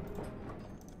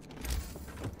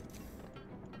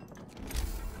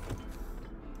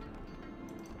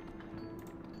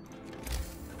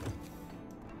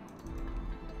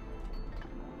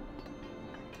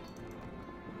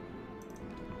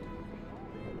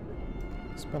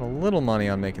 Spent a little money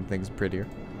on making things prettier.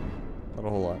 Not a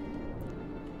whole lot.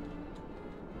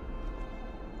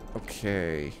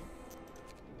 Okay.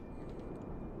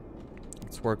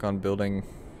 Let's work on building.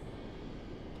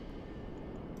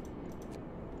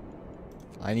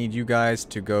 I need you guys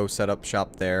to go set up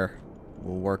shop there.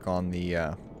 We'll work on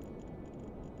the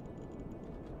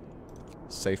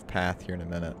safe path here in a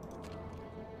minute.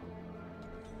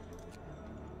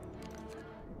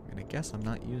 And I guess I'm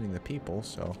not using the people,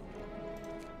 so.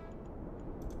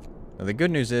 Now the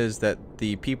good news is that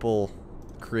the people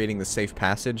creating the safe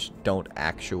passage don't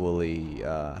actually, you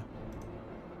can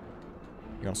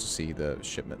also see the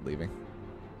shipment leaving.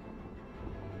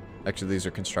 Actually, these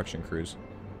are construction crews.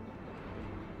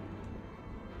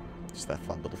 Just that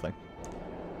fun little thing.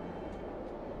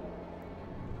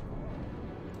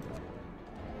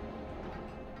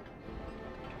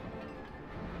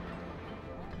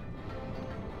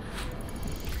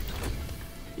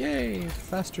 Yay!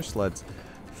 Faster sleds.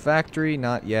 Factory,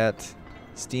 not yet.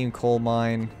 Steam coal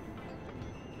mine.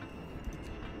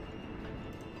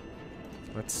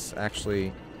 Let's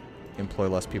actually employ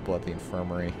less people at the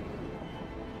infirmary.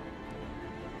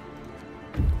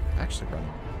 Actually run.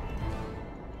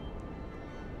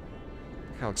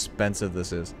 Look how expensive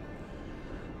this is.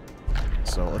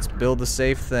 So let's build the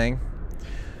safe thing.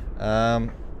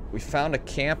 We found a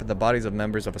camp and the bodies of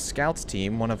members of a scouts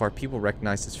team. One of our people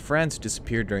recognized his friends who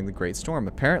disappeared during the Great Storm.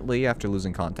 Apparently, after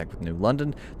losing contact with New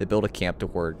London, they built a camp to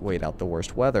wait out the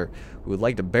worst weather. We would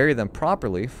like to bury them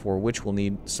properly, for which we'll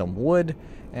need some wood,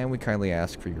 and we kindly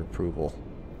ask for your approval.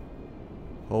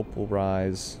 Hope will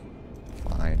rise.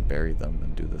 Fine, bury them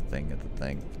and do the thing at the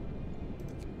thing.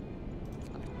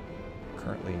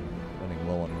 Currently running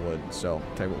low on wood, so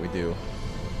I'll tell you what we do.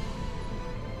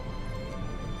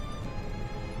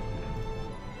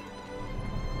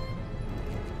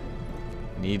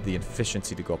 Need the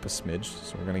efficiency to go up a smidge,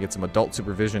 so we're gonna get some adult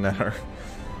supervision at our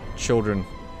children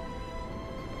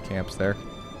camps there.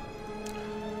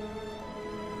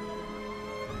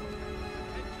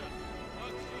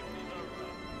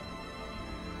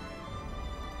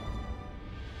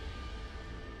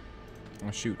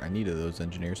 Oh shoot, I needed those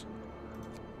engineers.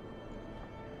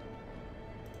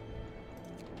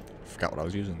 Forgot what I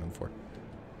was using them for.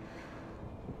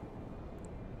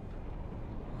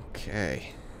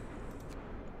 Okay.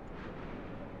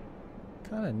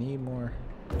 Kinda need more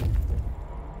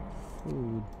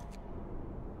food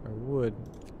or wood.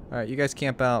 Alright, you guys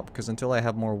camp out because until I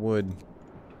have more wood.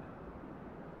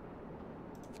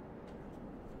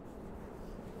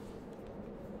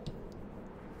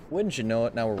 Wouldn't you know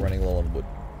it, now we're running low on wood.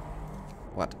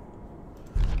 What?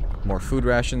 More food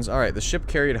rations. Alright, the ship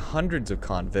carried hundreds of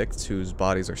convicts whose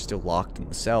bodies are still locked in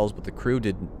the cells, but the crew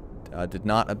did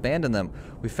not abandon them.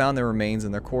 We found their remains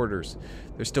in their quarters.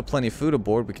 There's still plenty of food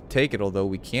aboard. We could take it, although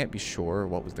we can't be sure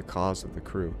what was the cause of the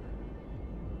crew.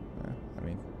 I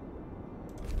mean,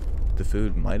 the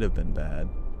food might have been bad,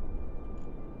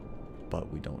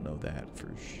 but we don't know that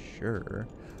for sure.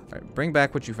 Alright, bring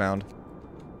back what you found,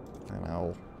 and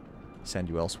I'll send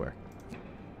you elsewhere.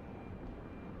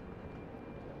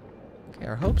 Okay,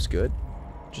 our hope's good.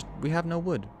 Just, we have no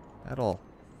wood at all.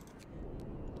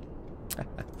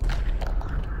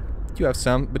 You have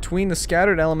some. Between the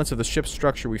scattered elements of the ship's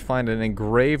structure, we find an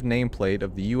engraved nameplate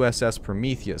of the USS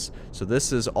Prometheus. So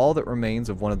this is all that remains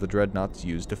of one of the dreadnoughts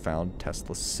used to found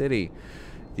Tesla City.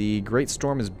 The great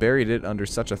storm has buried it under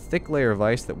such a thick layer of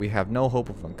ice that we have no hope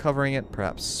of uncovering it.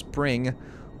 Perhaps spring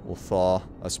will thaw.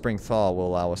 A spring thaw will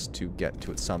allow us to get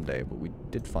to it someday, but we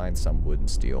did find some wood and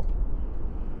steel.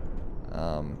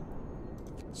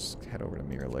 Let's head over to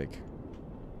Mirror Lake.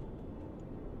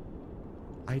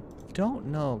 I don't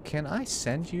know. Can I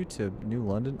send you to New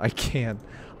London? I can.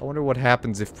 I wonder what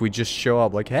happens if we just show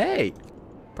up like, hey!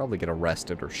 Probably get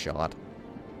arrested or shot.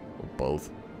 Or both.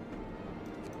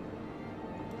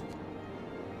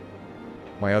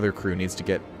 My other crew needs to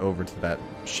get over to that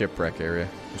shipwreck area.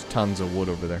 There's tons of wood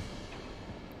over there.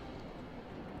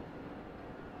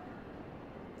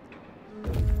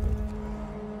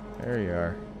 There you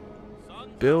are.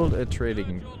 Build a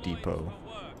trading depot.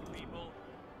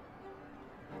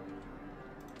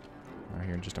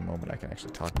 Here in just a moment I can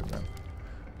actually talk to them.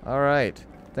 Alright.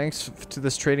 Thanks to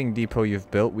this trading depot you've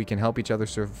built, we can help each other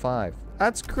survive.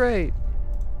 That's great!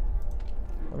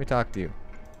 Let me talk to you.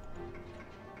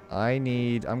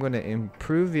 I'm going to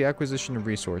improve the acquisition of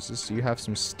resources, so you have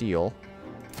some steel.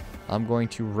 I'm going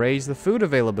to raise the food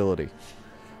availability.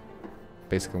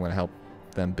 Basically, I'm going to help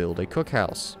them build a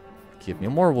cookhouse. Give me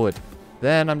more wood.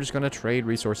 Then I'm just going to trade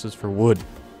resources for wood.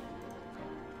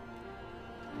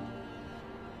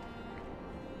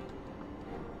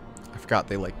 I forgot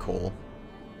they like coal.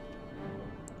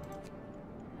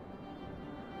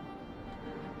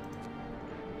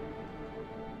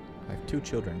 I have 2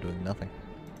 children doing nothing.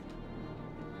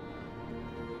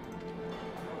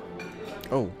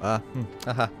 Oh,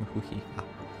 haha,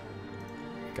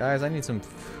 guys, I need some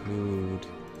food.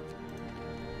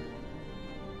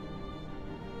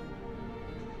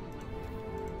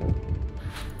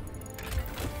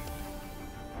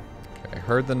 Okay, I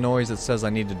heard the noise that says I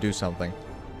need to do something.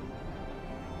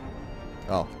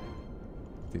 Oh.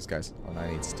 These guys. Oh,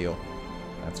 I need steel.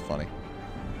 That's funny.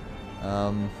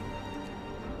 There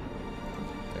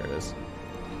it is.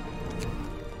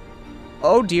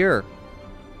 Oh dear!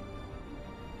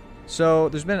 So,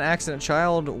 there's been an accident.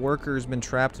 Child worker's been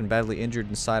trapped and badly injured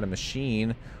inside a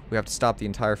machine. We have to stop the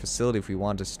entire facility if we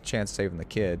want a chance saving the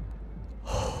kid.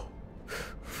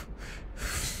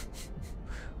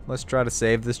 Let's try to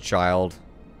save this child.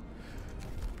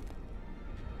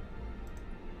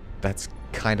 That's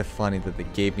kind of funny that they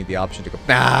gave me the option to go,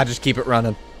 nah, just keep it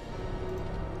running.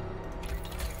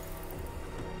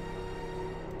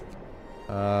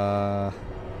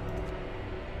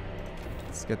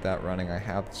 Let's get that running. I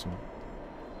have some...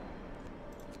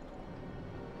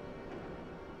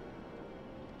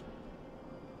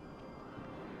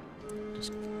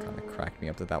 Just kind of cracked me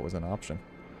up that that was an option.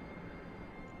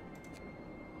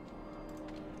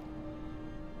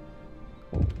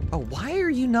 Oh, why are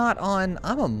you not on...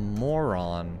 I'm a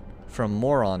moron from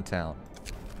Moron Town.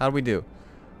 How'd we do?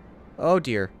 Oh,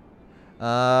 dear.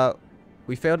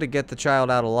 We failed to get the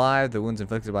child out alive. The wounds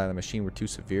inflicted by the machine were too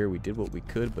severe. We did what we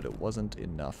could, but it wasn't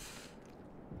enough.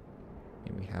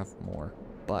 And we have more,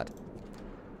 but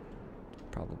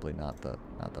probably not the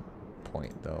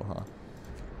point, though, huh?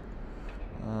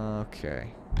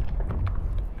 Okay.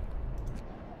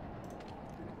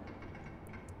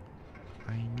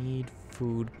 I need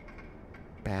food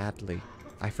badly.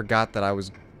 I forgot that I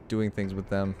was doing things with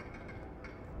them.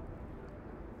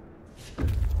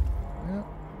 Yeah.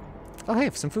 Oh,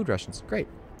 hey, some food rations. Great.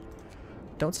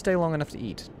 Don't stay long enough to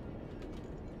eat.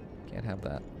 Can't have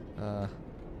that.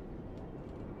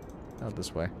 Out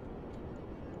this way.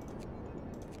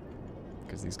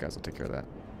 Because these guys will take care of that.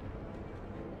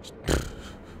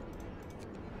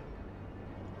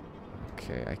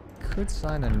 Okay, I could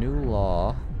sign a new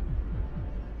law.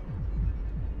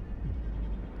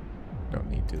 Don't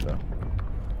need to, though.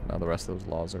 Now the rest of those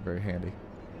laws are very handy.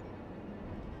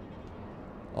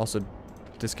 Also,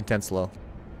 discontent's low.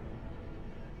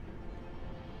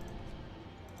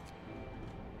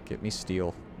 Get me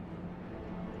steel.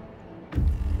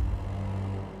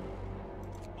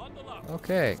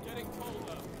 Okay.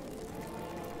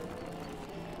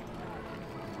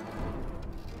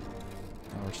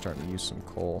 we're starting to use some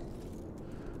coal.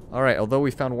 Alright, although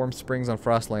we found warm springs on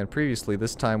Frostland previously,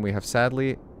 this time we have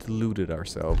sadly deluded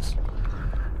ourselves.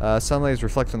 Sunlight is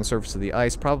reflected on the surface of the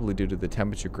ice, probably due to the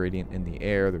temperature gradient in the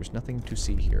air. There's nothing to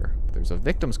see here. There's a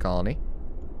victims colony.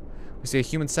 We see a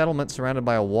human settlement surrounded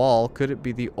by a wall. Could it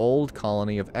be the old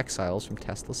colony of exiles from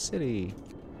Tesla City?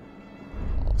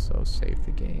 Also, save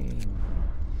the game.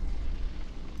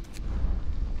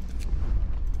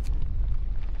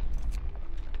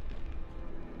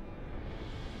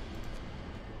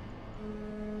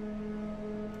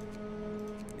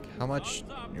 How much?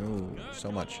 Ooh,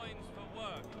 so much.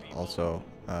 Also,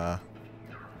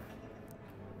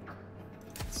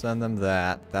 send them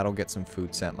that. That'll get some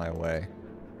food sent my way.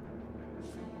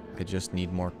 I just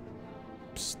need more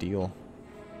steel.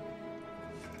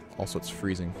 Also, it's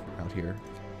freezing out here.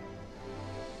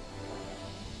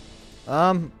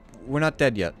 We're not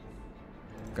dead yet.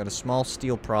 Got a small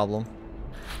steel problem.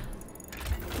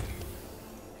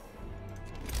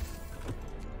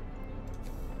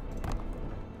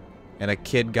 And a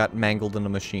kid got mangled in a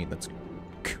machine. That's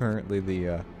currently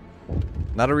the,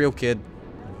 not a real kid.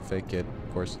 Fake kid,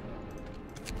 of course.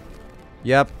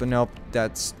 Yep, but nope.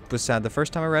 Was sad the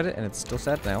first time I read it, and it's still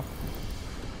sad now.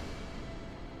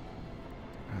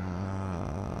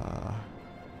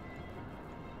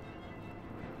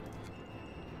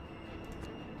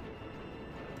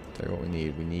 Tell you what we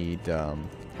need. We need,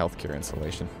 healthcare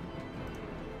insulation.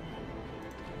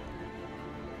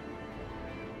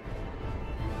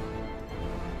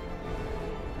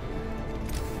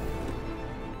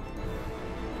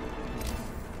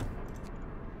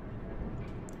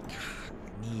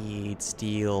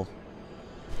 Steel.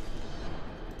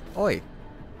 Oi.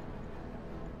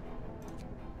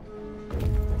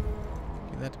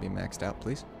 Get that to be maxed out,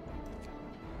 please.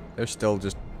 They're still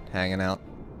just hanging out.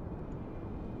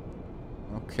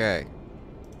 Okay.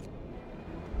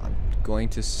 I'm going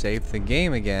to save the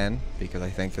game again because I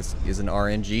think this is an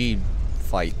RNG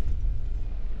fight.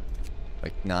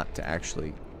 Like, not to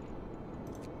actually...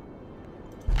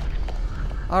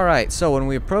 Alright, so when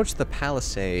we approach the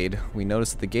palisade, we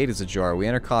notice that the gate is ajar. We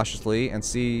enter cautiously and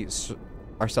see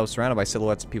ourselves surrounded by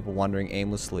silhouettes of people wandering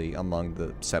aimlessly among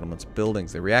the settlement's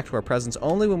buildings. They react to our presence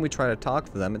only when we try to talk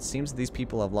to them. It seems that these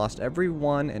people have lost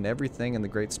everyone and everything in the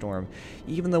Great Storm,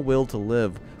 even the will to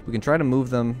live. We can try to move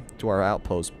them to our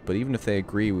outpost, but even if they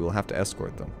agree, we will have to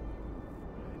escort them.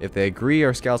 If they agree,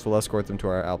 our scouts will escort them to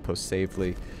our outpost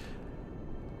safely.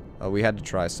 We had to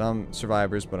try. Some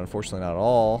survivors, but unfortunately not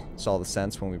all, saw the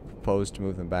sense when we proposed to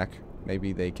move them back.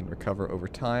 Maybe they can recover over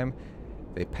time.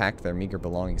 They packed their meager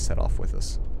belongings, set off with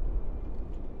us.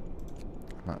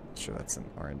 I'm not sure that's an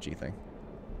RNG thing.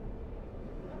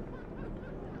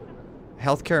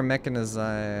 Healthcare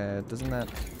mechanism, doesn't that...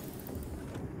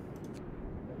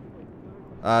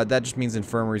 that just means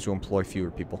infirmaries will employ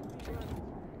fewer people.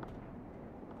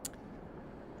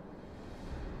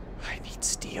 I need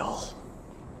steel.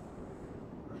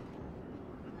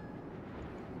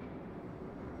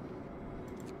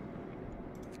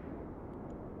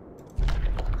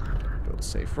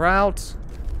 Safe route.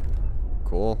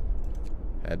 Cool.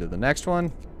 Head to the next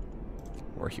one.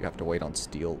 Or you have to wait on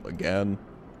steel again.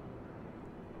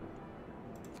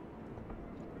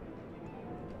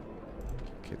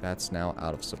 Okay, that's now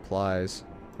out of supplies.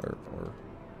 Or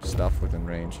stuff within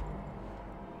range.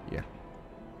 Yeah.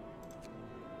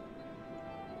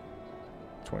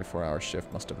 24-hour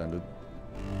shift must have ended.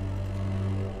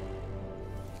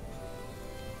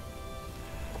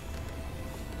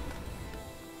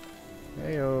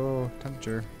 Heyo,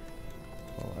 temperature.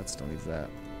 Well, that still needs that.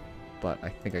 But I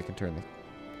think I can turn the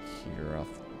heater off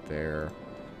there,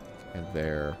 and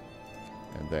there,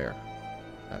 and there.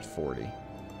 At 40.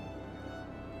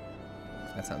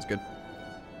 That sounds good.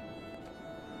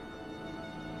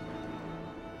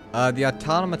 The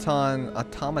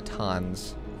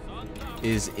automatons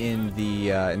is in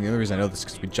the, and the only reason I know this is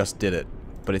because we just did it,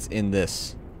 but it's in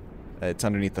this. It's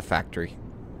underneath the factory.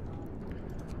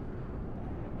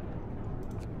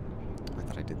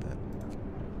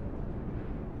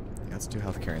 Let's do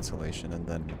healthcare insulation and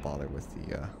then we'll bother with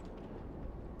the,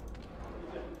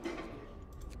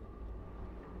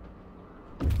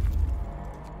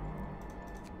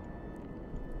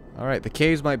 Alright, the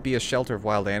caves might be a shelter of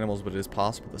wild animals, but it is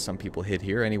possible that some people hid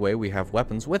here. Anyway, we have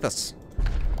weapons with us.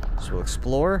 So we'll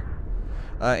explore.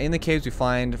 In the caves we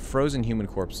find frozen human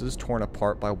corpses torn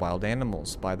apart by wild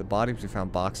animals. By the bodies we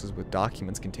found boxes with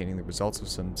documents containing the results of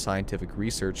some scientific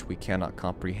research we cannot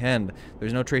comprehend.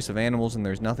 There's no trace of animals and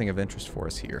there's nothing of interest for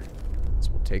us here. So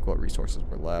we'll take what resources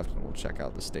were left and we'll check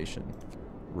out the station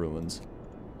ruins.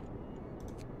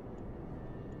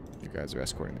 You guys are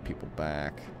escorting the people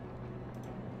back.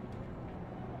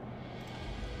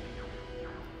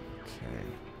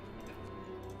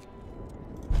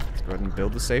 Let's go ahead and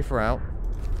build the safe route.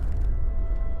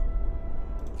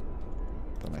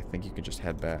 Then I think you can just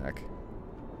head back.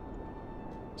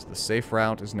 So the safe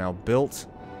route is now built.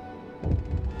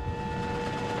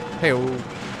 Hey-oh.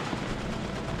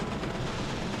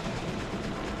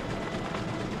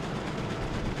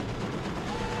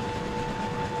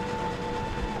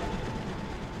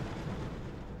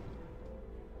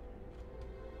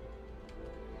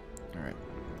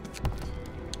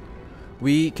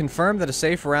 We confirm that a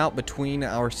safe route between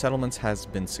our settlements has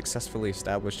been successfully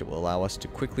established. It will allow us to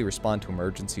quickly respond to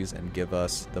emergencies and give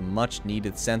us the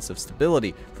much-needed sense of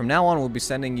stability. From now on, we'll be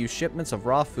sending you shipments of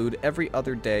raw food every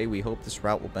other day. We hope this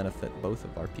route will benefit both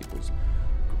of our peoples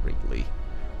greatly.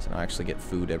 So now I actually get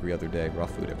food every other day, raw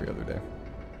food every other day.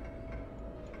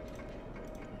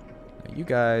 Now you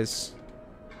guys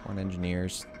aren't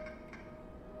engineers.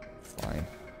 Fine.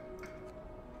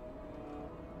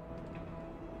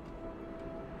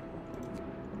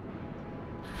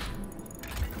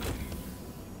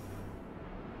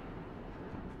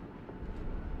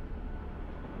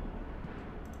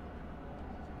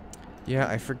 Yeah,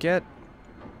 I forget.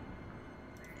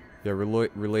 Yeah,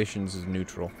 relations is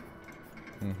neutral.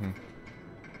 Mm-hmm.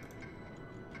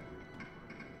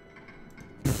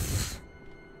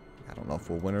 I don't know if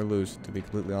we'll win or lose, to be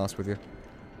completely honest with you.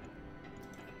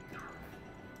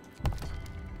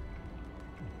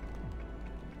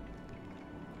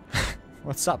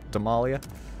 What's up, Damalia?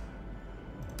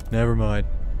 Never mind.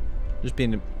 Just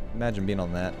imagine being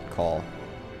on that call.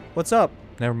 What's up?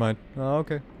 Never mind. Oh,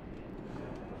 okay.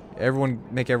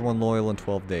 Make everyone loyal in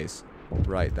 12 days.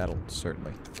 Right, that'll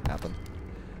certainly happen.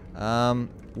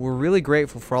 We're really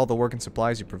grateful for all the work and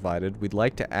supplies you provided. We'd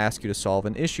like to ask you to solve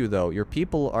an issue, though. Your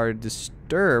people are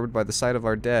disturbed by the sight of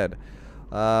our dead,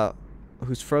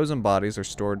 whose frozen bodies are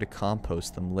stored to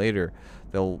compost them later.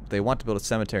 They want to build a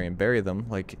cemetery and bury them,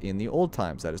 like in the old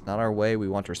times. That is not our way. We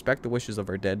want to respect the wishes of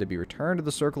our dead to be returned to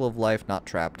the circle of life, not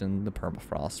trapped in the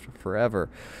permafrost forever.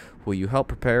 Will you help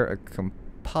prepare a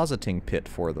compositing pit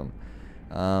for them,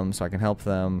 so I can help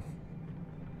them?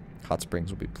 Hot Springs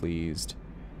will be pleased.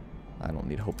 I don't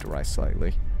need Hope to rise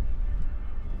slightly.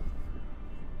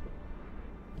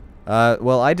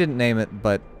 Well, I didn't name it,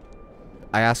 but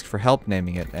I asked for help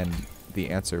naming it, and the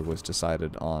answer was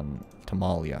decided on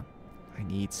Tamalia. I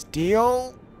need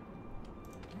steel!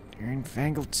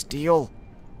 Fangled steel!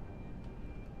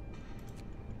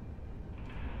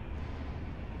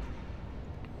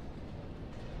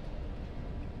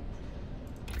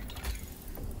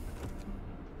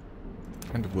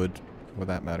 And wood, for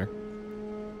that matter.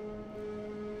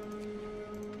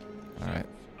 Alright.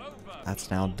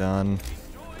 That's now done.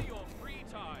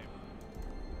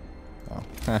 Oh.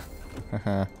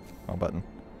 Wrong button.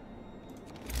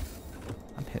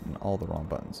 I'm hitting all the wrong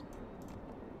buttons.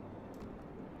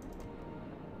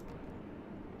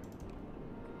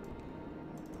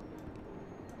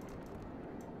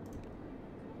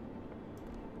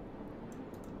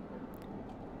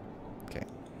 Okay.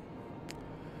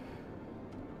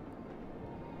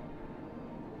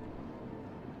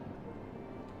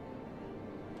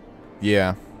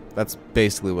 Yeah, that's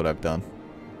basically what I've done.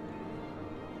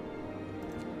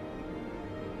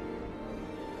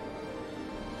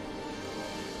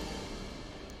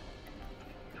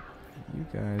 You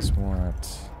guys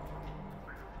want...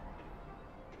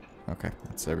 Okay,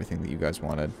 that's everything that you guys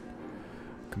wanted.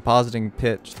 Compositing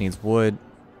pit just needs wood.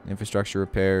 Infrastructure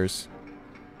repairs.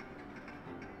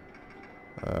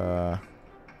 I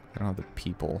don't have the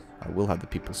people. I will have the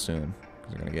people soon,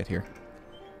 because they're gonna get here.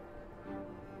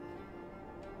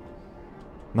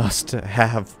 Must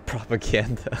have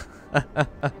propaganda.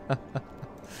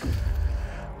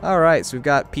 Alright, so we've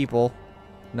got people.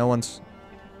 No one's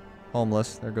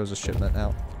homeless. There goes a shipment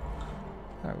out.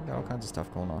 Alright, we've got all kinds of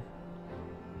stuff going on.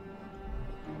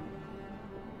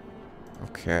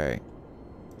 Okay.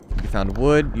 You found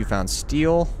wood. You found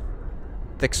steel.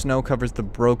 Thick snow covers the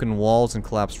broken walls and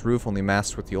collapsed roof. Only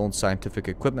masts with the old scientific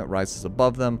equipment rises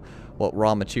above them. What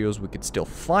raw materials we could still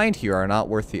find here are not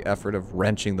worth the effort of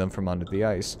wrenching them from under the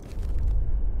ice.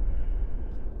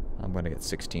 I'm going to get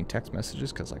 16 text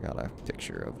messages because I got a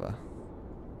picture of a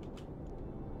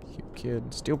cute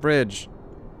kid. Steel bridge.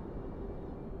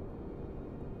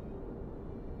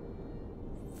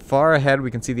 Far ahead,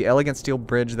 we can see the elegant steel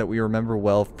bridge that we remember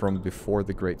well from before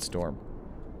the Great Storm.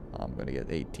 I'm going to get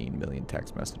 18 million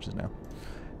text messages now.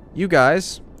 You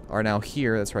guys are now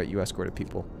here. That's right, you escorted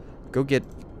people. Go get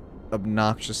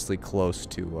obnoxiously close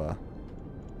to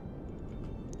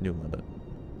New London.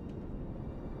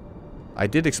 I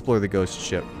did explore the ghost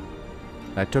ship.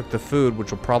 I took the food,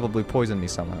 which will probably poison me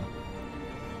somehow.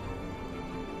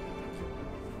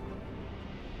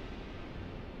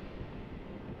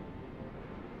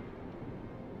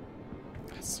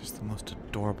 It's just the most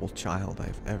adorable child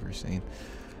I've ever seen.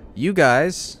 You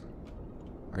guys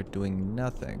are doing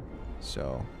nothing,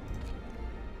 so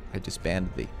I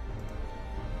disbanded thee.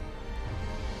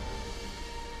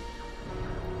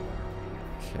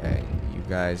 Okay, you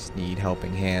guys need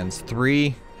helping hands.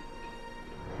 3.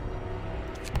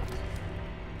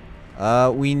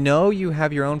 We know you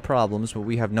have your own problems, but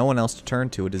we have no one else to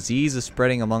turn to. A disease is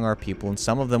spreading among our people, and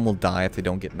some of them will die if they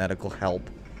don't get medical help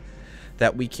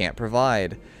that we can't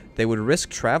provide. They would risk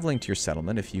traveling to your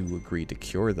settlement if you agreed to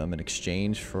cure them. In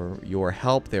exchange for your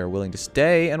help, they are willing to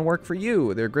stay and work for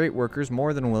you. They're great workers,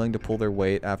 more than willing to pull their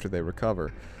weight after they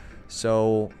recover.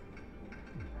 So,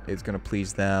 it's going to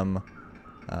please them,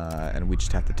 and we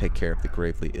just have to take care of the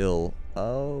gravely ill.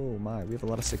 Oh my, we have a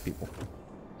lot of sick people.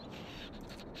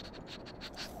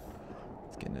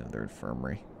 Let's get into their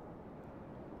infirmary.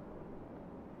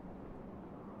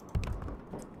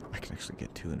 I can actually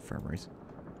get 2 infirmaries.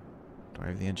 Do I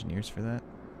have the engineers for that?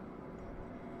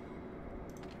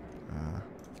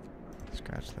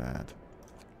 Scratch that.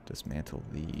 Dismantle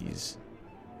these.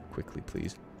 Quickly,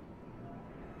 please.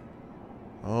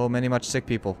 Oh, many much sick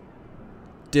people.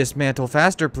 Dismantle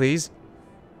faster, please.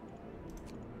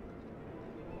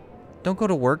 Don't go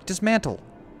to work. Dismantle.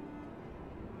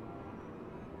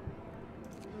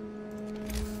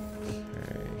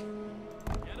 Okay.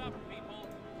 Get up, people.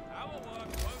 Our work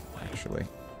won't wait. Actually.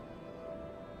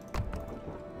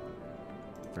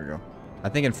 There we go. I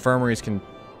think infirmaries can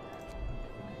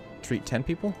treat 10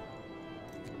 people.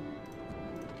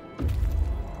 There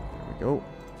we go.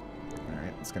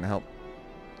 Alright, it's gonna help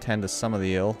tend to some of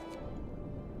the ill.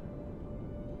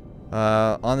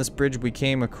 On this bridge we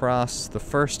came across the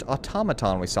first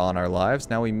automaton we saw in our lives.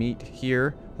 Now we meet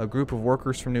here a group of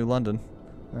workers from New London.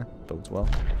 Bodes well.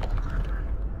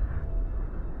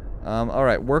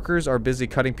 Alright, workers are busy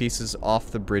cutting pieces off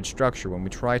the bridge structure. When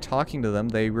we try talking to them,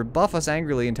 they rebuff us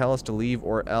angrily and tell us to leave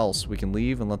or else. We can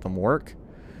leave and let them work.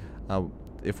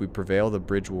 If we prevail, the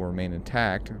bridge will remain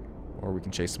intact, or we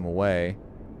can chase them away.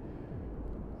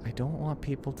 I don't want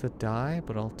people to die,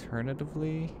 but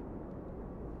alternatively,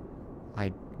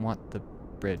 I want the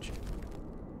bridge.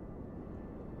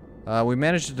 We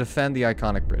managed to defend the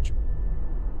iconic bridge,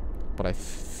 but I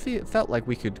felt like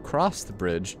we could cross the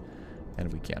bridge,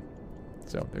 and we can.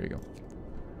 So, there you go.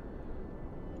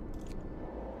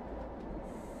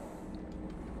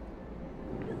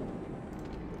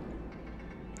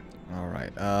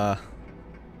 Alright,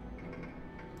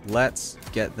 let's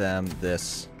get them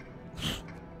this.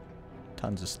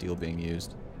 Tons of steel being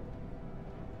used.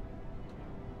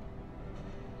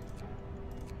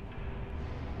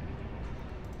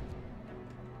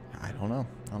 I don't know.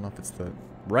 I don't know if it's the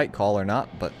right call or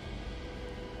not, but...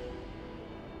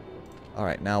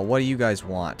 Alright, now what do you guys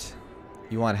want?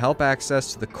 You want help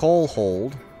access to the coal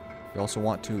hold. You also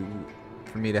want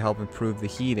for me to help improve the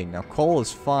heating. Now coal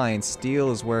is fine.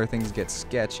 Steel is where things get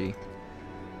sketchy.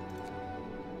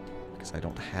 Because I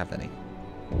don't have any.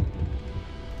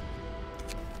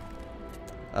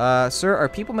 Sir, our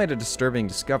people made a disturbing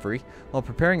discovery. While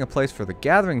preparing a place for the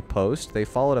gathering post, they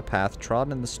followed a path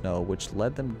trodden in the snow, which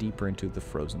led them deeper into the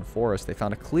frozen forest. They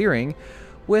found a clearing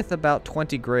with about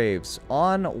 20 graves.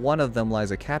 On one of them lies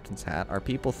a captain's hat. Our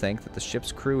people think that the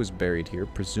ship's crew is buried here,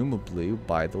 presumably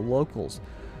by the locals.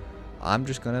 I'm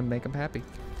just gonna make them happy.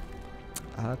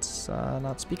 Let's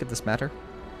not speak of this matter.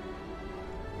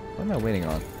 What am I waiting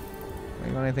on?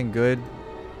 Waiting on anything good?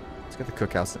 Let's get the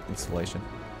cookhouse installation.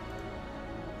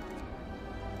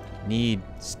 Need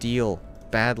steel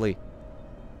badly.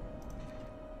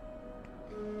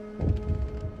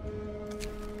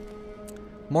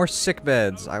 More sick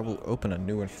beds. I will open a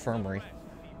new infirmary.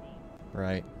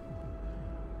 Right.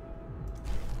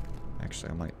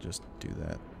 Actually, I might just do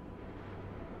that.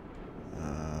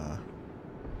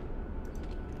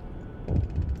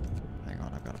 Hang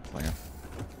on, I've got a plan.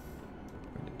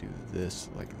 I'm going to do this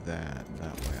like that.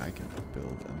 That way I can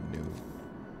build a new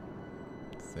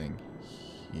thing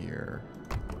here.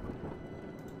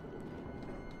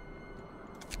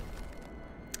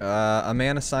 A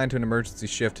man assigned to an emergency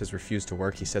shift has refused to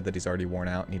work. He said that he's already worn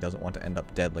out and he doesn't want to end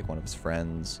up dead like one of his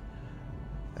friends.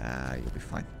 You'll be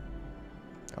fine.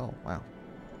 Oh, wow.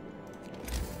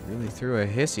 Really threw a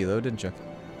hissy though, didn't you?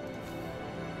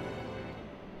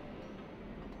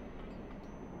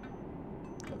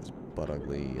 Got this butt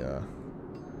ugly, I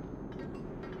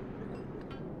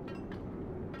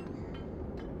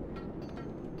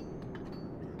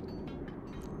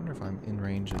wonder if I'm in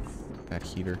range of that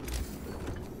heater.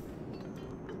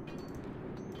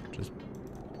 Just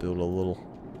build a little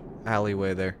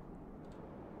alleyway there.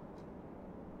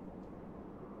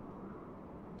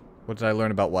 What did I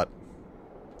learn about what?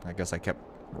 I guess I kept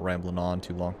rambling on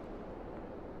too long.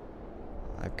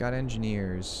 I've got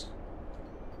engineers.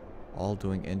 All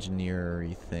doing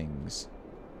engineer-y things.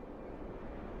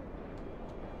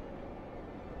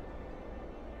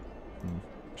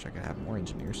 Wish I could have more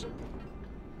engineers.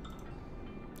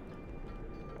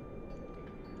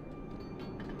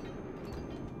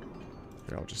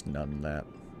 Here, I'll just none that.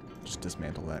 Just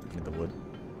dismantle that and give me the wood.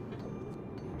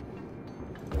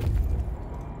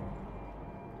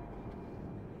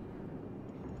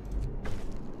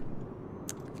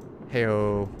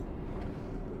 Heyo.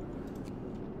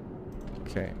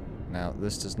 Okay, now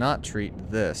this does not treat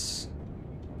this,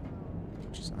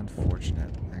 which is unfortunate.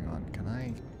 Hang on, can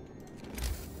I?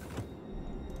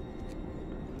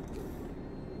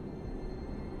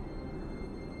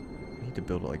 I need to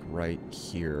build it like right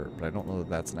here, but I don't know that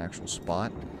that's an actual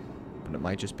spot. But it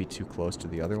might just be too close to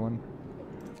the other one.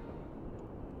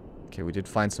 Okay, we did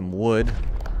find some wood.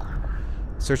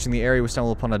 Searching the area, we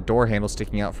stumbled upon a door handle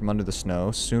sticking out from under the snow.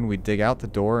 Soon we dig out the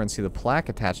door and see the plaque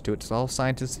attached to it. To all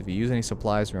scientists, if you use any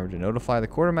supplies, remember to notify the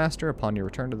quartermaster upon your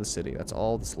return to the city. That's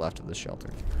all that's left of the shelter.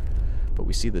 But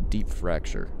we see the deep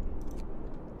fracture.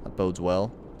 That bodes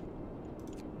well.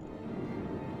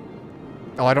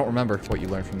 Oh, I don't remember what you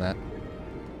learned from that.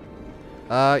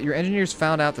 Your engineers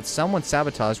found out that someone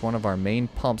sabotaged one of our main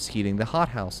pumps heating the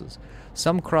hothouses.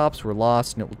 Some crops were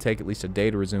lost, and it will take at least a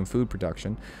day to resume food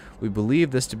production. We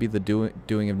believe this to be the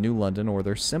doing of New London or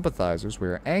their sympathizers. We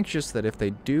are anxious that if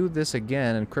they do this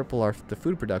again and cripple the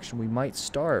food production, we might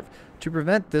starve. To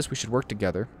prevent this, we should work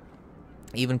together,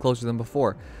 even closer than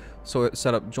before. So it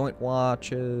set up joint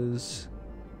watches.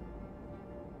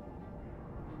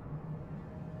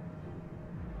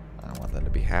 I want them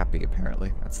to be happy,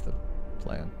 apparently. That's the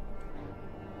plan.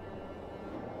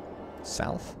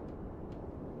 South?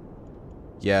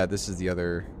 Yeah, this is the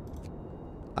other.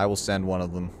 I will send one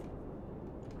of them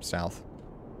south.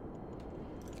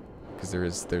 Because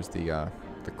there's the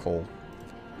coal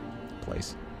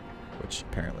place, which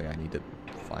apparently I need to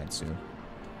find soon.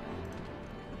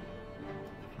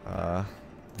 Here.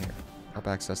 Up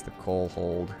access the coal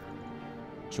hold.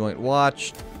 Joint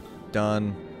watch.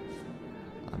 Done.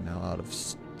 I'm now out of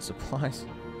supplies.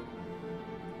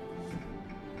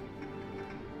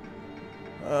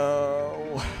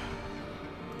 Oh.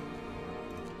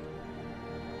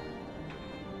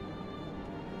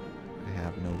 I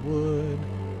have no wood.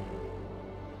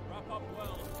 Wrap up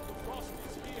well. The frost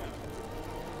is here.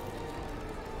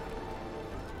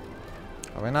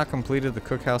 Have I not completed the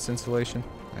cookhouse installation?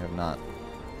 I have not.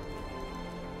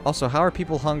 Also, how are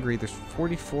people hungry? There's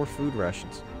 44 food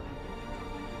rations.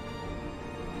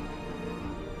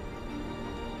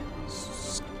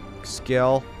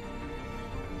 Skill.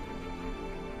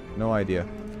 No idea.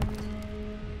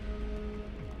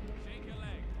 Shake your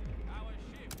leg. Our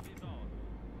shift is on.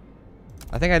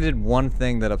 I think I did one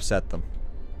thing that upset them.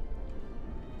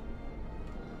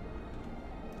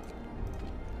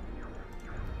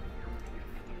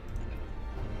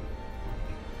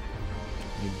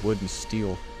 Need wood and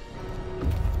steel.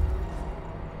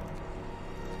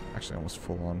 Actually, almost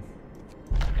full on.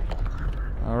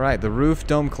 Alright, the roof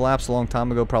dome collapsed a long time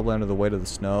ago, probably under the weight of the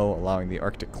snow, allowing the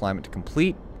Arctic climate to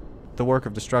complete the work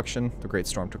of destruction. The great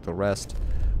storm took the rest,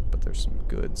 but there's some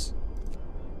goods.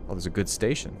 Oh, there's a goods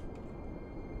station.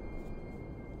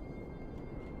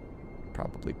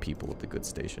 Probably people at the goods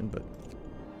station, but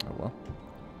oh well.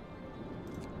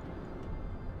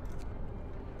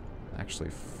 Actually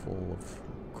full of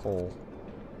coal.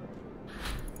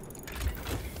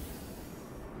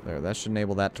 There, that should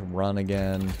enable that to run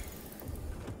again.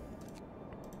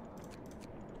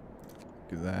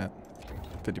 Do that.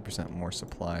 50% more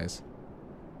supplies.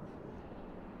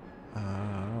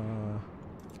 I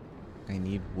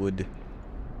need wood.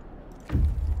 I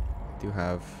do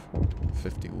have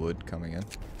 50 wood coming in.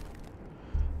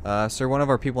 Sir, one of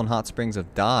our people in Hot Springs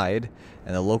have died,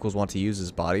 and the locals want to use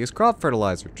his body as crop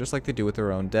fertilizer, just like they do with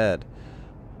their own dead.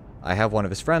 I have one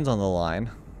of his friends on the line.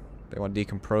 They want to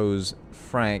decompose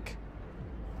Frank.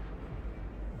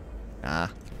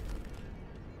 Ah.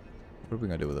 What are we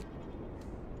going to do with it?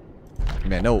 I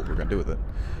mean, I know what we're going to do with it.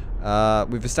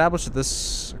 We've established that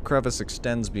this crevice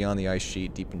extends beyond the ice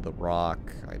sheet, deep into the rock.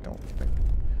 I don't think...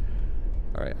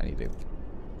 Alright, I need to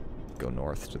go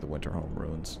north to the Winterhome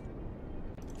Ruins.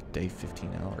 Day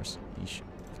 15 hours. Yeesh.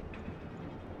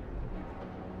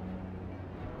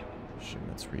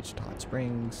 Shipments reached Hot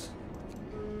Springs.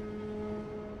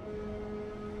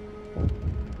 Attention.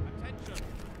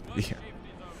 Yeah. Shift is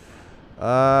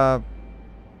over.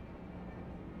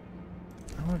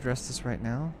 I want to address this right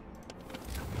now.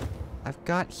 I've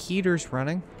got heaters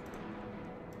running.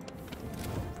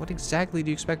 What exactly do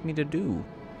you expect me to do?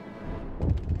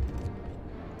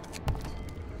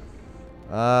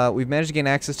 We've managed to gain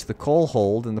access to the coal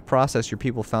hold. In the process, your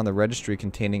people found the registry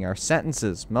containing our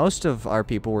sentences. Most of our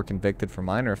people were convicted for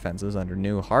minor offenses under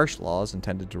new harsh laws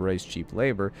intended to raise cheap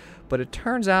labor, but it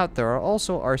turns out there are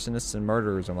also arsonists and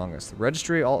murderers among us. The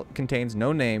registry contains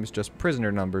no names, just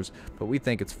prisoner numbers, but we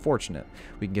think it's fortunate.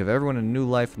 We can give everyone a new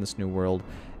life in this new world,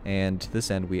 and to this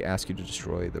end, we ask you to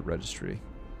destroy the registry.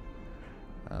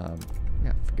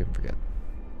 Yeah, forgive and forget.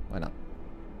 Why not?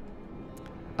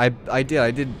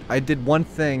 I did one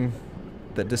thing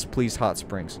that displeased Hot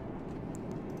Springs.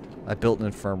 I built an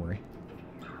infirmary.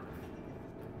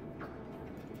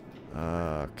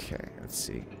 Okay, let's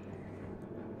see.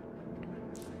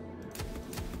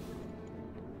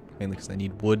 Mainly because I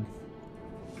need wood,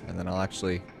 and then I'll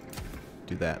actually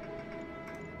do that.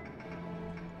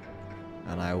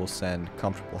 And I will send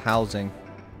comfortable housing.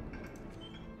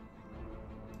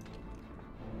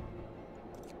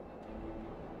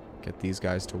 Get these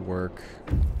guys to work.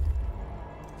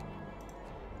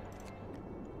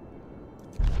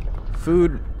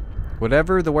 Food.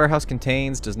 Whatever the warehouse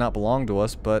contains does not belong to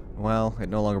us, but, well, it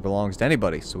no longer belongs to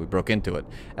anybody, so we broke into it.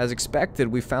 As expected,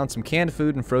 we found some canned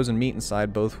food and frozen meat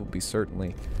inside. Both will be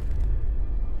certainly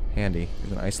handy.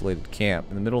 There's an isolated camp.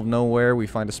 In the middle of nowhere, we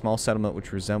find a small settlement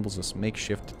which resembles a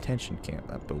makeshift detention camp.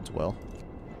 That bodes well.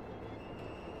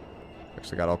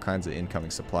 Actually got all kinds of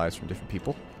incoming supplies from different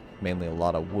people. Mainly a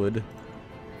lot of wood.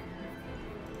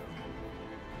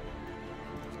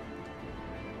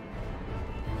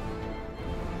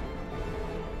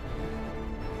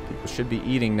 People should be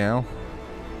eating now.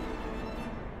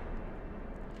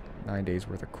 9 days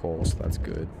worth of coal, so that's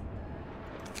good.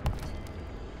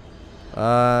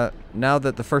 Now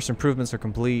that the first improvements are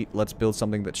complete, let's build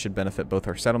something that should benefit both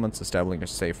our settlements, establishing a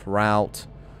safe route.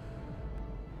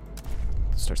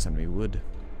 Start sending me wood.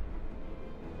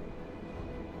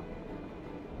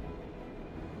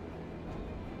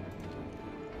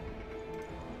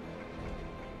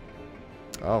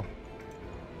 Oh.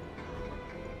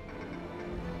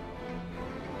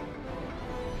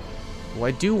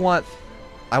 Well,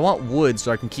 I want wood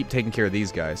so I can keep taking care of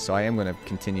these guys, so I am going to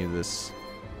continue this.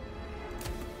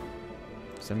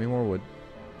 Send me more wood.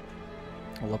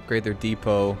 I'll upgrade their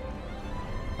depot.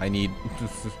 I need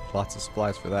lots of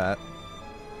supplies for that.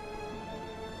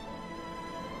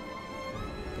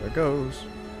 There it goes.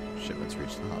 Shipments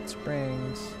reach the hot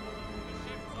springs.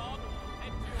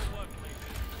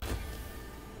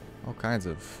 All kinds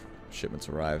of shipments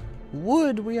arrive.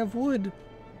 Wood! We have wood!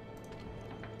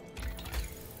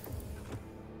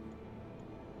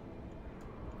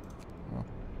 Well,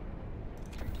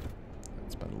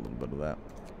 let's spend a little bit of that.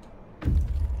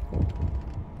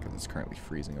 Because it's currently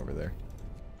freezing over there.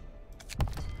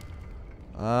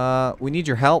 We need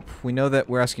your help. We know that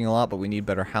we're asking a lot, but we need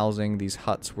better housing. These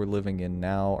huts we're living in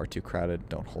now are too crowded,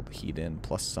 don't hold the heat in.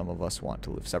 Plus, some of us want to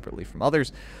live separately from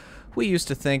others. We used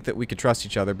to think that we could trust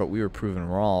each other, but we were proven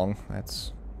wrong.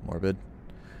 That's morbid.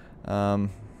 We'll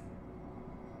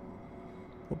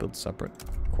build separate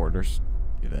quarters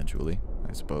eventually,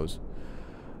 I suppose.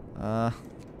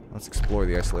 Let's explore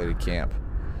the isolated camp.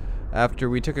 After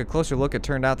we took a closer look, it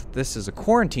turned out that this is a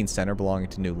quarantine center belonging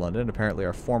to New London. Apparently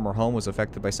our former home was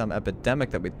affected by some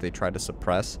epidemic that they tried to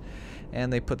suppress,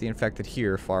 and they put the infected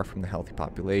here, far from the healthy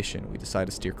population. We decided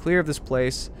to steer clear of this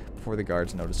place before the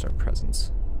guards noticed our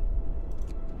presence.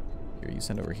 Here, you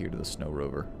send over here to the snow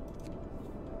rover.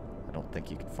 I don't think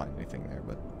you can find anything there,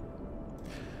 but...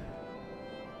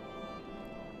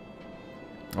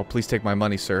 Oh, please take my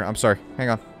money, sir. I'm sorry. Hang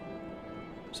on.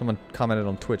 Someone commented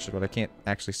on Twitch, but I can't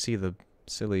actually see the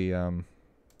silly,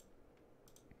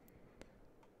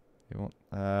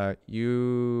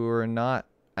 You are not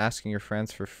asking your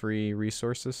friends for free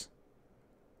resources?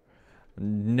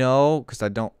 No, because I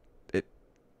don't... It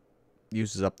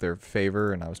uses up their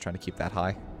favor, and I was trying to keep that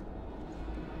high.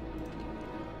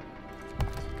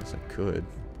 Guess I could.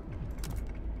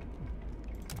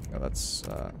 No, that's,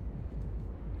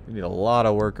 we need a lot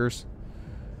of workers.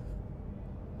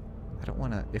 I don't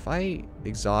want to... If I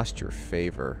exhaust your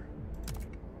favor...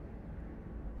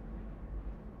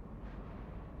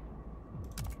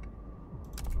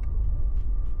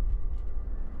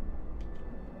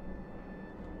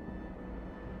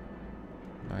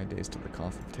 "9 days to the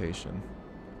confrontation."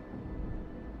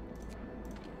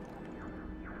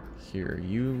 Here,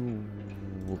 you...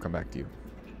 We'll come back to you.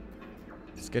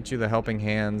 Let's get you the helping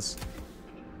hands.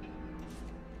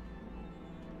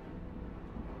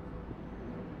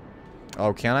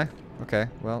 Oh, can I? Okay,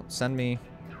 well, send me...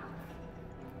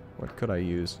 What could I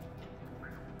use?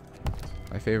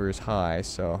 My favor is high,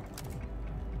 so...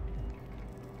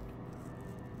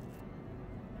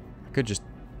 I could just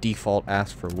default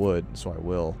ask for wood, so I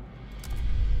will.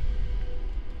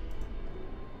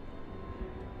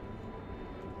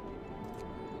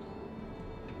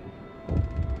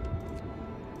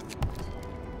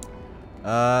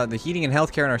 The heating and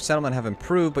healthcare in our settlement have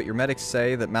improved, but your medics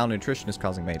say that malnutrition is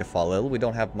causing many to fall ill. We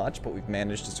don't have much, but we've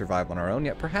managed to survive on our own.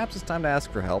 Yet perhaps it's time to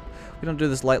ask for help. We don't do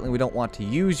this lightly. We don't want to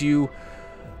use you.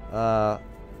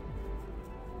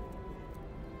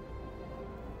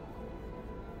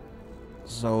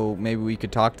 So maybe we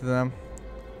could talk to them.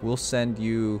 We'll send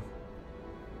you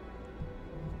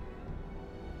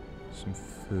some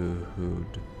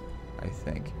food, I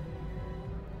think.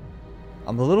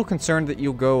 I'm a little concerned that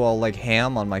you'll go all like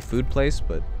ham on my food place,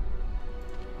 but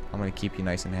I'm gonna keep you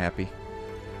nice and happy.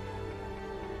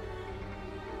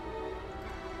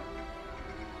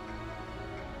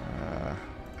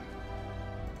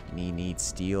 Need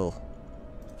steel.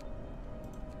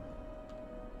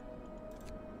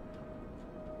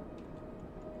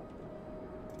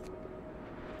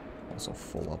 Also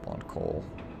full up on coal.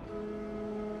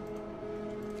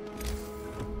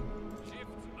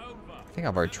 I think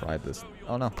I've already tried this.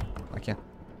 Oh no, I can't.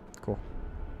 Cool.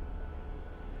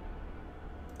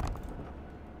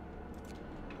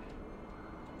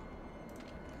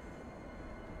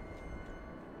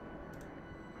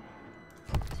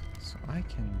 So I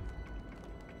can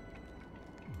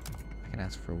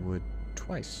ask for wood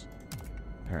twice,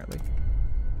 apparently.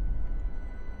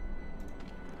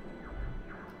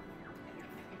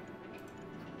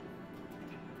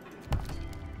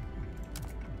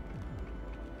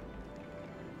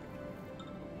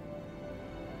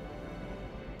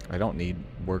 I don't need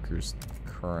workers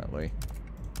currently.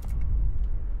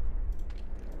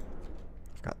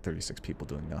 I've got 36 people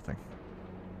doing nothing.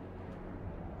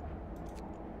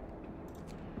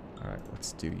 Alright,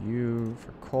 let's do you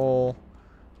for coal.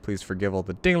 Please forgive all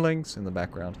the dinglings in the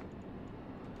background.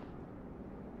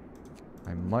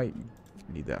 I might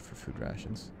need that for food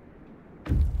rations.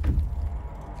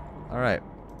 Alright.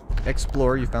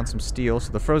 Explore, you found some steel,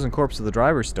 so the frozen corpse of the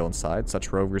driver is still inside.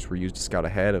 Such rovers were used to scout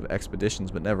ahead of expeditions,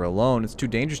 but never alone. It's too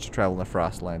dangerous to travel in the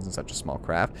Frostlands in such a small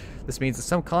craft. This means that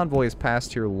some convoy has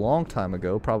passed here a long time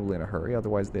ago, probably in a hurry.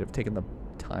 Otherwise, they'd have taken the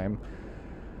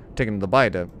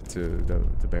bite to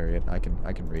bury it. I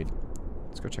can read.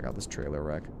 Let's go check out this trailer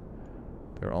wreck.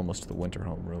 They're almost to the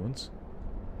Winterhome ruins.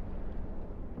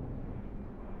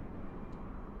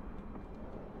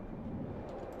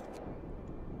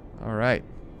 All right.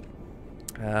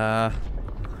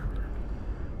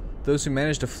 Those who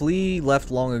managed to flee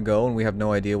left long ago, and we have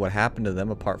no idea what happened to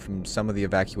them apart from some of the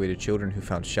evacuated children who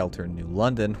found shelter in New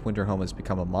London. Winterhome has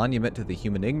become a monument to the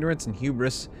human ignorance and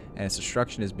hubris, and its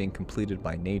destruction is being completed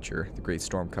by nature. The great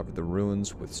storm covered the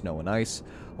ruins with snow and ice.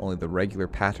 Only the regular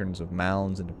patterns of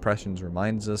mounds and depressions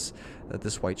reminds us that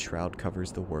this white shroud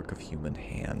covers the work of human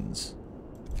hands.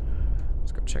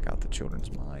 Let's go check out the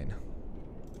children's mine.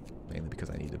 Mainly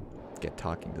because I need to get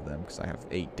talking to them, because I have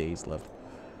 8 days left.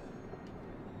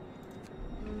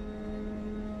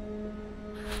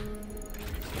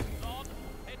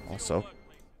 Also,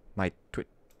 my Twitch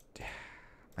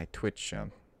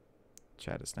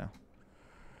chat is now.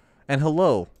 And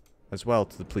hello as well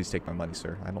to the please take my money,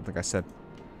 sir. I don't think I said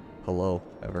hello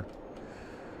ever.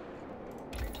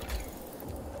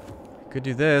 Could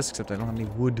do this, except I don't have any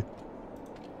wood.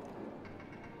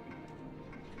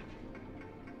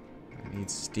 I need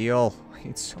steel. I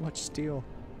need so much steel.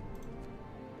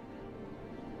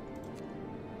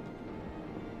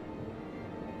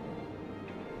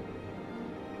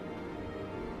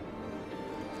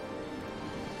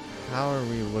 How are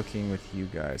we looking with you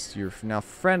guys? You're now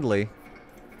friendly.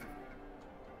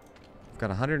 I've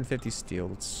got 150 steel.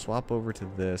 Let's swap over to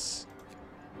this.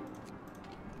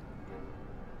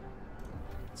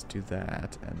 Let's do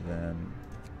that, and then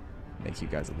make you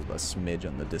guys a little smidge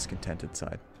on the discontented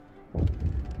side.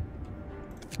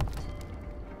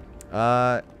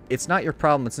 It's not your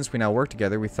problem, but since we now work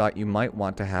together, we thought you might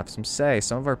want to have some say.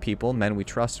 Some of our people, men we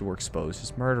trusted, were exposed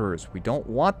as murderers. We don't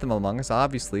want them among us,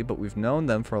 obviously, but we've known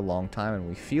them for a long time, and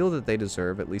we feel that they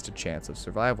deserve at least a chance of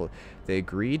survival. They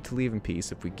agreed to leave in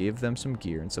peace if we give them some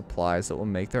gear and supplies that will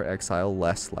make their exile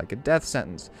less like a death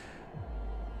sentence.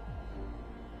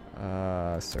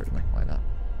 Certainly. Why not?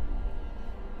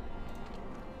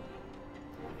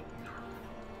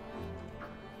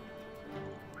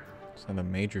 Send a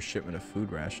major shipment of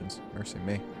food rations. Mercy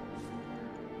me.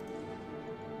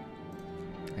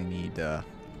 I need,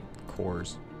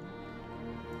 cores.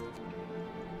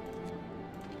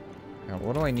 Now,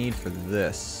 what do I need for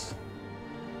this?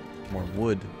 More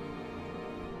wood.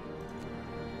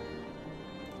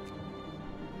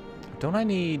 Don't I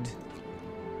need...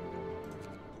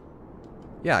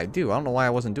 Yeah, I do. I don't know why I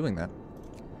wasn't doing that.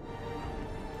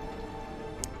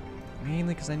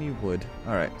 Mainly because I need wood.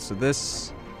 Alright, so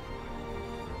this...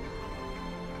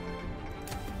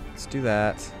 Let's do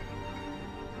that.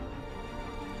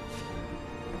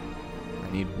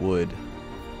 I need wood.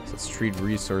 So let's trade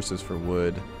resources for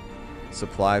wood.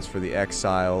 Supplies for the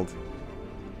exiled.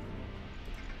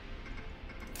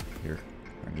 Here.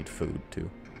 I need food, too.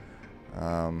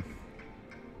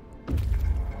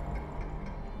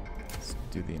 Let's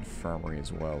do the infirmary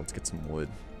as well. Let's get some wood.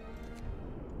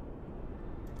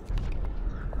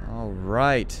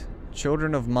 Alright.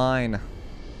 Children of mine.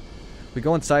 We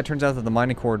go inside. Turns out that the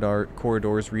mining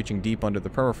corridors reaching deep under the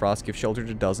permafrost give shelter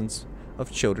to dozens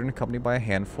of children accompanied by a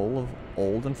handful of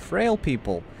old and frail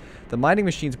people. The mining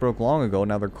machines broke long ago.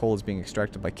 Now their coal is being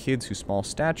extracted by kids whose small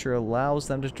stature allows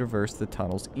them to traverse the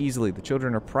tunnels easily. The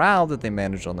children are proud that they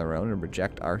managed on their own and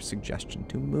reject our suggestion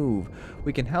to move.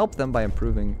 We can help them by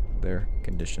improving their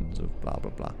conditions of blah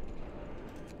blah blah.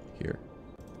 Here.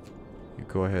 You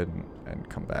go ahead and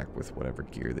come back with whatever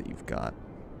gear that you've got.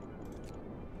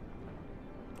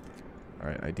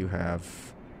 Alright, I do have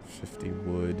 50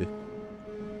 wood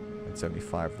and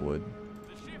 75 wood. The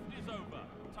shift is over.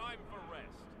 Time for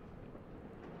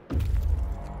rest.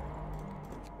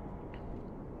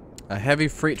 A heavy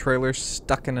freight trailer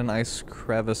stuck in an ice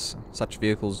crevice. Such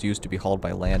vehicles used to be hauled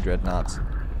by land dreadnoughts.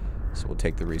 So we'll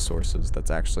take the resources.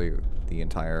 That's actually the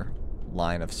entire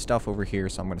line of stuff over here,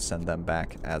 so I'm going to send them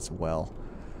back as well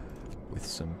with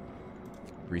some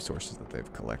resources that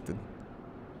they've collected.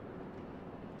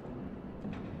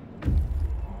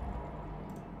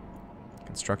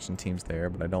 Construction team's there,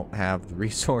 but I don't have the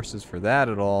resources for that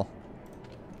at all.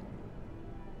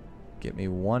 Get me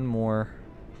one more.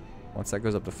 Once that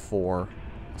goes up to 4,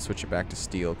 I'll switch it back to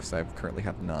steel because I currently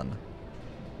have none.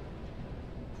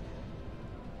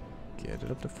 Get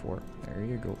it up to 4. There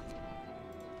you go.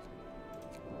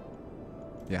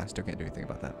 Yeah, I still can't do anything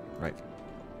about that. Right.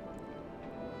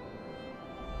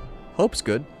 Hope's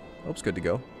good. Hope's good to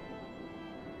go.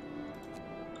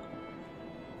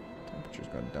 Temperature's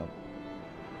going to dump.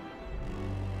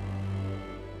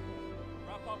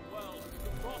 Wrap up well. The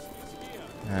frost is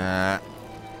here.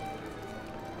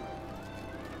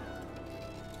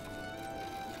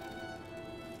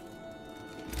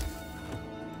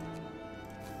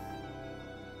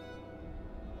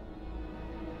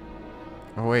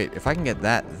 Oh wait, if I can get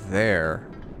that there,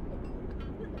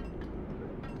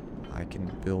 I can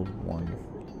build one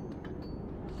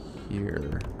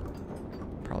here.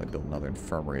 Probably build another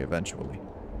infirmary eventually.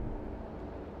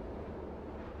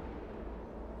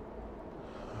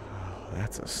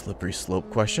 That's a slippery slope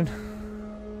question.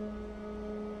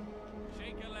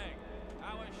 Shake a leg.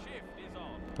 Our shift is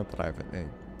on. Not that I have any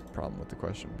problem with the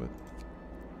question, but...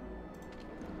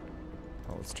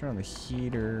 Oh, let's turn on the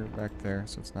heater back there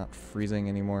so it's not freezing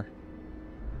anymore.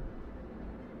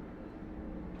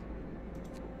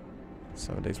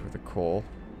 7 days worth of coal.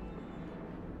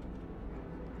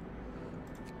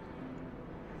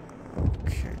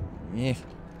 Okay. Yeah.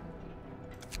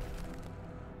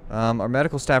 Our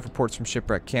medical staff reports from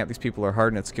shipwreck camp. These people are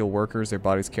hardened and skilled workers. Their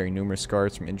bodies carry numerous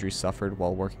scars from injuries suffered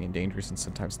while working in dangerous and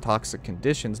sometimes toxic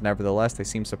conditions. Nevertheless, they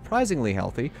seem surprisingly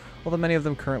healthy, although many of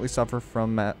them currently suffer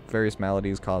from various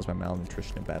maladies caused by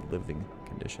malnutrition and bad living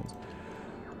conditions.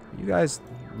 You guys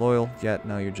loyal yet?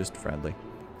 No, you're just friendly.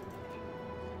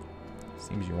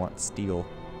 Seems you want steel.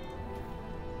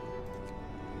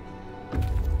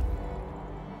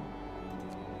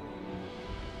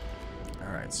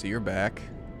 Alright, so you're back.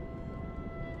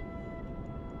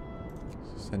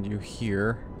 Send you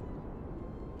here.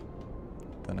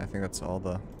 Then I think that's all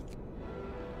the...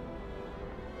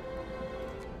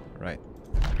 Right.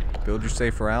 Build your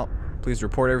safe route. Please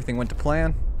report everything went to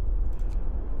plan.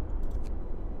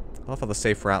 I love how the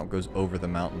safe route goes over the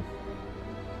mountain.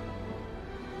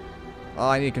 Oh,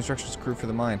 I need a construction crew for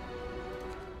the mine.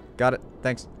 Got it.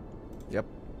 Thanks. Yep.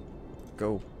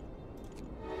 Go.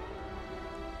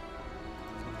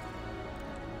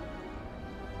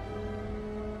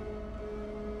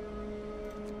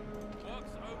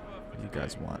 You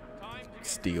guys want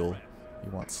steel.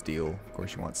 You want steel. Of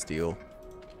course you want steel.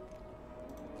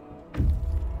 Too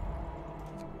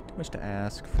much to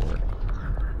ask for.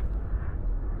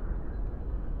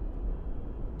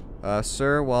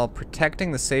 Sir, while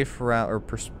protecting the safe route, or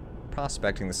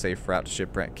prospecting the safe route to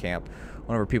shipwreck camp,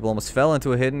 one of our people almost fell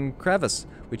into a hidden crevice.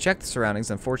 We checked the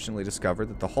surroundings and unfortunately discovered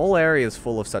that the whole area is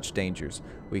full of such dangers.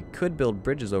 We could build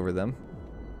bridges over them.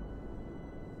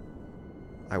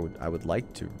 I would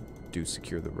like to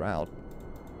secure the route.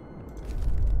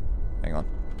 Hang on.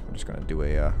 I'm just gonna do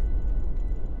a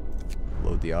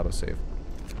load the autosave.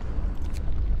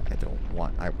 don't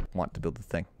want... I want to build the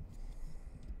thing.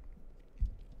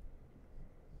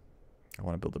 I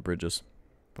want to build the bridges.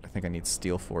 But I think I need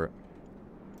steel for it.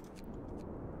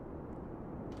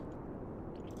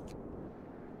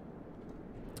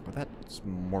 Oh, that's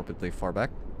morbidly far back.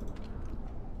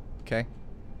 Okay.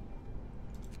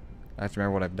 I have to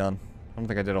remember what I've done. I don't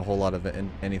think I did a whole lot of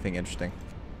anything interesting.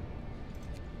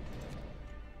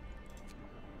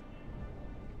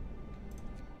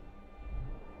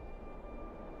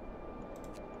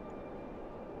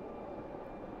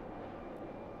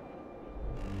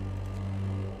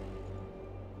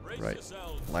 Right.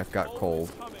 Life got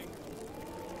cold.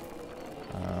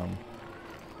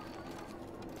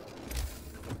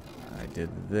 I did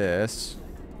this.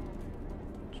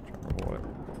 Just trying to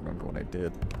remember what I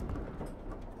did.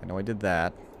 I know I did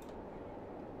that.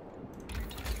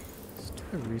 Let's do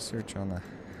the research on the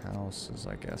houses,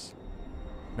 I guess.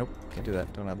 Nope, can't do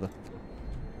that. Don't have the...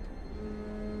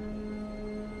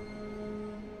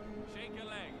 Shake a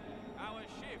leg. Our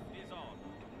shift is on.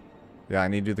 Yeah, I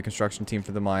need to do the construction team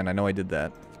for the mine. I know I did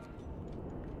that.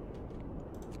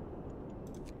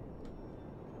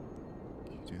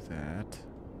 Do that.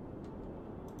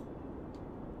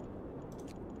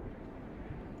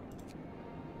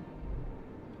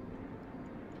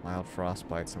 Mild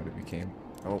frostbite, somebody became...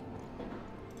 Oh.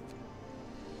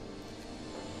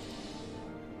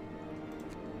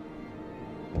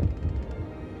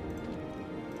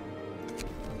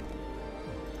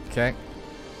 Okay.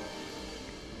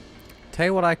 Tell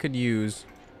you what I could use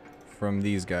from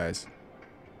these guys.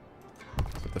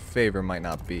 But the favor might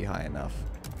not be high enough.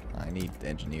 I need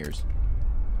engineers.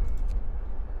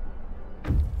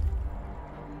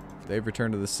 They've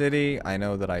returned to the city. I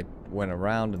know that I went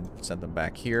around and sent them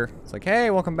back here. It's like, hey,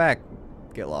 welcome back.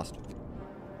 Get lost.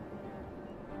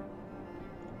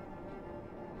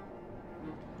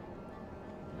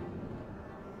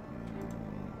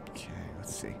 Okay,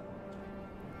 let's see.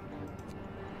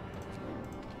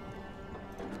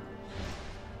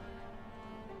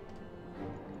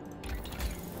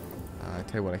 I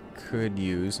tell you what I could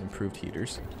use, improved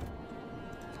heaters.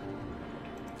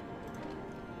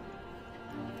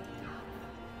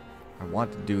 I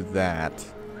want to do that. The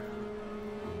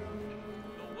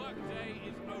workday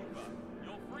is over.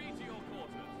 You're free to your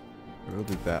quarters. We'll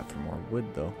do that for more wood,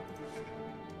 though.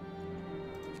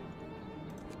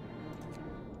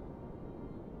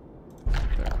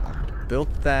 There, I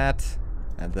built that,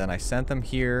 and then I sent them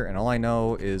here, and all I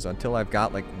know is until I've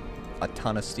got, like, a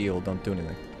ton of steel, don't do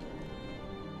anything.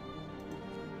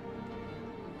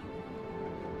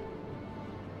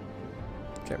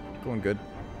 Okay, going good.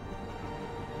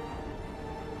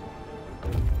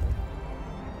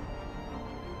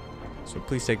 So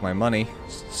please take my money,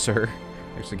 sir.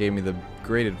 Actually gave me the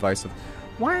great advice of,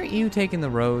 why aren't you taking the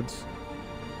roads?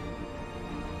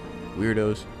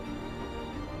 Weirdos.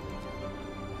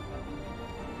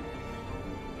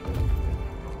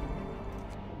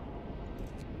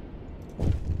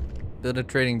 Build a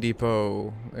trading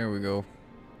depot. There we go.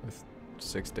 With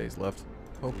 6 days left.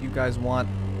 Hope you guys want...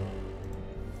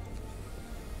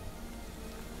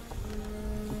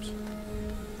 Oops.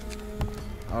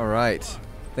 Alright.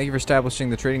 Thank you for establishing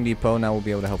the trading depot. Now we'll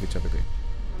be able to help each other.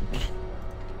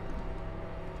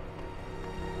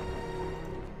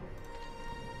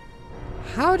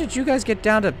 How did you guys get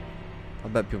down to... I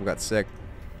bet people got sick.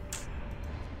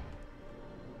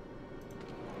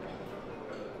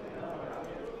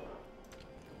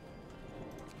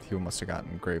 People must have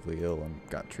gotten gravely ill and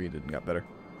got treated and got better.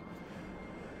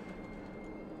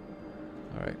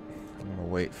 Alright. I'm gonna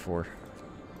wait for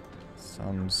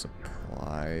some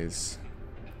supplies.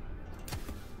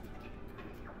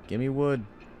 Give me wood.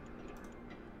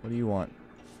 What do you want?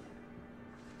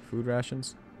 Food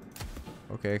rations?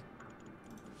 Okay.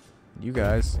 You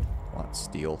guys want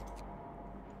steel.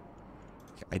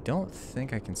 I don't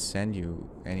think I can send you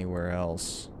anywhere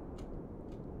else.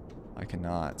 I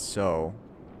cannot, so...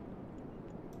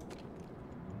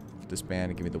 disband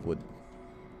and give me the wood.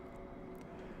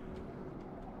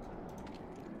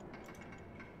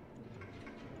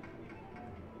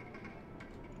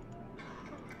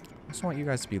 I just want you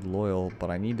guys to be loyal, but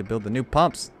I need to build the new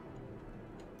pumps.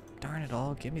 Darn it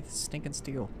all, give me the stinking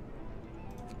steel.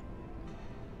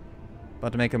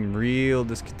 About to make them real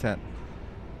discontent.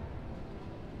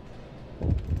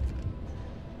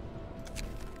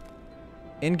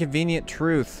 Inconvenient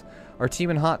truth. Our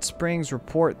team in Hot Springs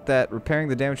report that repairing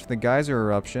the damage from the geyser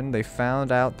eruption, they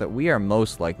found out that we are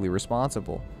most likely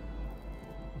responsible.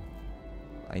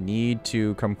 I need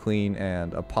to come clean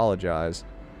and apologize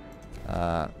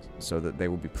so that they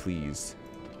will be pleased.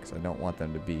 Because I don't want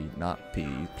them to be not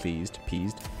pleased.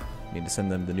 I need to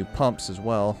send them the new pumps as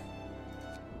well.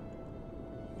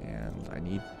 And I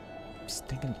need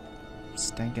stinking,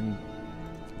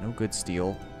 no good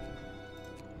steel.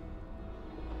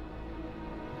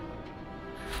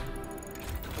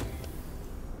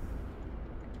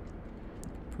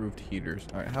 Improved heaters.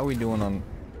 Alright, how are we doing on...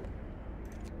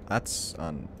 That's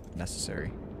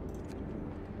unnecessary.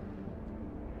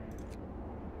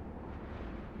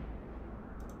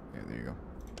 Yeah, there you go.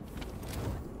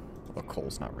 Well,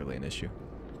 coal's not really an issue.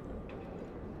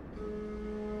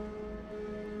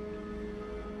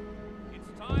 It's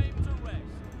time to rest.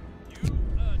 You've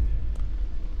earned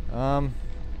it.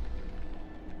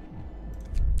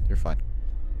 You're fine.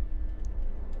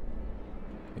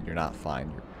 And you're not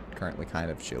fine. You're currently kind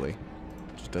of chilly.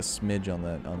 Just a smidge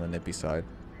on the nippy side.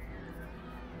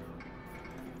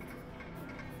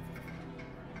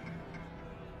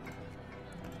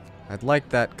 I'd like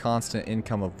that constant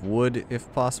income of wood,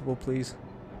 if possible, please.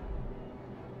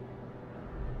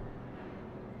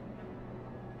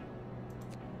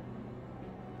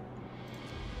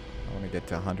 I want to get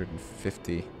to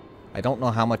 150. I don't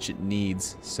know how much it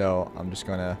needs, so I'm just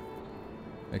going to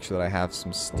make sure that I have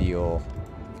some steel.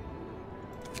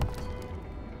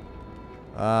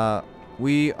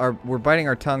 We're biting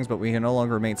our tongues, but we can no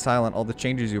longer remain silent. All the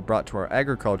changes you've brought to our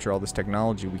agriculture, all this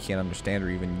technology we can't understand or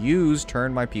even use,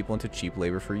 turned my people into cheap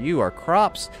labor for you. Our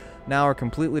crops now are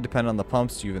completely dependent on the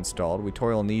pumps you've installed. We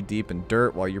toil knee-deep in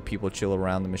dirt while your people chill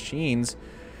around the machines.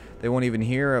 They won't even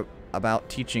hear about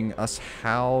teaching us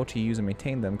how to use and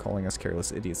maintain them, calling us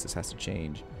careless idiots. This has to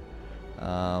change. We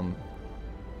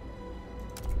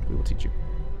will teach you.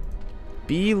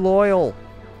 Be loyal.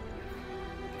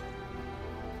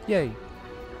 Yay.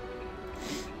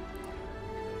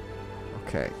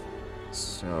 Okay,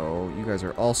 so you guys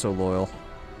are also loyal.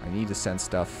 I need to send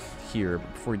stuff here,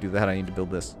 but before we do that, I need to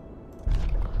build this.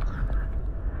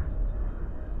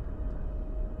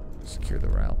 Secure the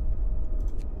route.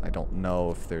 I don't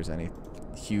know if there's any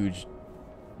huge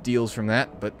deals from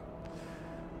that, but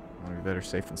I want to be better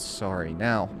safe than sorry.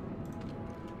 Now,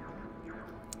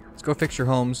 let's go fix your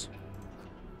homes.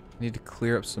 I need to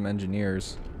clear up some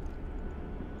engineers.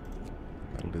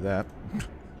 That'll do that.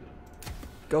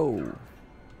 Go!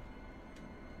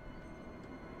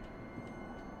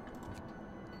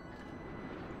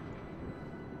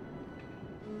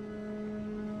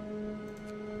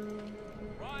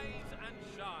 Rise and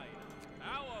shine.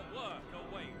 Our work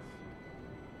awaits.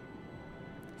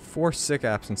 4 sick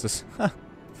absences.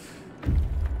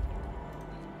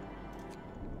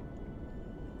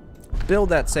 Build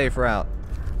that safe route.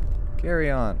 Carry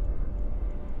on.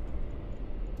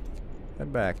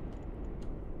 Head back.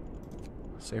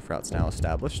 Safe route's now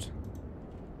established.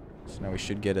 So now we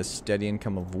should get a steady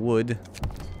income of wood.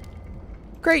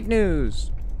 Great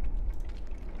news!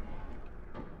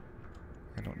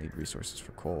 I don't need resources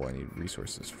for coal. I need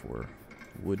resources for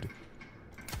wood.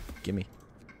 Gimme.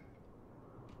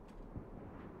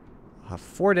 I'll have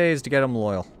 4 days to get them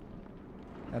loyal.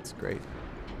 That's great.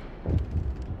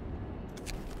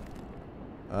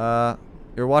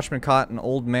 Your watchman caught an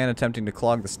old man attempting to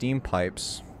clog the steam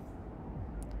pipes.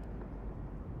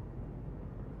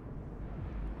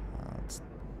 Let's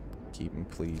keep him,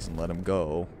 please, and let him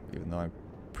go. Even though I'm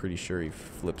pretty sure he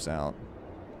flips out.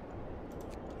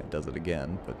 And does it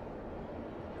again, but...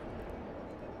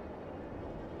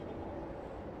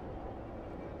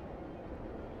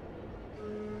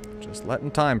 just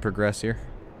letting time progress here.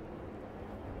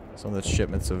 Some of the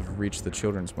shipments have reached the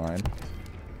children's mine.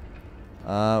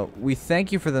 We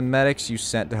thank you for the medics you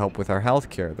sent to help with our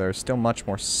healthcare. There are still much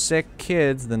more sick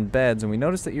kids than beds, and we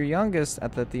noticed that your youngest,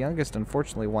 the youngest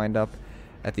unfortunately wind up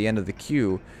at the end of the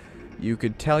queue. You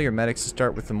could tell your medics to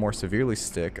start with the more severely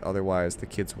sick, otherwise the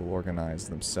kids will organize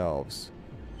themselves.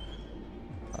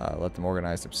 Let them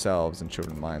organize themselves, and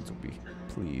children's minds will be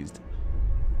pleased.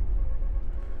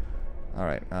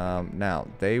 Alright, now,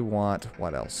 they want,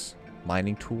 what else?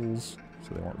 Mining tools.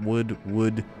 So they want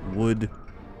wood.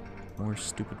 More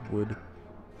stupid wood.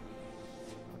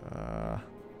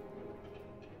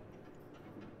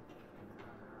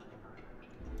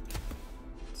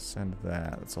 Send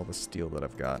that. That's all the steel that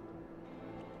I've got.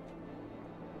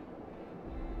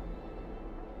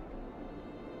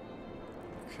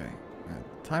 Okay.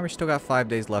 The timer's still got 5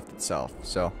 days left itself,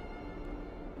 so...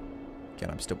 again,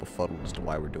 I'm still befuddled as to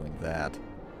why we're doing that.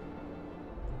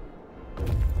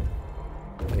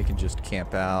 They can just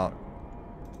camp out.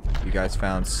 You guys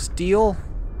found steel.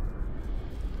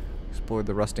 Explored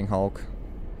the rusting hulk.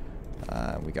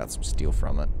 We got some steel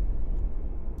from it.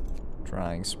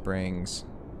 Drying springs.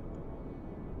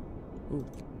 Ooh.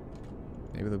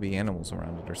 Maybe there'll be animals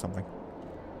around it or something.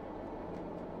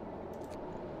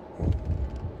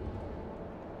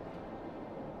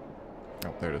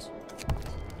 Oh, There it is.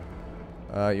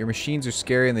 Your machines are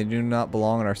scary and they do not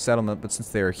belong in our settlement, but since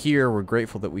they are here, we're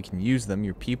grateful that we can use them.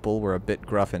 Your people were a bit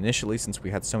gruff initially since we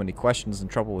had so many questions and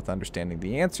trouble with understanding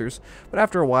the answers, but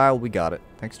after a while, we got it.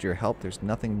 Thanks to your help, there's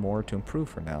nothing more to improve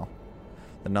for now.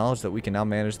 The knowledge that we can now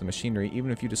manage the machinery,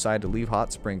 even if you decide to leave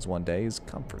Hot Springs one day, is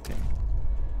comforting.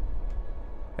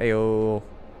 Heyo.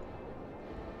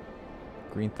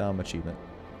 Green Thumb achievement.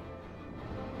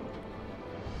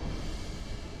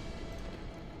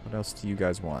 What else do you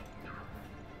guys want?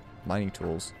 Mining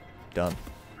tools. Done.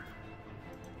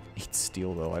 Need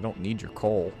steel, though. I don't need your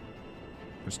coal.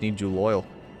 I just need you loyal. To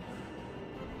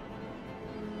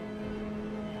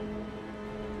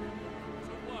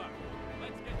work.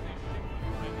 Let's get this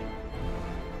shipment ready.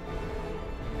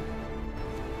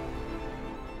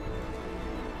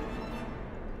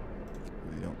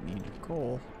 Really don't need your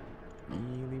coal.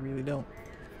 Really, really don't.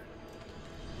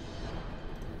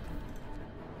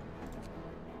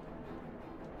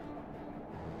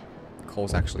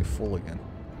 Coal's actually full again.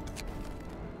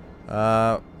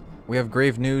 We have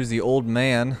grave news. The old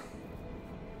man,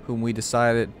 whom we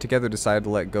together decided to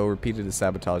let go, repeated a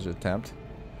sabotage attempt.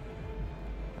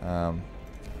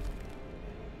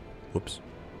 Whoops.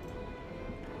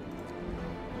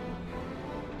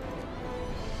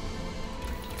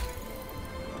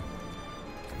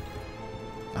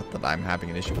 Not that I'm having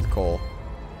an issue with coal.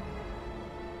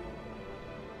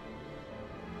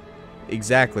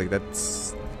 Exactly,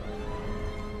 that's...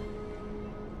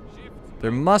 There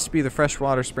must be the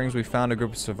freshwater springs we found a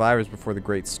group of survivors before the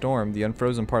Great Storm. The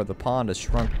unfrozen part of the pond has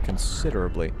shrunk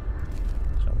considerably.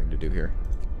 There's nothing to do here.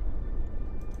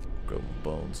 Grove of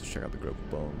Bones. Let's check out the Grove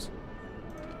of Bones.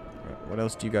 Right, what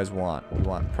else do you guys want? We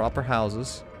want proper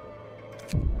houses.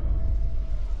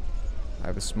 I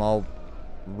have a small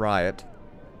riot.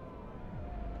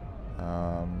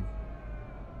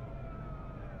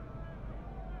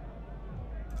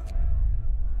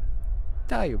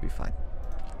 You'll be fine.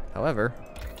 However,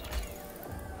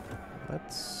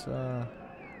 let's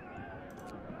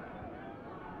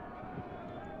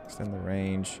extend the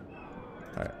range.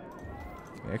 Alright.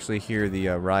 We actually hear the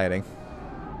rioting.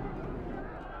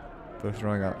 They're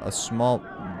throwing a small,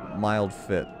 mild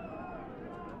fit.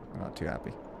 I'm not too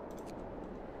happy.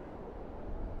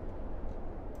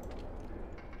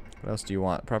 What else do you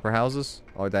want? Proper houses?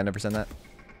 Oh, did I never send that?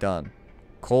 Done.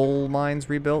 Coal mines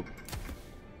rebuilt?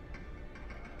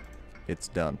 It's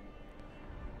done.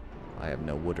 I have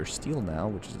no wood or steel now,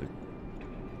 which is the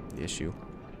issue.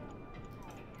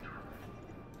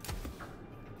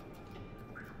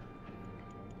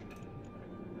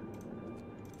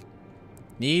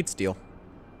 Need steel.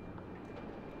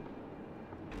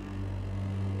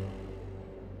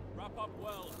 Wrap up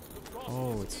well. The frost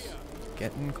Oh, is it's here.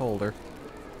 getting colder.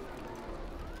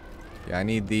 Yeah, I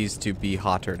need these to be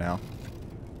hotter now.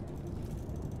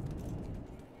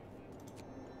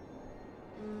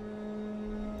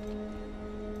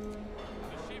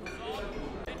 The ship's on.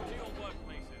 Head to your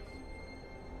workplaces.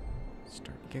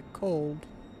 Starting to get cold.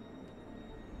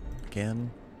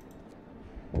 Again.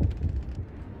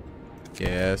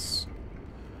 Yes.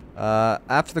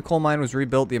 After the coal mine was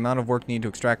rebuilt, the amount of work needed to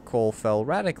extract coal fell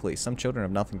radically. Some children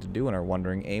have nothing to do and are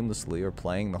wandering aimlessly or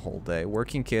playing the whole day.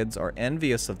 Working kids are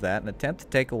envious of that and attempt to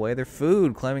take away their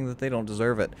food, claiming that they don't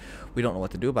deserve it. We don't know what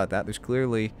to do about that. There's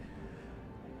clearly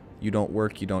you don't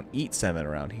work, you don't eat sentiment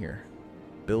around here.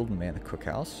 Build and man a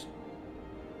cookhouse.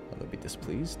 Well, they'll be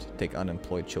displeased. Take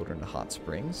unemployed children to hot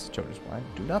springs. Children's mind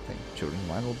do nothing. Children's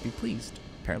mind will be pleased.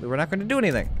 Apparently we're not going to do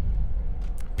anything.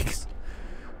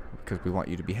 Because we want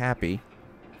you to be happy.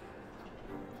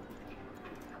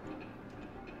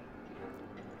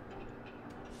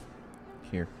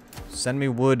 Here. Send me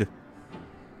wood.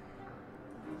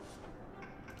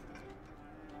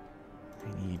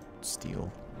 I need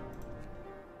steel.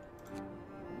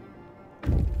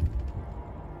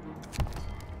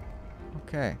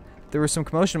 Okay. There was some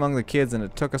commotion among the kids and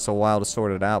it took us a while to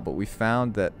sort it out, but we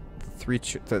found that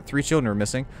the three children are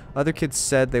missing. Other kids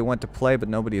said they went to play, but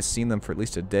nobody has seen them for at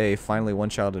least a day. Finally, one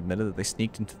child admitted that they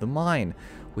sneaked into the mine.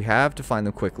 We have to find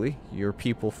them quickly. Your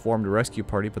people formed a rescue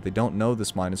party, but they don't know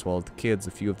this mine as well as the kids.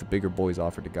 A few of the bigger boys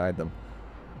offered to guide them.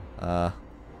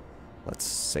 Let's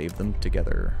save them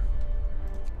together.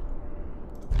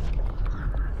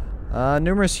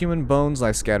 Numerous human bones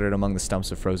lie scattered among the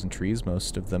stumps of frozen trees.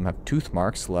 Most of them have tooth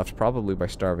marks left, probably by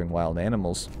starving wild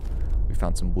animals. We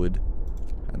found some wood.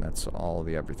 And that's all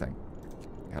the everything.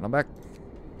 And I'm back.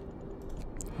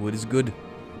 Wood is good.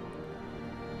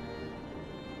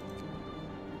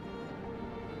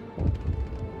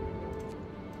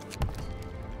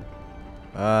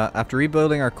 After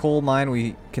rebuilding our coal mine,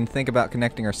 we can think about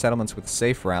connecting our settlements with a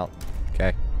safe route.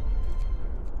 Okay.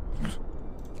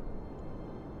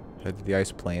 feather the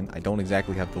ice plane. I don't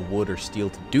exactly have the wood or steel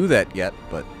to do that yet,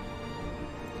 but...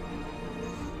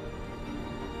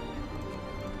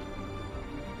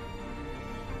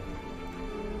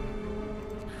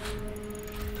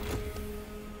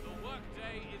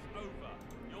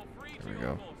 There we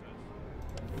go.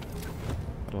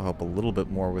 That'll help a little bit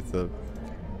more with the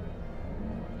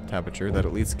temperature. That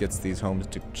at least gets these homes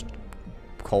to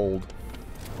cold.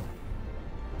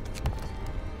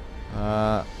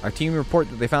 Our team report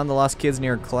that they found the lost kids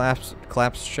near a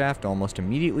collapsed shaft almost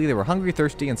immediately. They were hungry,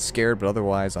 thirsty, and scared, but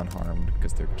otherwise unharmed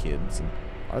because they're kids. And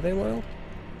are they loyal?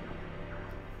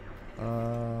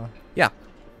 Yeah.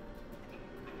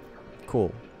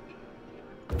 Cool.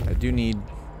 I do need...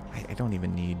 I don't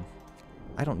even need...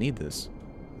 I don't need this.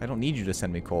 I don't need you to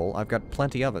send me coal. I've got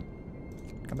plenty of it.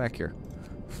 Come back here.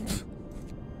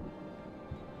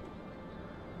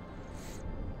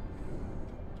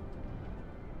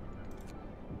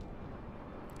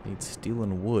 Need steel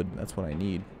and wood. That's what I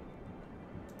need.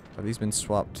 Have these been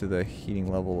swapped to the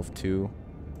heating level of 2?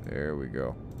 There we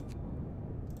go.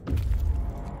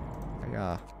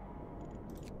 Yeah.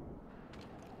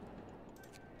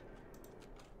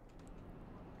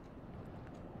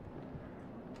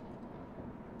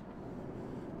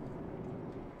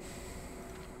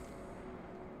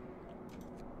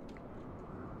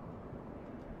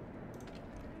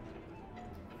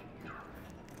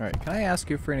 Alright, can I ask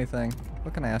you for anything?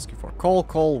 What can I ask you for?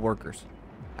 Coal workers.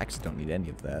 I actually don't need any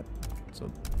of that,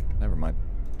 so never mind.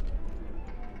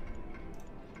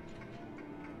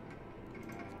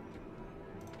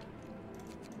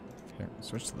 Here,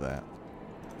 switch to that.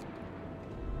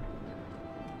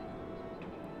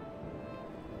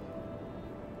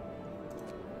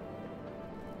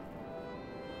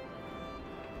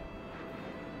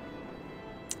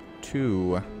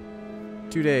 Two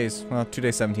days. Well, 2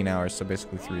 days, 17 hours, so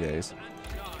basically 3 days.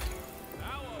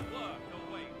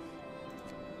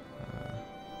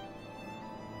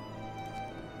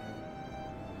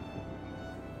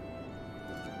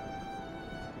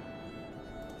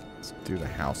 Let's do the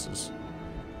houses.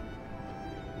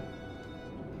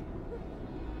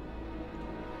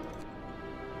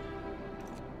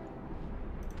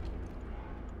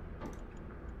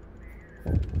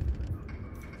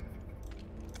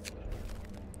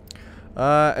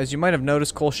 As you might have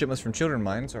noticed, coal shipments from children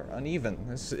mines are uneven.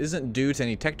 This isn't due to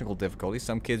any technical difficulties.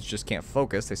 Some kids just can't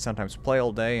focus. They sometimes play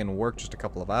all day and work just a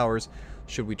couple of hours.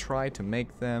 Should we try to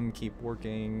make them keep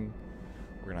working,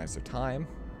 organize their time,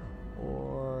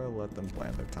 or let them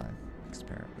plan their time? Because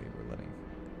apparently we're letting...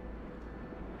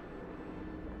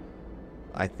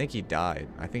 I think he died.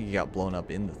 I think he got blown up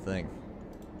in the thing.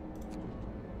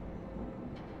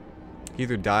 He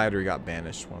either died or he got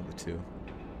banished, one of the two.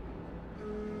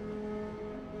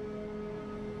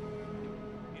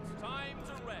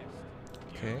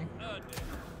 Okay.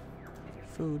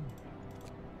 Food.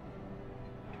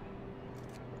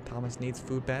 Thomas needs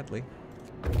food badly.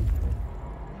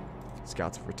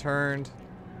 Scouts have returned.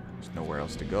 There's nowhere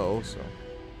else to go, so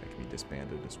they can be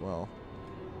disbanded as well.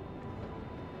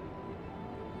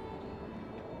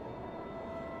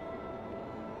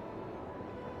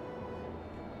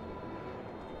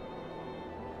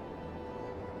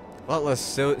 A lot less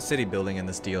city building in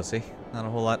this DLC. Not a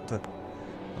whole lot to...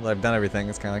 Well, I've done everything.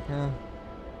 It's kind of like, eh.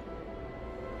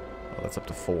 Oh, that's up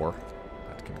to 4.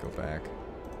 That can go back.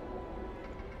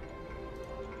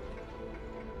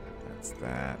 That's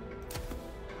that.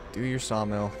 Do your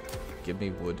sawmill. Give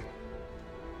me wood.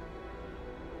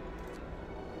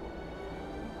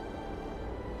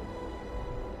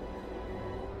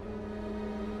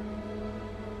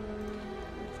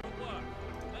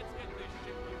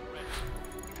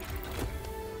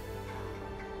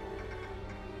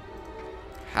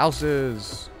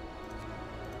 Houses.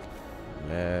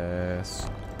 Let's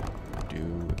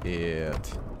do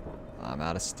it. I'm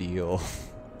out of steel.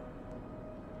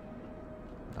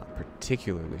 Not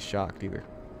particularly shocked either.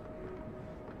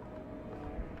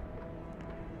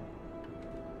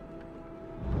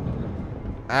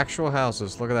 Actual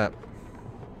houses. Look at that.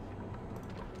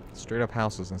 Straight up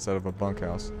houses instead of a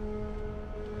bunkhouse.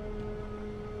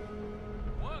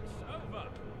 Work's over.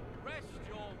 Rest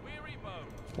your weary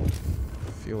bones.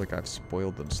 I feel like I've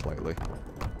spoiled them slightly.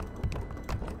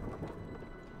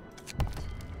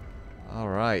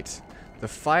 Alright. The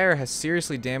fire has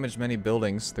seriously damaged many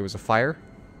buildings. There was a fire.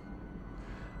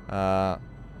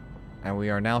 And we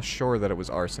are now sure that it was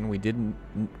arson. We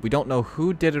don't know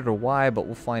who did it or why, but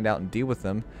we'll find out and deal with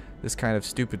them. This kind of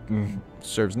stupid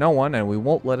serves no one, and we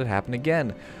won't let it happen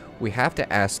again. We have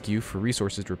to ask you for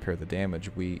resources to repair the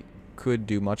damage. We could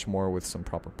do much more with some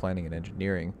proper planning and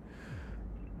engineering.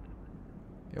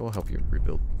 It will help you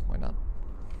rebuild. Why not?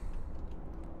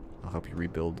 I'll help you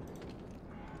rebuild.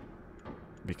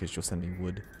 Because you'll send me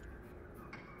wood.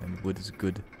 And wood is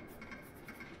good.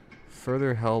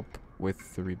 Further help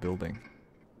with the rebuilding.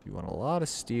 You want a lot of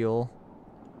steel.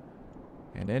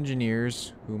 And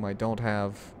engineers, whom I don't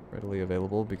have readily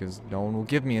available because no one will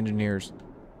give me engineers.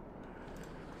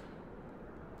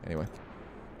 Anyway.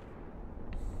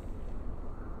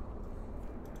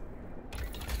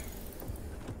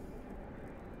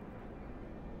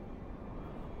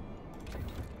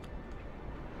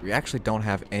 We actually don't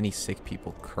have any sick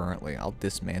people currently. I'll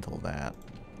dismantle that.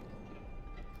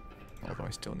 Although I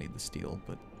still need the steel,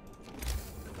 but...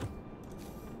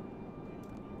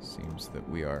 seems that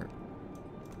we are...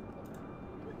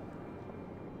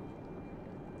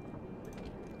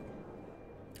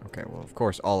 Okay, well, of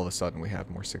course, all of a sudden we have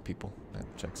more sick people. That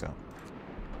checks out.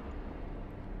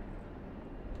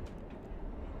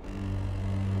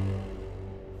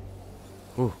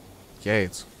 Ooh, yay,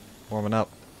 it's warming up.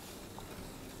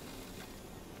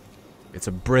 It's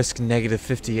a brisk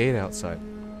 -58 outside.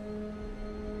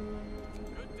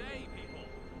 Good day, people.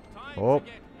 Time Oh. to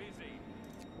get busy.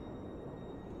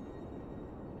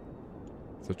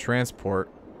 It's a transport.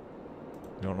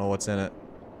 You don't know what's in it.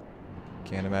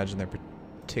 Can't imagine they're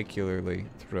particularly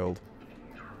thrilled.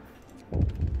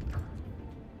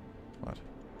 What?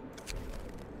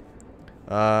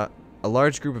 A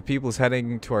large group of people is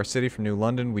heading to our city from New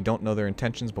London. We don't know their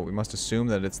intentions, but we must assume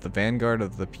that it's the vanguard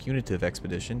of the punitive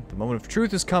expedition. The moment of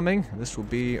truth is coming. This will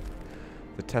be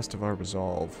the test of our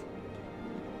resolve.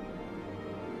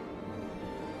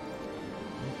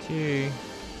 Okay.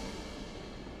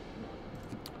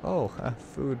 Oh,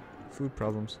 food. Food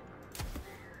problems.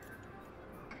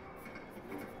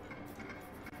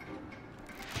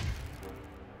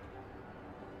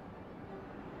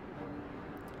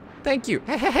 Thank you.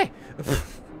 Hey, hey, hey.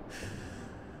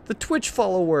 The Twitch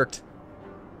follow worked.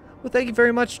 Well, thank you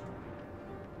very much.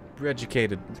 You're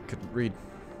educated. Could read.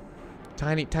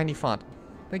 Tiny font.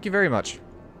 Thank you very much.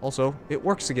 Also, it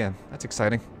works again. That's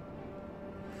exciting.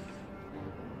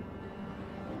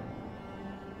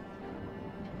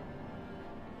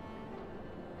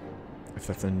 If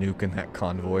that's a nuke in that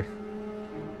convoy.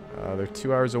 They're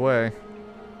 2 hours away.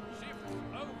 Shift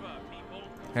over, people.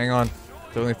 Hang on.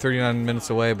 They're only 39 minutes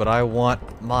away, but I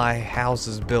want my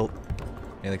houses built.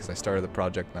 Mainly because I started the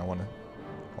project and I want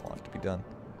it to be done.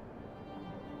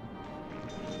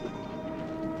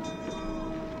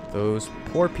 Those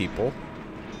poor people.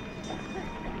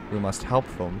 We must help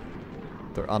them.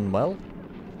 They're unwell.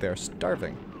 They're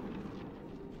starving.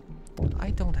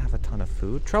 I don't have a ton of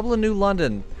food. Trouble in New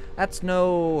London. That's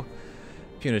no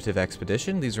punitive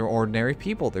expedition. These are ordinary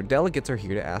people. Their delegates are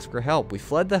here to ask for help. We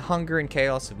fled the hunger and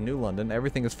chaos of New London.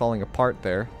 Everything is falling apart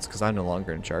there. It's because I'm no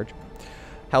longer in charge.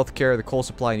 Healthcare, the coal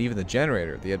supply, and even the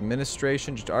generator. The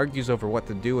administration just argues over what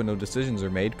to do and no decisions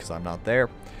are made because I'm not there.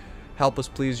 Help us,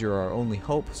 please. You're our only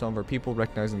hope. Some of our people,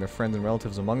 recognizing their friends and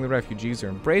relatives among the refugees, are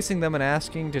embracing them and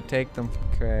asking to take them.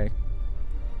 Okay.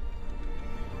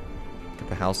 Get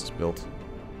the houses built.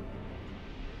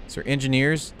 Is there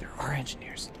engineers? There are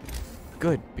engineers.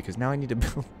 Good, because now I need to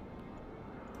build...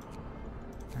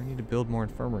 I need to build more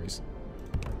infirmaries.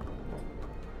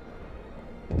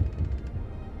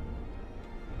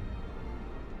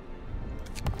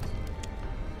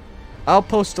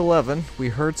 Outpost 11. We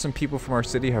heard some people from our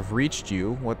city have reached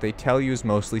you. What they tell you is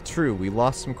mostly true. We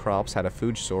lost some crops, had a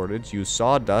food shortage, used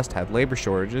sawdust, had labor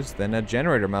shortages, then a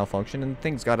generator malfunction, and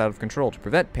things got out of control. To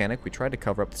prevent panic, we tried to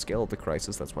cover up the scale of the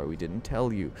crisis. That's why we didn't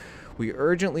tell you. We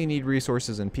urgently need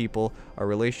resources and people. Our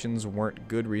relations weren't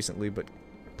good recently, but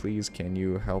please, can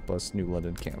you help us? New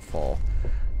London can't fall.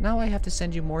 Now I have to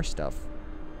send you more stuff.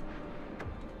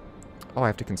 Oh, I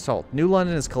have to consult. New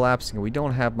London is collapsing, and we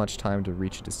don't have much time to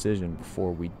reach a decision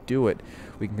before we do it.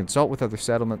 We can consult with other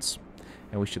settlements,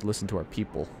 and we should listen to our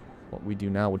people. What we do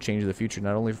now will change the future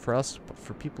not only for us, but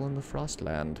for people in the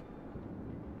Frostland.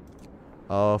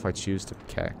 Oh, if I choose to...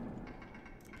 Okay.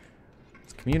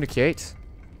 Let's communicate.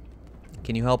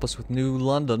 Can you help us with New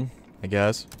London? I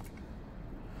guess.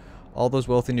 All those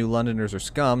wealthy New Londoners are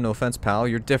scum. No offense, pal.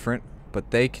 You're different.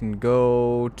 But they can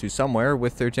go to somewhere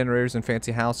with their generators and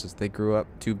fancy houses. They grew up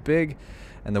too big,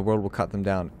 and the world will cut them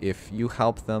down. If you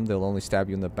help them, they'll only stab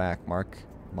you in the back. Mark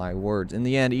my words. In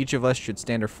the end, each of us should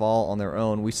stand or fall on their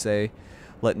own. We say,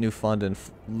 let New London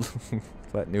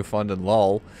let New London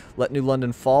lol. Let New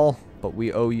London fall, but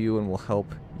we owe you and will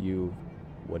help you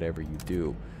whatever you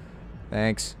do.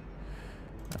 Thanks.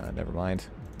 Never mind.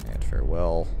 And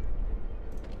farewell.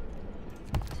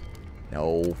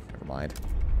 No, never mind.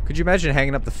 Could you imagine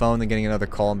hanging up the phone, then getting another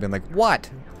call and being like, what?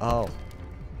 Oh,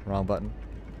 wrong button.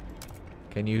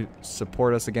 Can you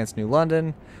support us against New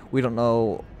London? We don't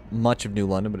know much of New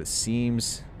London, but it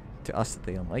seems to us that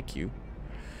they unlike you.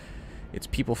 Its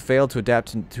people failed to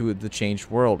adapt to the changed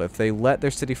world. If they let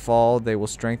their city fall, they will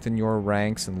strengthen your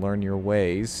ranks and learn your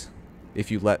ways.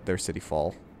 If you let their city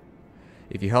fall.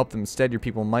 If you help them instead, your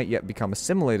people might yet become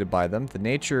assimilated by them. The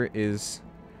nature is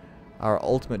our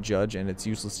ultimate judge, and it's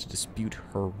useless to dispute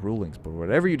her rulings. But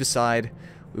whatever you decide,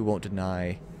 we won't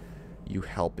deny you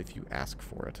help if you ask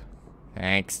for it.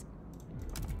 Thanks.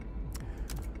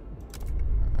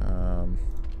 And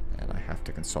I have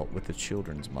to consult with the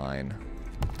children's mine.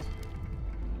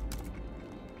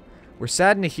 We're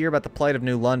saddened to hear about the plight of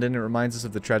New London. It reminds us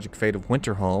of the tragic fate of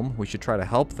Winterholme. We should try to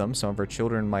help them. Some of our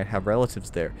children might have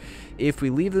relatives there. If we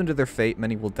leave them to their fate,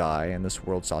 many will die, and this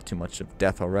world saw too much of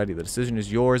death already. The decision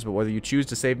is yours, but whether you choose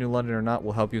to save New London or not,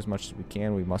 we'll help you as much as we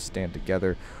can. We must stand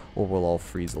together, or we'll all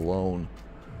freeze alone.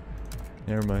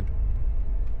 Never mind.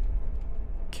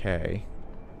 Okay.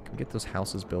 Can we get those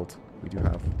houses built? We do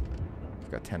have.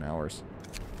 We've got 10 hours.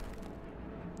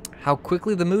 How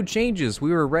quickly the mood changes.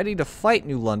 We were ready to fight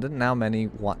New London. Now many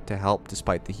want to help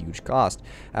despite the huge cost.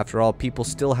 After all, people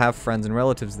still have friends and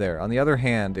relatives there. On the other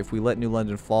hand, if we let New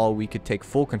London fall, we could take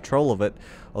full control of it.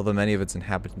 Although many of its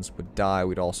inhabitants would die,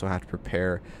 we'd also have to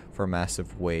prepare for a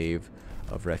massive wave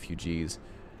of refugees.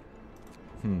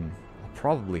 I'll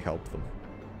probably help them.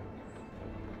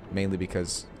 Mainly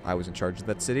because I was in charge of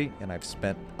that city, and I've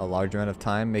spent a large amount of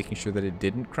time making sure that it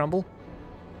didn't crumble.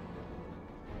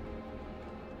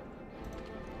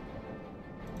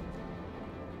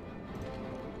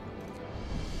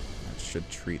 Should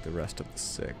treat the rest of the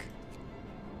sick.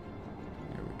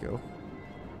 There we go.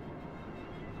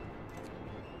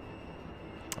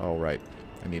 Oh, right.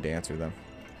 I need to answer them.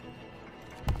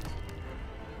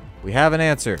 We have an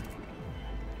answer.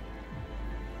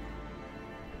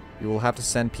 You will have to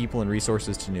send people and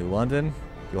resources to New London.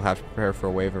 You'll have to prepare for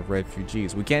a wave of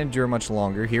refugees. We can't endure much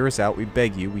longer. Hear us out. We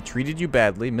beg you. We treated you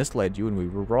badly, misled you, and we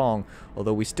were wrong.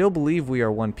 Although we still believe we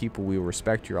are one people, we will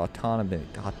respect your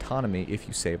autonomy if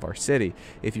you save our city.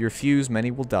 If you refuse,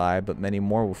 many will die, but many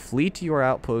more will flee to your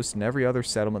outposts and every other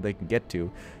settlement they can get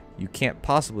to. You can't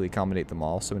possibly accommodate them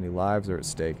all. So many lives are at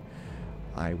stake.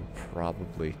 I will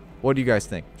probably... What do you guys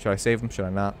think? Should I save them? Should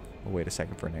I not? I'll wait a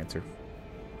second for an answer.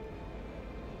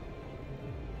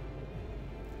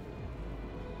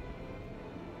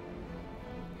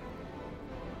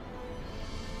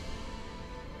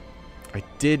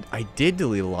 I did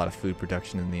delete a lot of food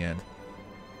production in the end.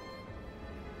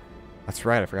 That's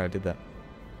right, I forgot I did that.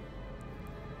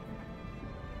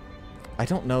 I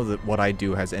don't know that what I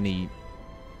do has any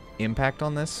impact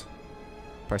on this.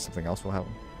 Probably something else will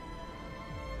happen.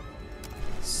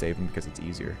 Save them because it's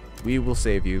easier. We will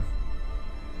save you.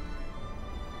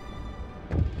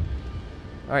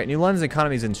 Alright, New London's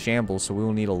economy is in shambles, so we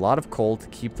will need a lot of coal to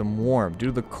keep them warm. Due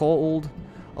to the cold,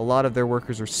 a lot of their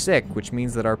workers are sick, which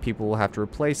means that our people will have to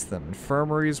replace them.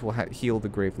 Infirmaries will heal the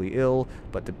gravely ill,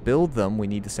 but to build them, we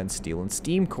need to send steel and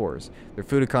steam cores. Their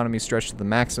food economy is stretched to the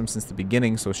maximum since the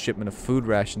beginning, so a shipment of food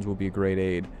rations will be a great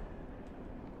aid.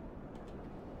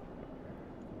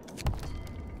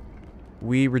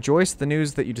 We rejoice at the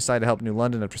news that you decide to help New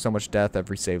London. After so much death,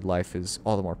 every saved life is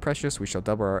all the more precious. We shall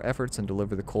double our efforts and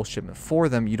deliver the coal shipment for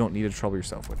them. You don't need to trouble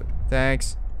yourself with it.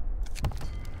 Thanks.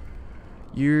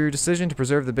 Your decision to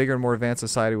preserve the bigger and more advanced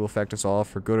society will affect us all,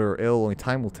 for good or ill, only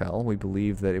time will tell. We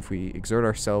believe that if we exert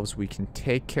ourselves, we can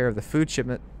take care of the food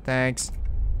shipment. Thanks.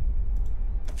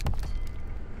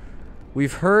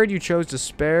 We've heard you chose to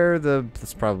spare the...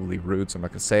 That's probably rude, so I'm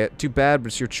not going to say it. Too bad, but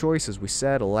it's your choice, as we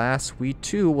said. Alas, we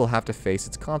too will have to face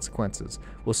its consequences.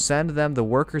 We'll send them the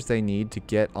workers they need to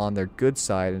get on their good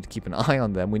side and to keep an eye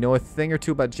on them. We know a thing or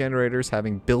two about generators,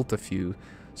 having built a few,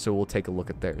 so we'll take a look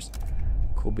at theirs.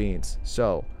 Cool beans.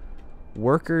 So,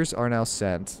 workers are now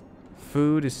sent.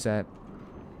 Food is sent.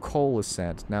 Coal is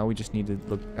sent. Now we just need to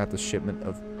look at the shipment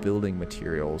of building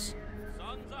materials.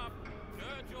 Sun's up.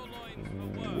 Gird your loins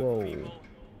for work, Whoa. people.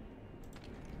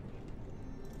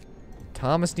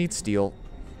 Thomas needs steel.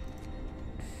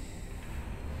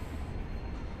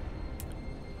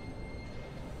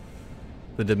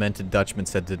 The demented Dutchman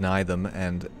said deny them,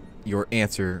 and your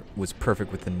answer was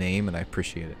perfect with the name, and I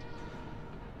appreciate it.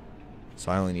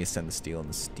 So I only need to send the steel and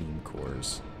the steam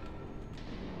cores.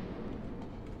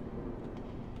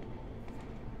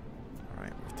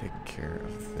 Alright, we've taken care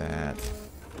of that.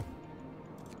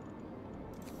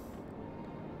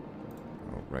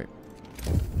 Oh, right.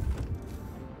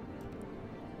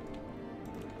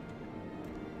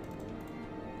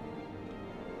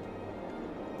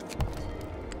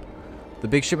 The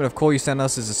big shipment of coal you sent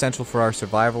us is essential for our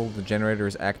survival. The generator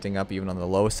is acting up even on the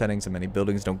lowest settings, and many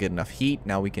buildings don't get enough heat.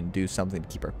 Now we can do something to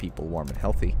keep our people warm and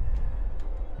healthy.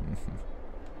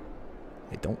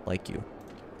 They don't like you.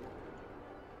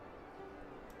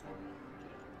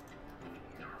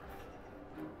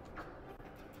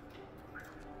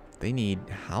 They need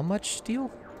how much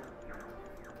steel?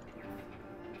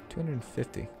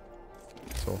 250.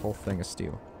 So a whole thing of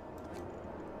steel.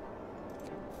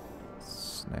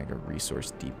 Snag a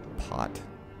resource deep pot.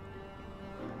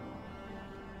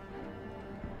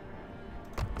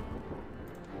 There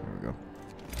we go.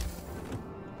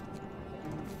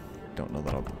 Don't know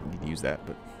that I'll need to use that,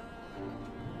 but...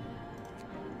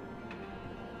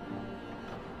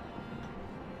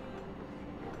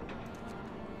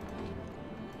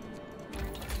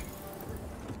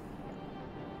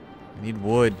 I need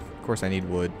wood. Of course I need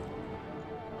wood.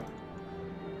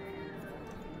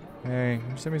 Hey, can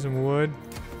you send me some wood?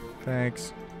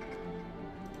 Thanks.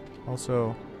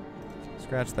 Also,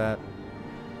 scratch that.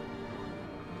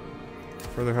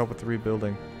 Further help with the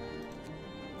rebuilding.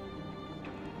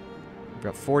 We've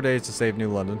got 4 days to save New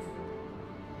London.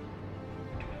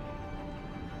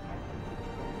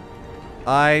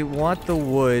 I want the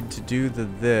wood to do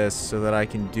this so that I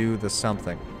can do the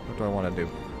something. What do I want to do?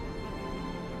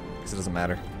 Because it doesn't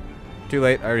matter. Too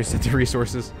late. I already sent the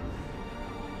resources.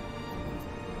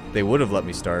 They would have let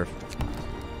me starve.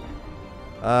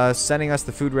 Sending us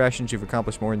the food rations, you've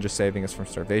accomplished more than just saving us from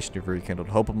starvation. You've rekindled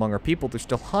hope among our people. They're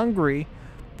still hungry,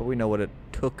 but we know what it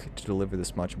took to deliver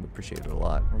this much, and we appreciate it a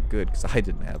lot. We're good, because I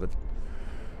didn't have it.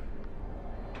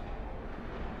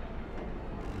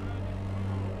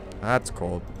 That's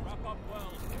cold.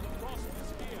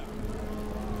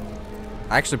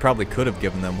 I actually probably could have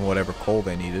given them whatever coal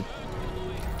they needed.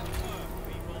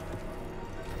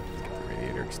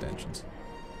 Radiator extensions.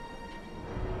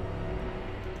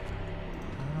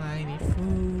 I need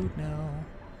food now.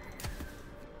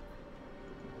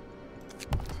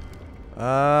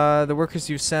 The workers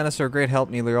you've sent us are a great help.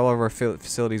 Nearly all of our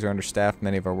facilities are understaffed.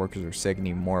 Many of our workers are sick and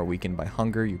even more weakened by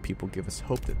hunger. You people give us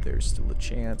hope that there's still a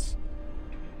chance.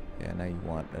 Yeah, now you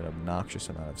want an obnoxious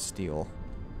amount of steel.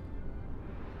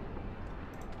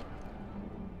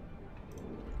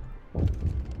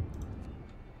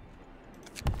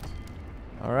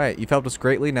 Alright, you've helped us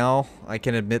greatly. Now I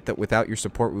can admit that without your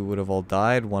support we would have all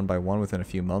died one by one within a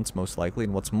few months, most likely.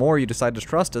 And what's more, you decided to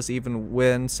trust us even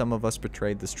when some of us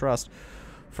betrayed this trust.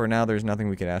 For now, there's nothing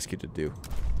we can ask you to do.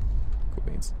 Cool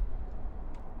beans.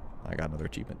 I got another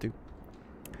achievement too.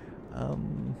 I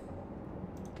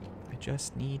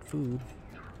just need food.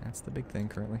 That's the big thing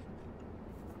currently.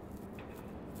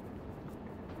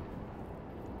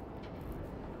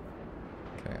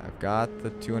 Okay, I've got the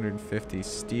 250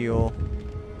 steel.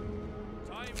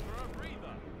 Time for a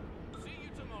breather. See you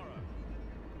tomorrow.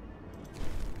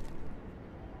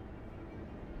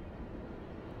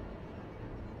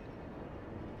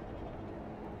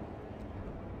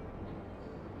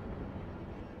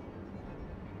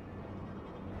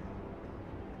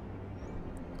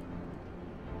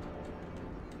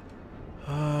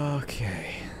 Okay.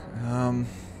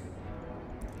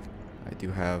 I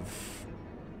do have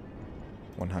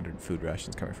 100 food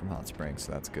rations coming from Hot Springs,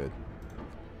 so that's good.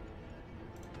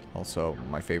 Also,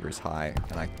 my favor is high,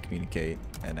 and I can communicate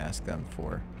and ask them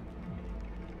for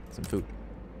some food.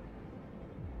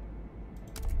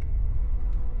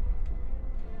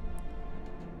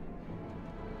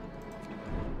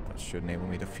 That should enable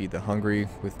me to feed the hungry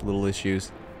with little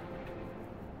issues.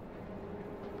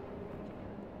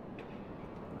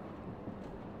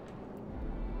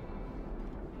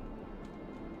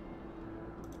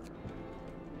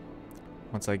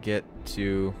 Once I get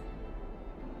to...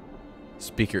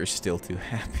 Speaker is still too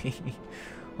happy.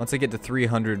 Once I get to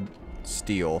 300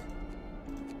 steel...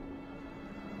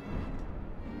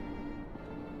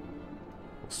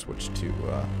 We'll switch to,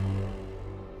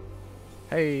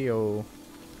 Hey-yo.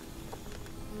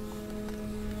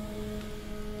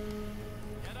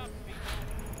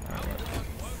 Alright,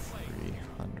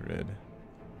 300...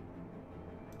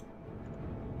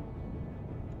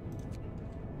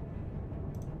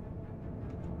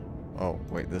 Oh,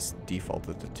 wait, this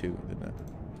defaulted to 2, didn't it?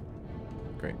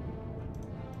 Great.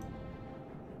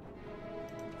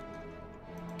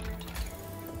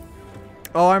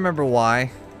 Oh, I remember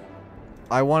why.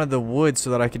 I wanted the wood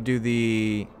so that I could do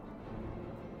the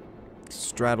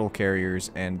straddle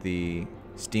carriers and the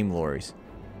steam lorries.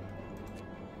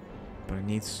 But I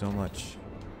need so much.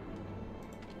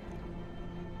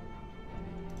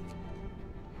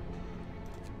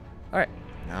 Alright,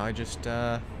 now I just,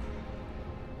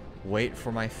 wait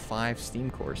for my 5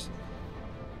 steam cores.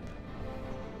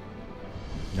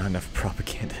 Not enough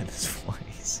propaganda in his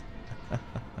voice.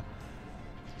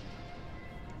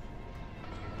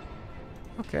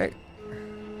 Okay.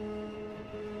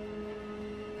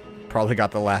 probably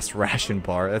got the last ration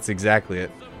bar. That's exactly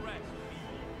it.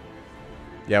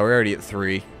 Yeah, we're already at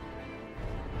 3.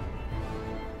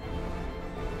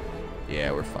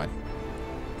 Yeah, we're fine.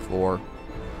 4.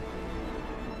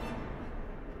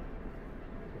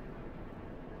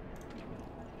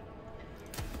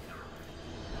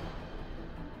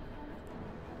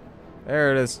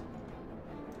 There it is.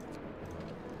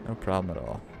 No problem at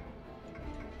all.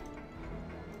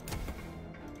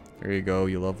 There you go,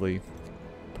 you lovely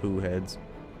poo heads.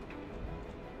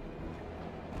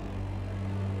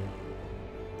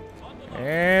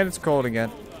 And it's cold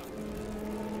again.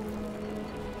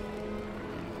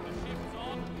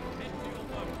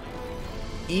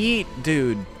 Eat,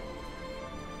 dude.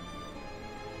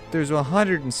 There's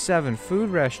 107 food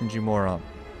rations, you moron.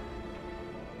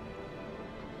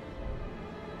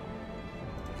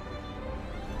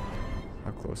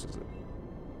 How close is it?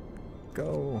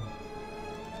 Go.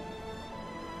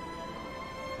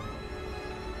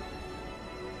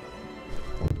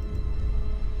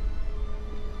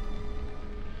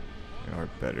 You are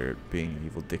better at being an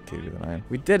evil dictator than I am.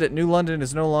 We did it! New London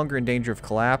is no longer in danger of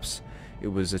collapse. It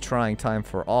was a trying time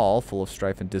for all, full of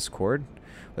strife and discord.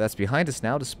 But that's behind us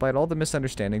now. Despite all the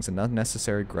misunderstandings and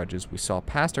unnecessary grudges, we saw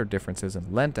past our differences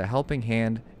and lent a helping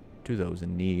hand to those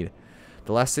in need.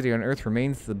 The last city on Earth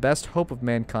remains the best hope of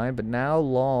mankind, but how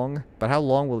long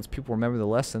will its people remember the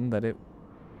lesson that it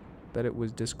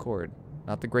was discord,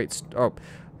 not the great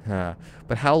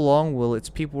but how long will its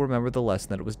people remember the lesson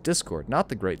that it was discord, not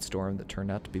the great storm that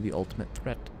turned out to be the ultimate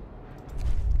threat?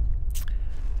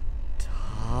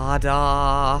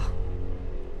 Ta-da!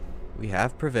 We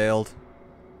have prevailed.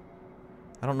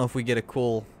 I don't know if we get a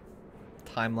cool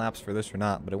time lapse for this or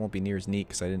not, but it won't be near as neat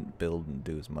because I didn't build and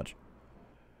do as much.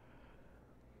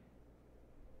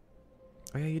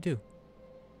 Oh yeah, you do.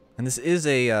 And this is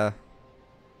a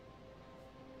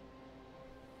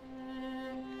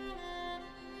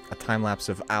time lapse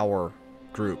of our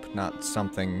group, not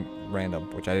something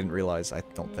random, which I didn't realize, I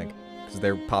don't think. Because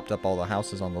there popped up all the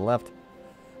houses on the left.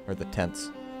 Or the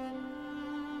tents.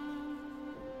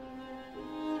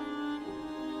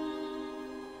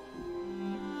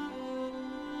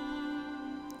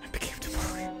 It became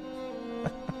tomorrow.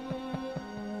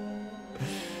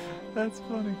 That's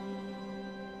funny.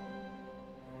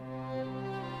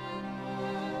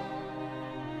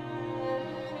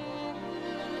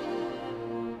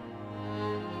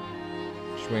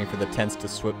 Just waiting for the tents to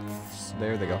swip.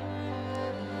 There they go.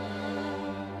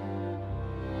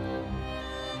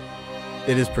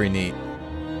 It is pretty neat.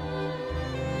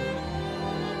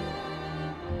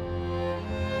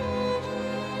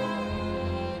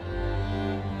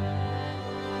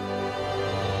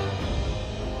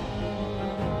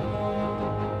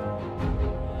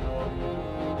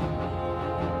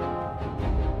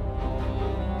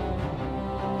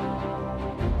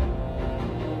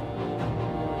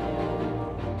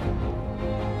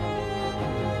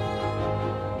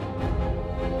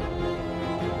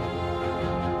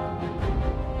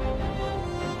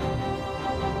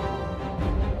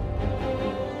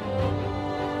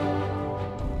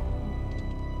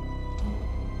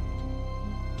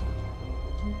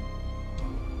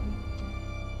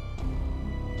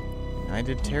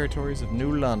 United Territories of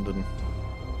New London.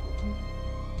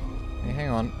 Hey, hang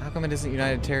on. How come it isn't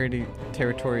United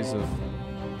Territories of...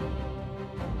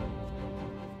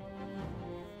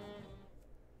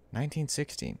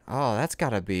 1916? Oh, that's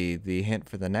gotta be the hint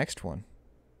for the next one.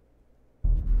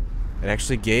 It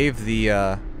actually gave the,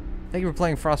 Thank you for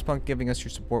playing Frostpunk, giving us your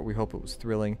support. We hope it was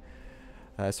thrilling.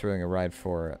 It's thrilling a ride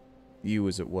for you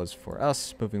as it was for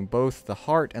us, moving both the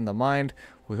heart and the mind.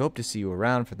 We hope to see you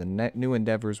around for the new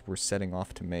endeavors we're setting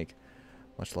off to make.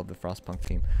 Much love, the Frostpunk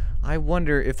team. I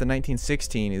wonder if the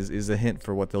 1916 is a hint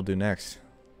for what they'll do next.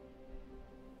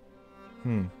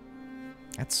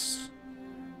 That's...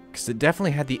 because it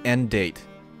definitely had the end date.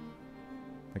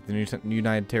 Like the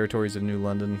United Territories of New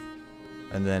London.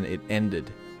 And then it ended.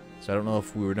 So I don't know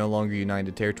if we were no longer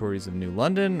United Territories of New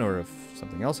London or if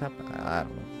something else happened. I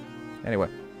don't know. Anyway.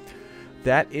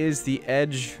 That is the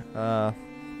Edge.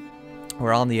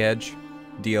 We're on the Edge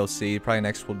DLC. Probably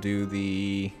next we'll do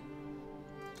the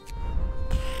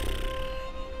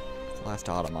Last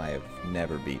Autumn I have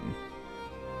never beaten.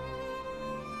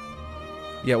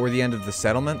 Yeah, we're the end of the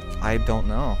settlement? I don't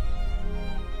know.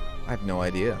 I have no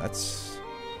idea. That's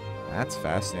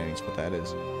fascinating is what that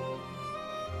is.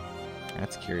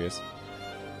 That's curious.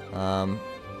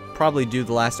 Probably do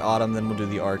the Last Autumn, then we'll do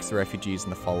the Arcs, the Refugees,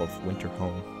 and the Fall of Winter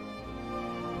Home.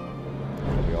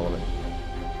 That'll be all of it.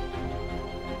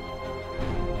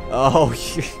 Oh,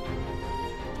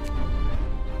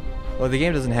 well, the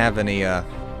game doesn't have any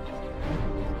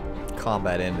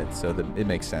combat in it, so that it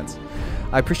makes sense.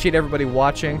 I appreciate everybody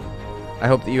watching. I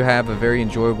hope that you have a very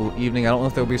enjoyable evening. I don't know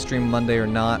if there'll be a stream Monday or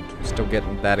not. Still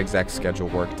getting that exact schedule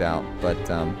worked out. But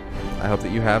I hope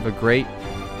that you have a great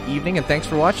evening, and thanks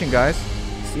for watching, guys.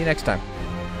 See you next time.